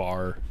too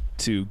far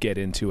to get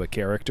into a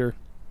character.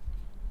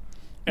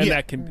 And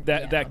Yeah.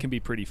 that can be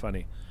pretty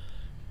funny.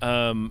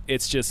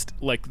 It's just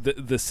like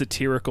the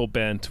satirical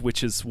bent,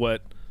 which is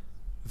what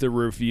the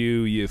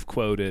review you've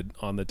quoted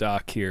on the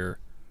doc here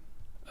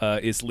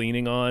is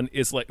leaning on,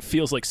 is like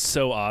feels like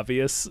so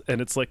obvious,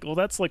 and it's like, well,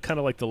 that's like kind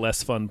of like the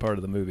less fun part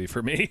of the movie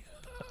for me.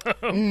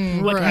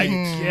 Like I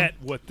get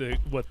what the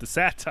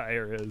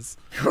satire is.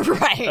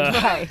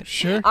 Right.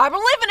 Sure. I'm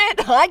living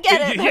it. I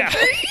get it. Yeah.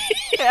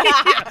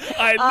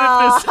 I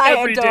live this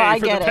every day for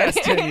the get past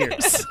 10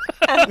 years.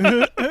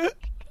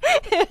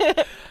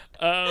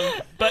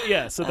 But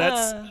yeah, so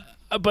that's.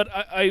 But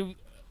I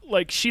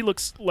like she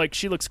looks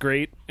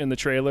great in the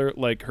trailer.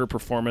 Like her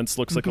performance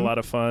looks like a lot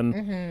of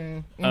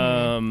fun.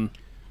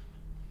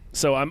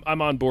 So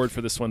I'm on board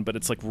for this one, but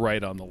it's like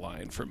right on the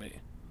line for me.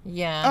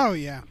 Yeah. Oh,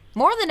 yeah.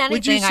 More than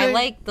Would you anything, say-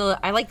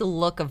 I like the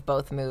look of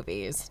both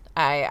movies.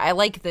 I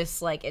like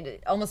this, like,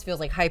 it almost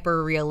feels like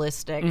hyper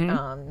realistic,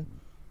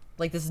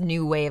 like this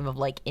new wave of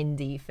like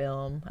indie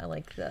film. I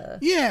like the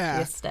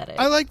aesthetic.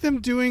 I like them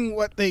doing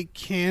what they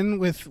can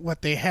with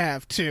what they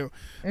have too.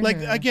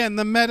 Like again,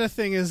 the meta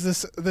thing is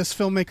this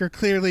filmmaker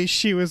clearly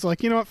she was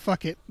like, you know what,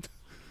 fuck it.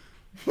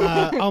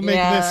 I'll make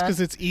this because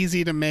it's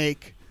easy to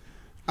make.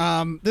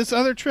 This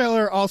other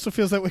trailer also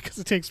feels that way because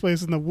it takes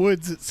place in the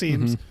woods. It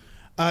seems.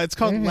 It's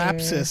called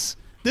Lapsus.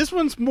 This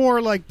one's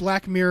more like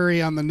Black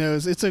Mirror-y on the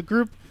nose. It's a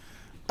group.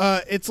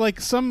 It's like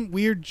some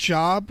weird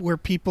job where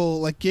people,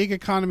 like gig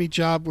economy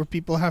job, where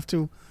people have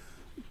to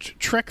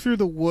trek through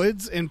the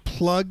woods and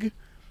plug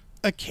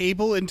a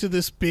cable into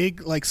this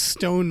big like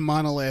stone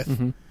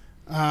monolith.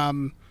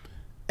 And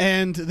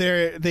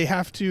they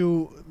have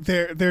to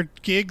their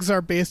gigs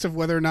are based of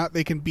whether or not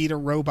they can beat a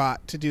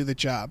robot to do the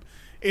job.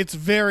 It's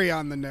very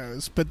on the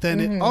nose, but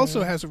then it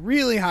also has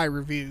really high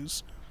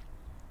reviews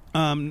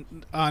on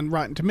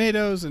Rotten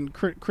Tomatoes and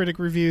critic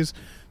reviews.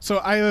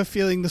 So I have a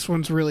feeling this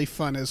one's really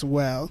fun as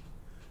well.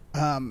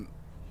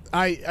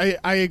 I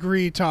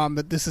agree, Tom,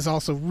 that this is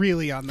also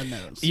really on the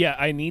nose. Yeah,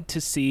 I need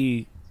to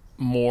see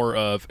more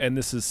of, and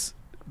this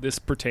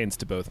pertains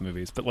to both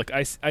movies, but like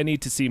I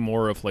need to see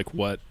more of like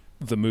what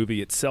the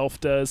movie itself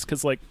does,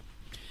 because like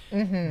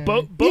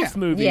both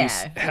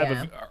movies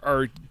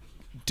are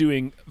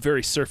doing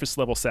very surface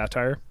level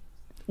satire,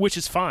 which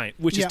is fine,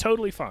 which is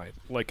totally fine.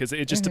 Like, 'cause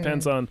it just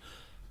depends on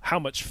how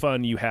much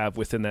fun you have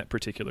within that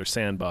particular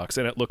sandbox.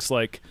 And it looks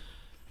like,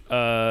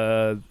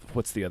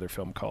 what's the other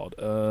film called?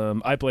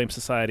 I Blame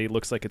Society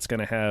looks like it's going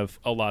to have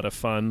a lot of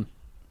fun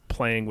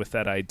playing with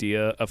that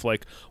idea of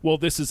like, well,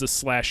 this is a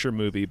slasher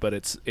movie, but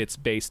it's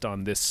based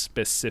on this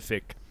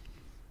specific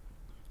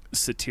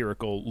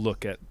satirical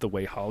look at the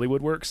way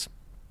Hollywood works.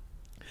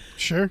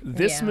 Sure.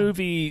 This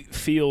movie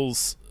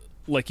feels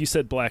like you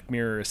said Black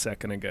Mirror a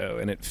second ago,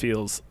 and it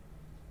feels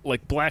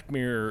like Black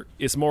Mirror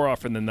is more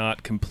often than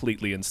not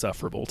completely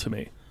insufferable to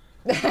me.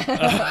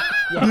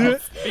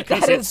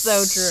 Because it's so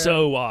true.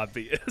 so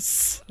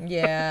obvious.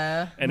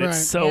 Yeah. And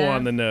it's so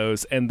on the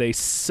nose, and they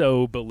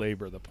so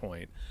belabor the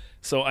point.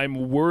 So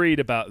I'm worried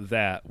about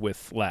that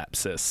with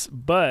Lapsus.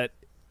 But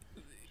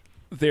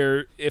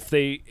I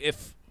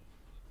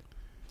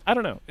I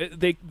don't know.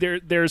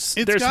 There's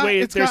It's got,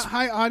 ways. it's got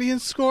high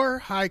audience score,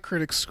 high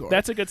critic score.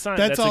 That's a good sign.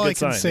 That's a all good I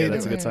can sign. say Yeah, to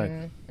that's a it. good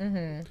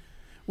sign.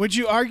 Would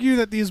you argue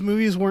that these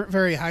movies weren't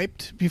very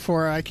hyped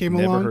before I came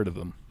Never along? heard of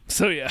them.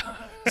 So yeah,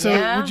 So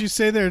Yeah. would you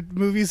say they're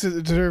movies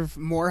that deserve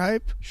more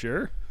hype?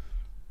 sure.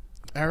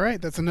 All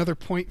right, that's another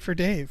point for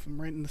Dave.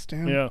 I'm writing this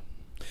down. Yeah.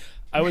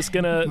 I was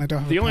gonna. I don't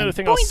have The a only pen. other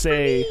thing I'll Point for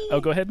say. me.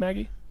 Oh, go ahead,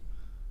 Maggie.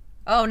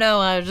 Oh no,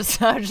 I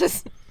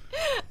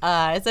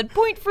said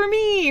point for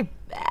me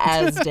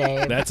as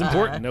Dave. That's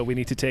important. No, we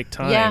need to take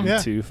time Yeah.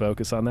 to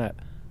focus on that.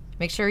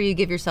 Make sure you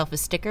give yourself a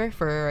sticker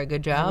for a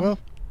good I job. will.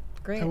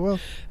 Great. I will.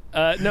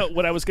 No,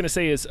 what I was going to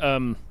say is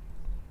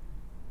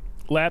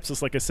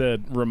Lapsus, like I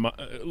said,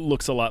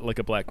 looks a lot like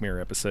a Black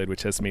Mirror episode,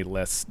 which has me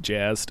less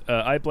jazzed.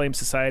 I Blame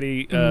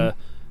Society.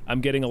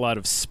 I'm getting a lot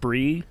of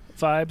Spree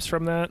vibes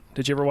from that.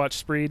 Did you ever watch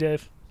Spree,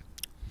 Dave?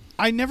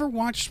 I never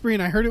watched Spree,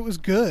 and I heard it was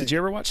good. Did you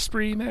ever watch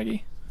Spree,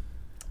 Maggie?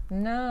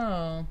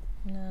 No.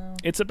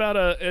 It's about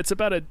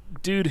a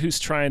dude who's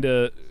trying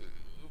to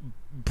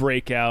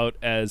break out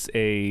as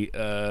a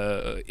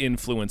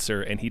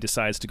influencer, and he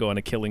decides to go on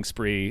a killing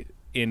spree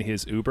in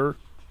his Uber.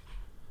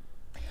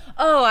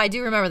 Oh, I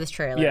do remember this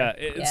trailer.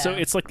 Yeah, so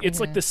it's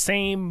like the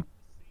same.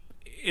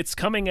 It's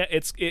coming.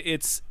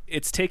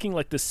 It's taking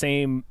like the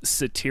same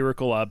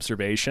satirical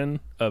observation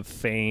of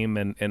fame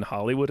and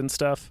Hollywood and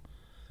stuff,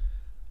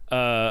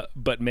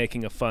 but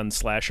making a fun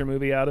slasher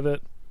movie out of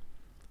it.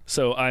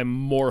 So I'm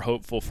more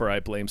hopeful for I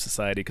Blame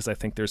Society because I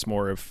think there's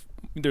more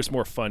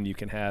fun you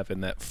can have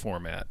in that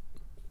format.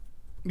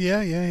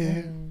 Yeah.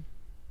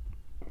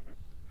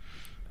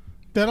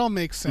 That all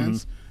makes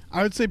sense.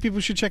 I would say people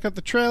should check out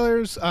the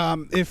trailers.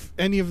 If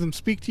any of them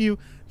speak to you,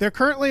 they're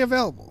currently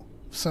available.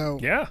 So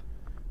Yeah.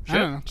 I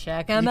don't know.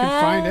 Check You them can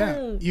out. find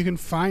out. You can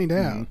find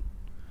out.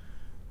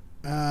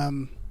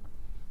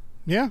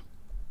 Yeah.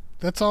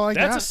 That's all I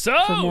That's got a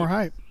so. for more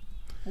hype.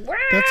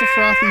 That's a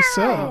frothy Oh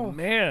so.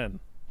 man,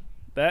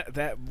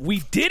 that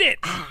we did it.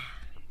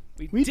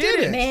 We did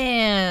it.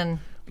 Man.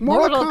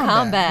 Mortal Mortal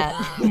Kombat.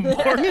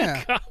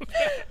 Kombat.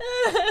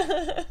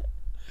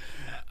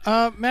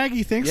 Yeah.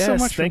 Maggie, thanks so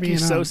much for thank being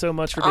you on. so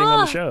much for being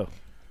on the show.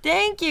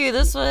 Thank you.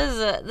 This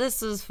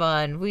was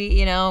fun.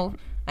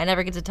 I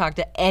never get to talk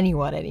to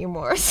anyone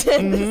anymore. So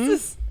this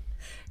is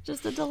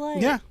just a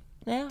delight. Yeah.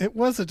 Yeah. It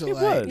was a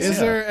delight. was, Is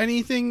yeah. there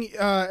anything,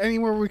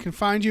 anywhere we can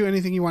find you?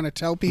 Anything you want to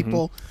tell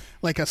people,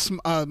 like a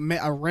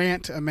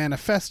rant, a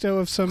manifesto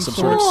of some Some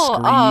sort? sort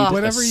of Cool. screed,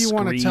 Whatever a you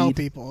want to tell screed.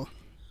 people.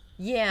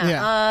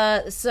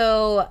 Yeah.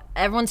 So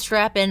everyone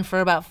strap in for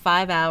about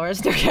 5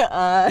 hours. Here's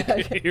my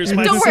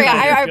Don't worry, secret,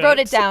 I wrote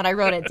guys. it down. I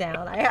wrote it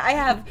down. I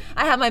have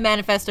my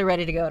manifesto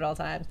ready to go at all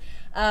times.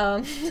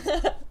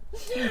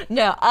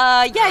 No,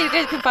 yeah, you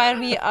guys can find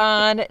me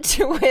on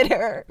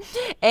Twitter,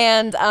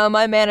 and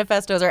my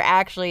manifestos are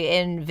actually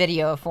in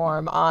video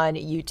form on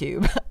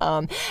YouTube,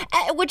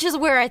 which is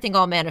where I think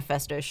all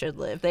manifestos should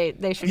live. They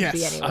shouldn't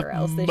be Yes. anywhere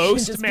else. They should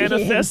Most just be-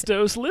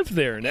 manifestos live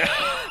there now.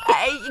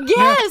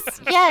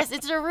 yes,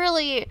 it's a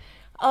really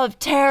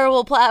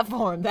terrible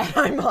platform that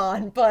I'm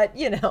on, but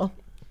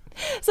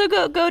so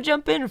go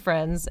jump in,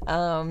 friends.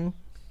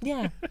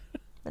 Yeah.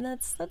 And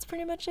that's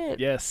pretty much it.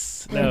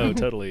 Yes. No,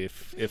 totally.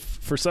 If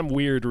for some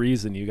weird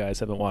reason you guys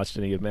haven't watched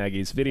any of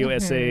Maggie's video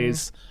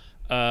essays,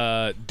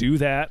 do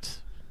that.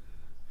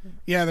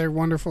 Yeah, they're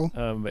wonderful.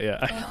 But yeah,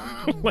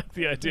 I like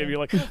the idea of you're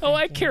like, oh,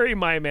 I carry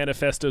my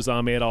manifestos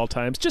on me at all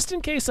times, just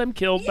in case I'm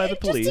killed by the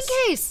police. Just in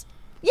case.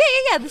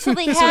 Yeah. So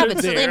they have it,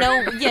 so they there.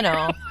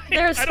 know,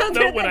 There's I don't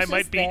know when I that's might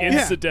just be there.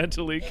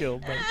 incidentally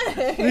killed. By...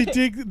 they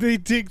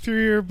dig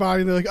through your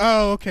body. They're like,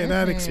 oh, okay,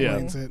 that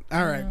explains it.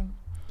 All right.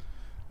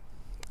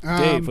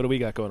 Dave, what do we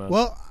got going on?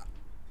 Well,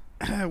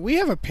 we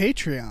have a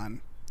Patreon.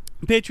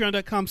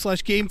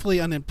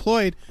 Patreon.com/gamefully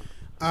unemployed.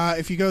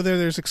 If you go there,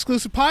 there's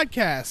exclusive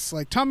podcasts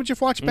like Tom and Jeff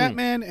Watch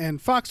Batman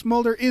and Fox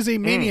Mulder is a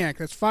Maniac.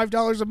 That's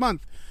 $5 a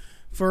month.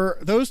 For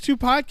those two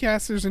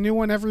podcasts, there's a new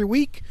one every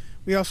week.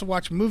 We also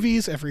watch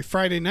movies every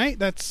Friday night.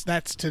 That's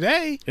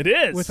today. It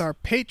is. With our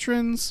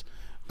patrons.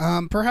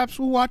 Perhaps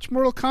we'll watch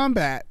Mortal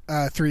Kombat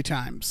 3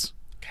 times.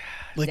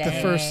 Like the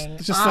Dang. first,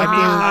 just like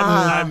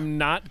I'm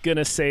not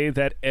gonna say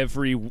that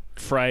every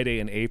Friday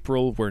in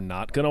April we're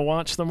not gonna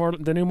watch the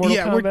new Mortal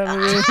Kombat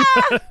movie.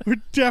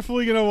 we're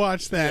definitely gonna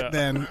watch that Yeah.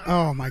 then.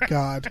 Oh my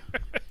god.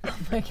 Oh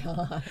my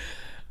god.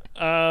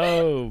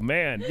 Oh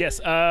man, yes.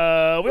 We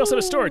also have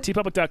a store,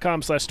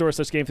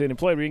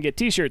 tpublic.com/store/gamefullyunemployed, where you can get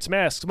T-shirts,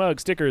 masks,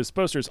 mugs, stickers,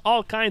 posters,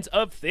 all kinds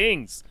of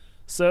things.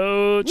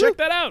 So check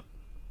that out.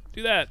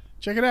 Do that.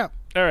 Check it out.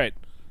 All right.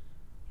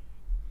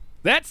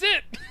 That's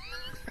it.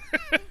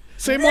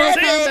 Say Mortal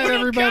Kombat, Mortal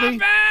everybody.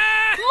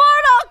 Kombat!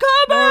 Mortal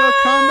Kombat! Mortal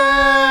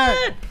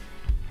Kombat.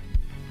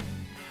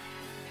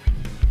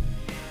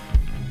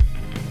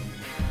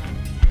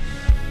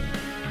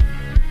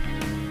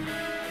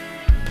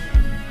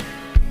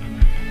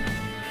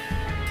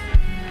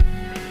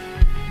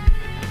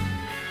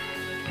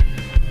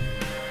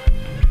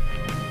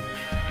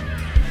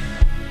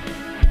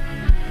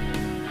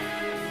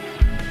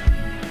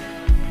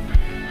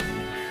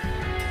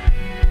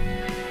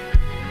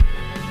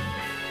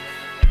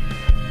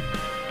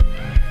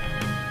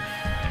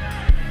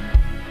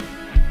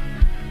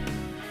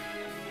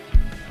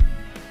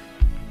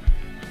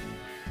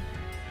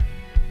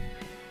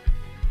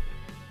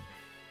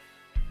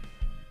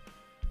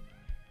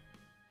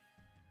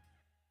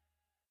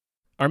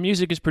 Our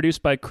music is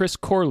produced by Chris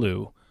Corlew.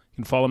 You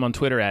can follow him on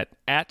Twitter at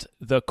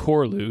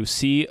 @thecorlew,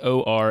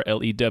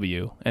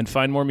 Corlew, and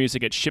find more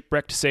music at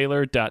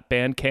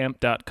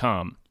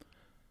shipwreckedsailor.bandcamp.com.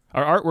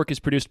 Our artwork is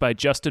produced by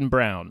Justin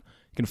Brown.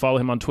 You can follow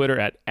him on Twitter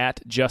at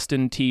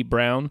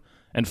 @JustinTBrown,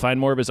 and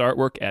find more of his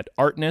artwork at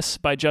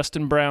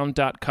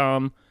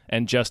artnessbyjustinbrown.com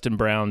and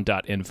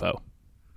justinbrown.info.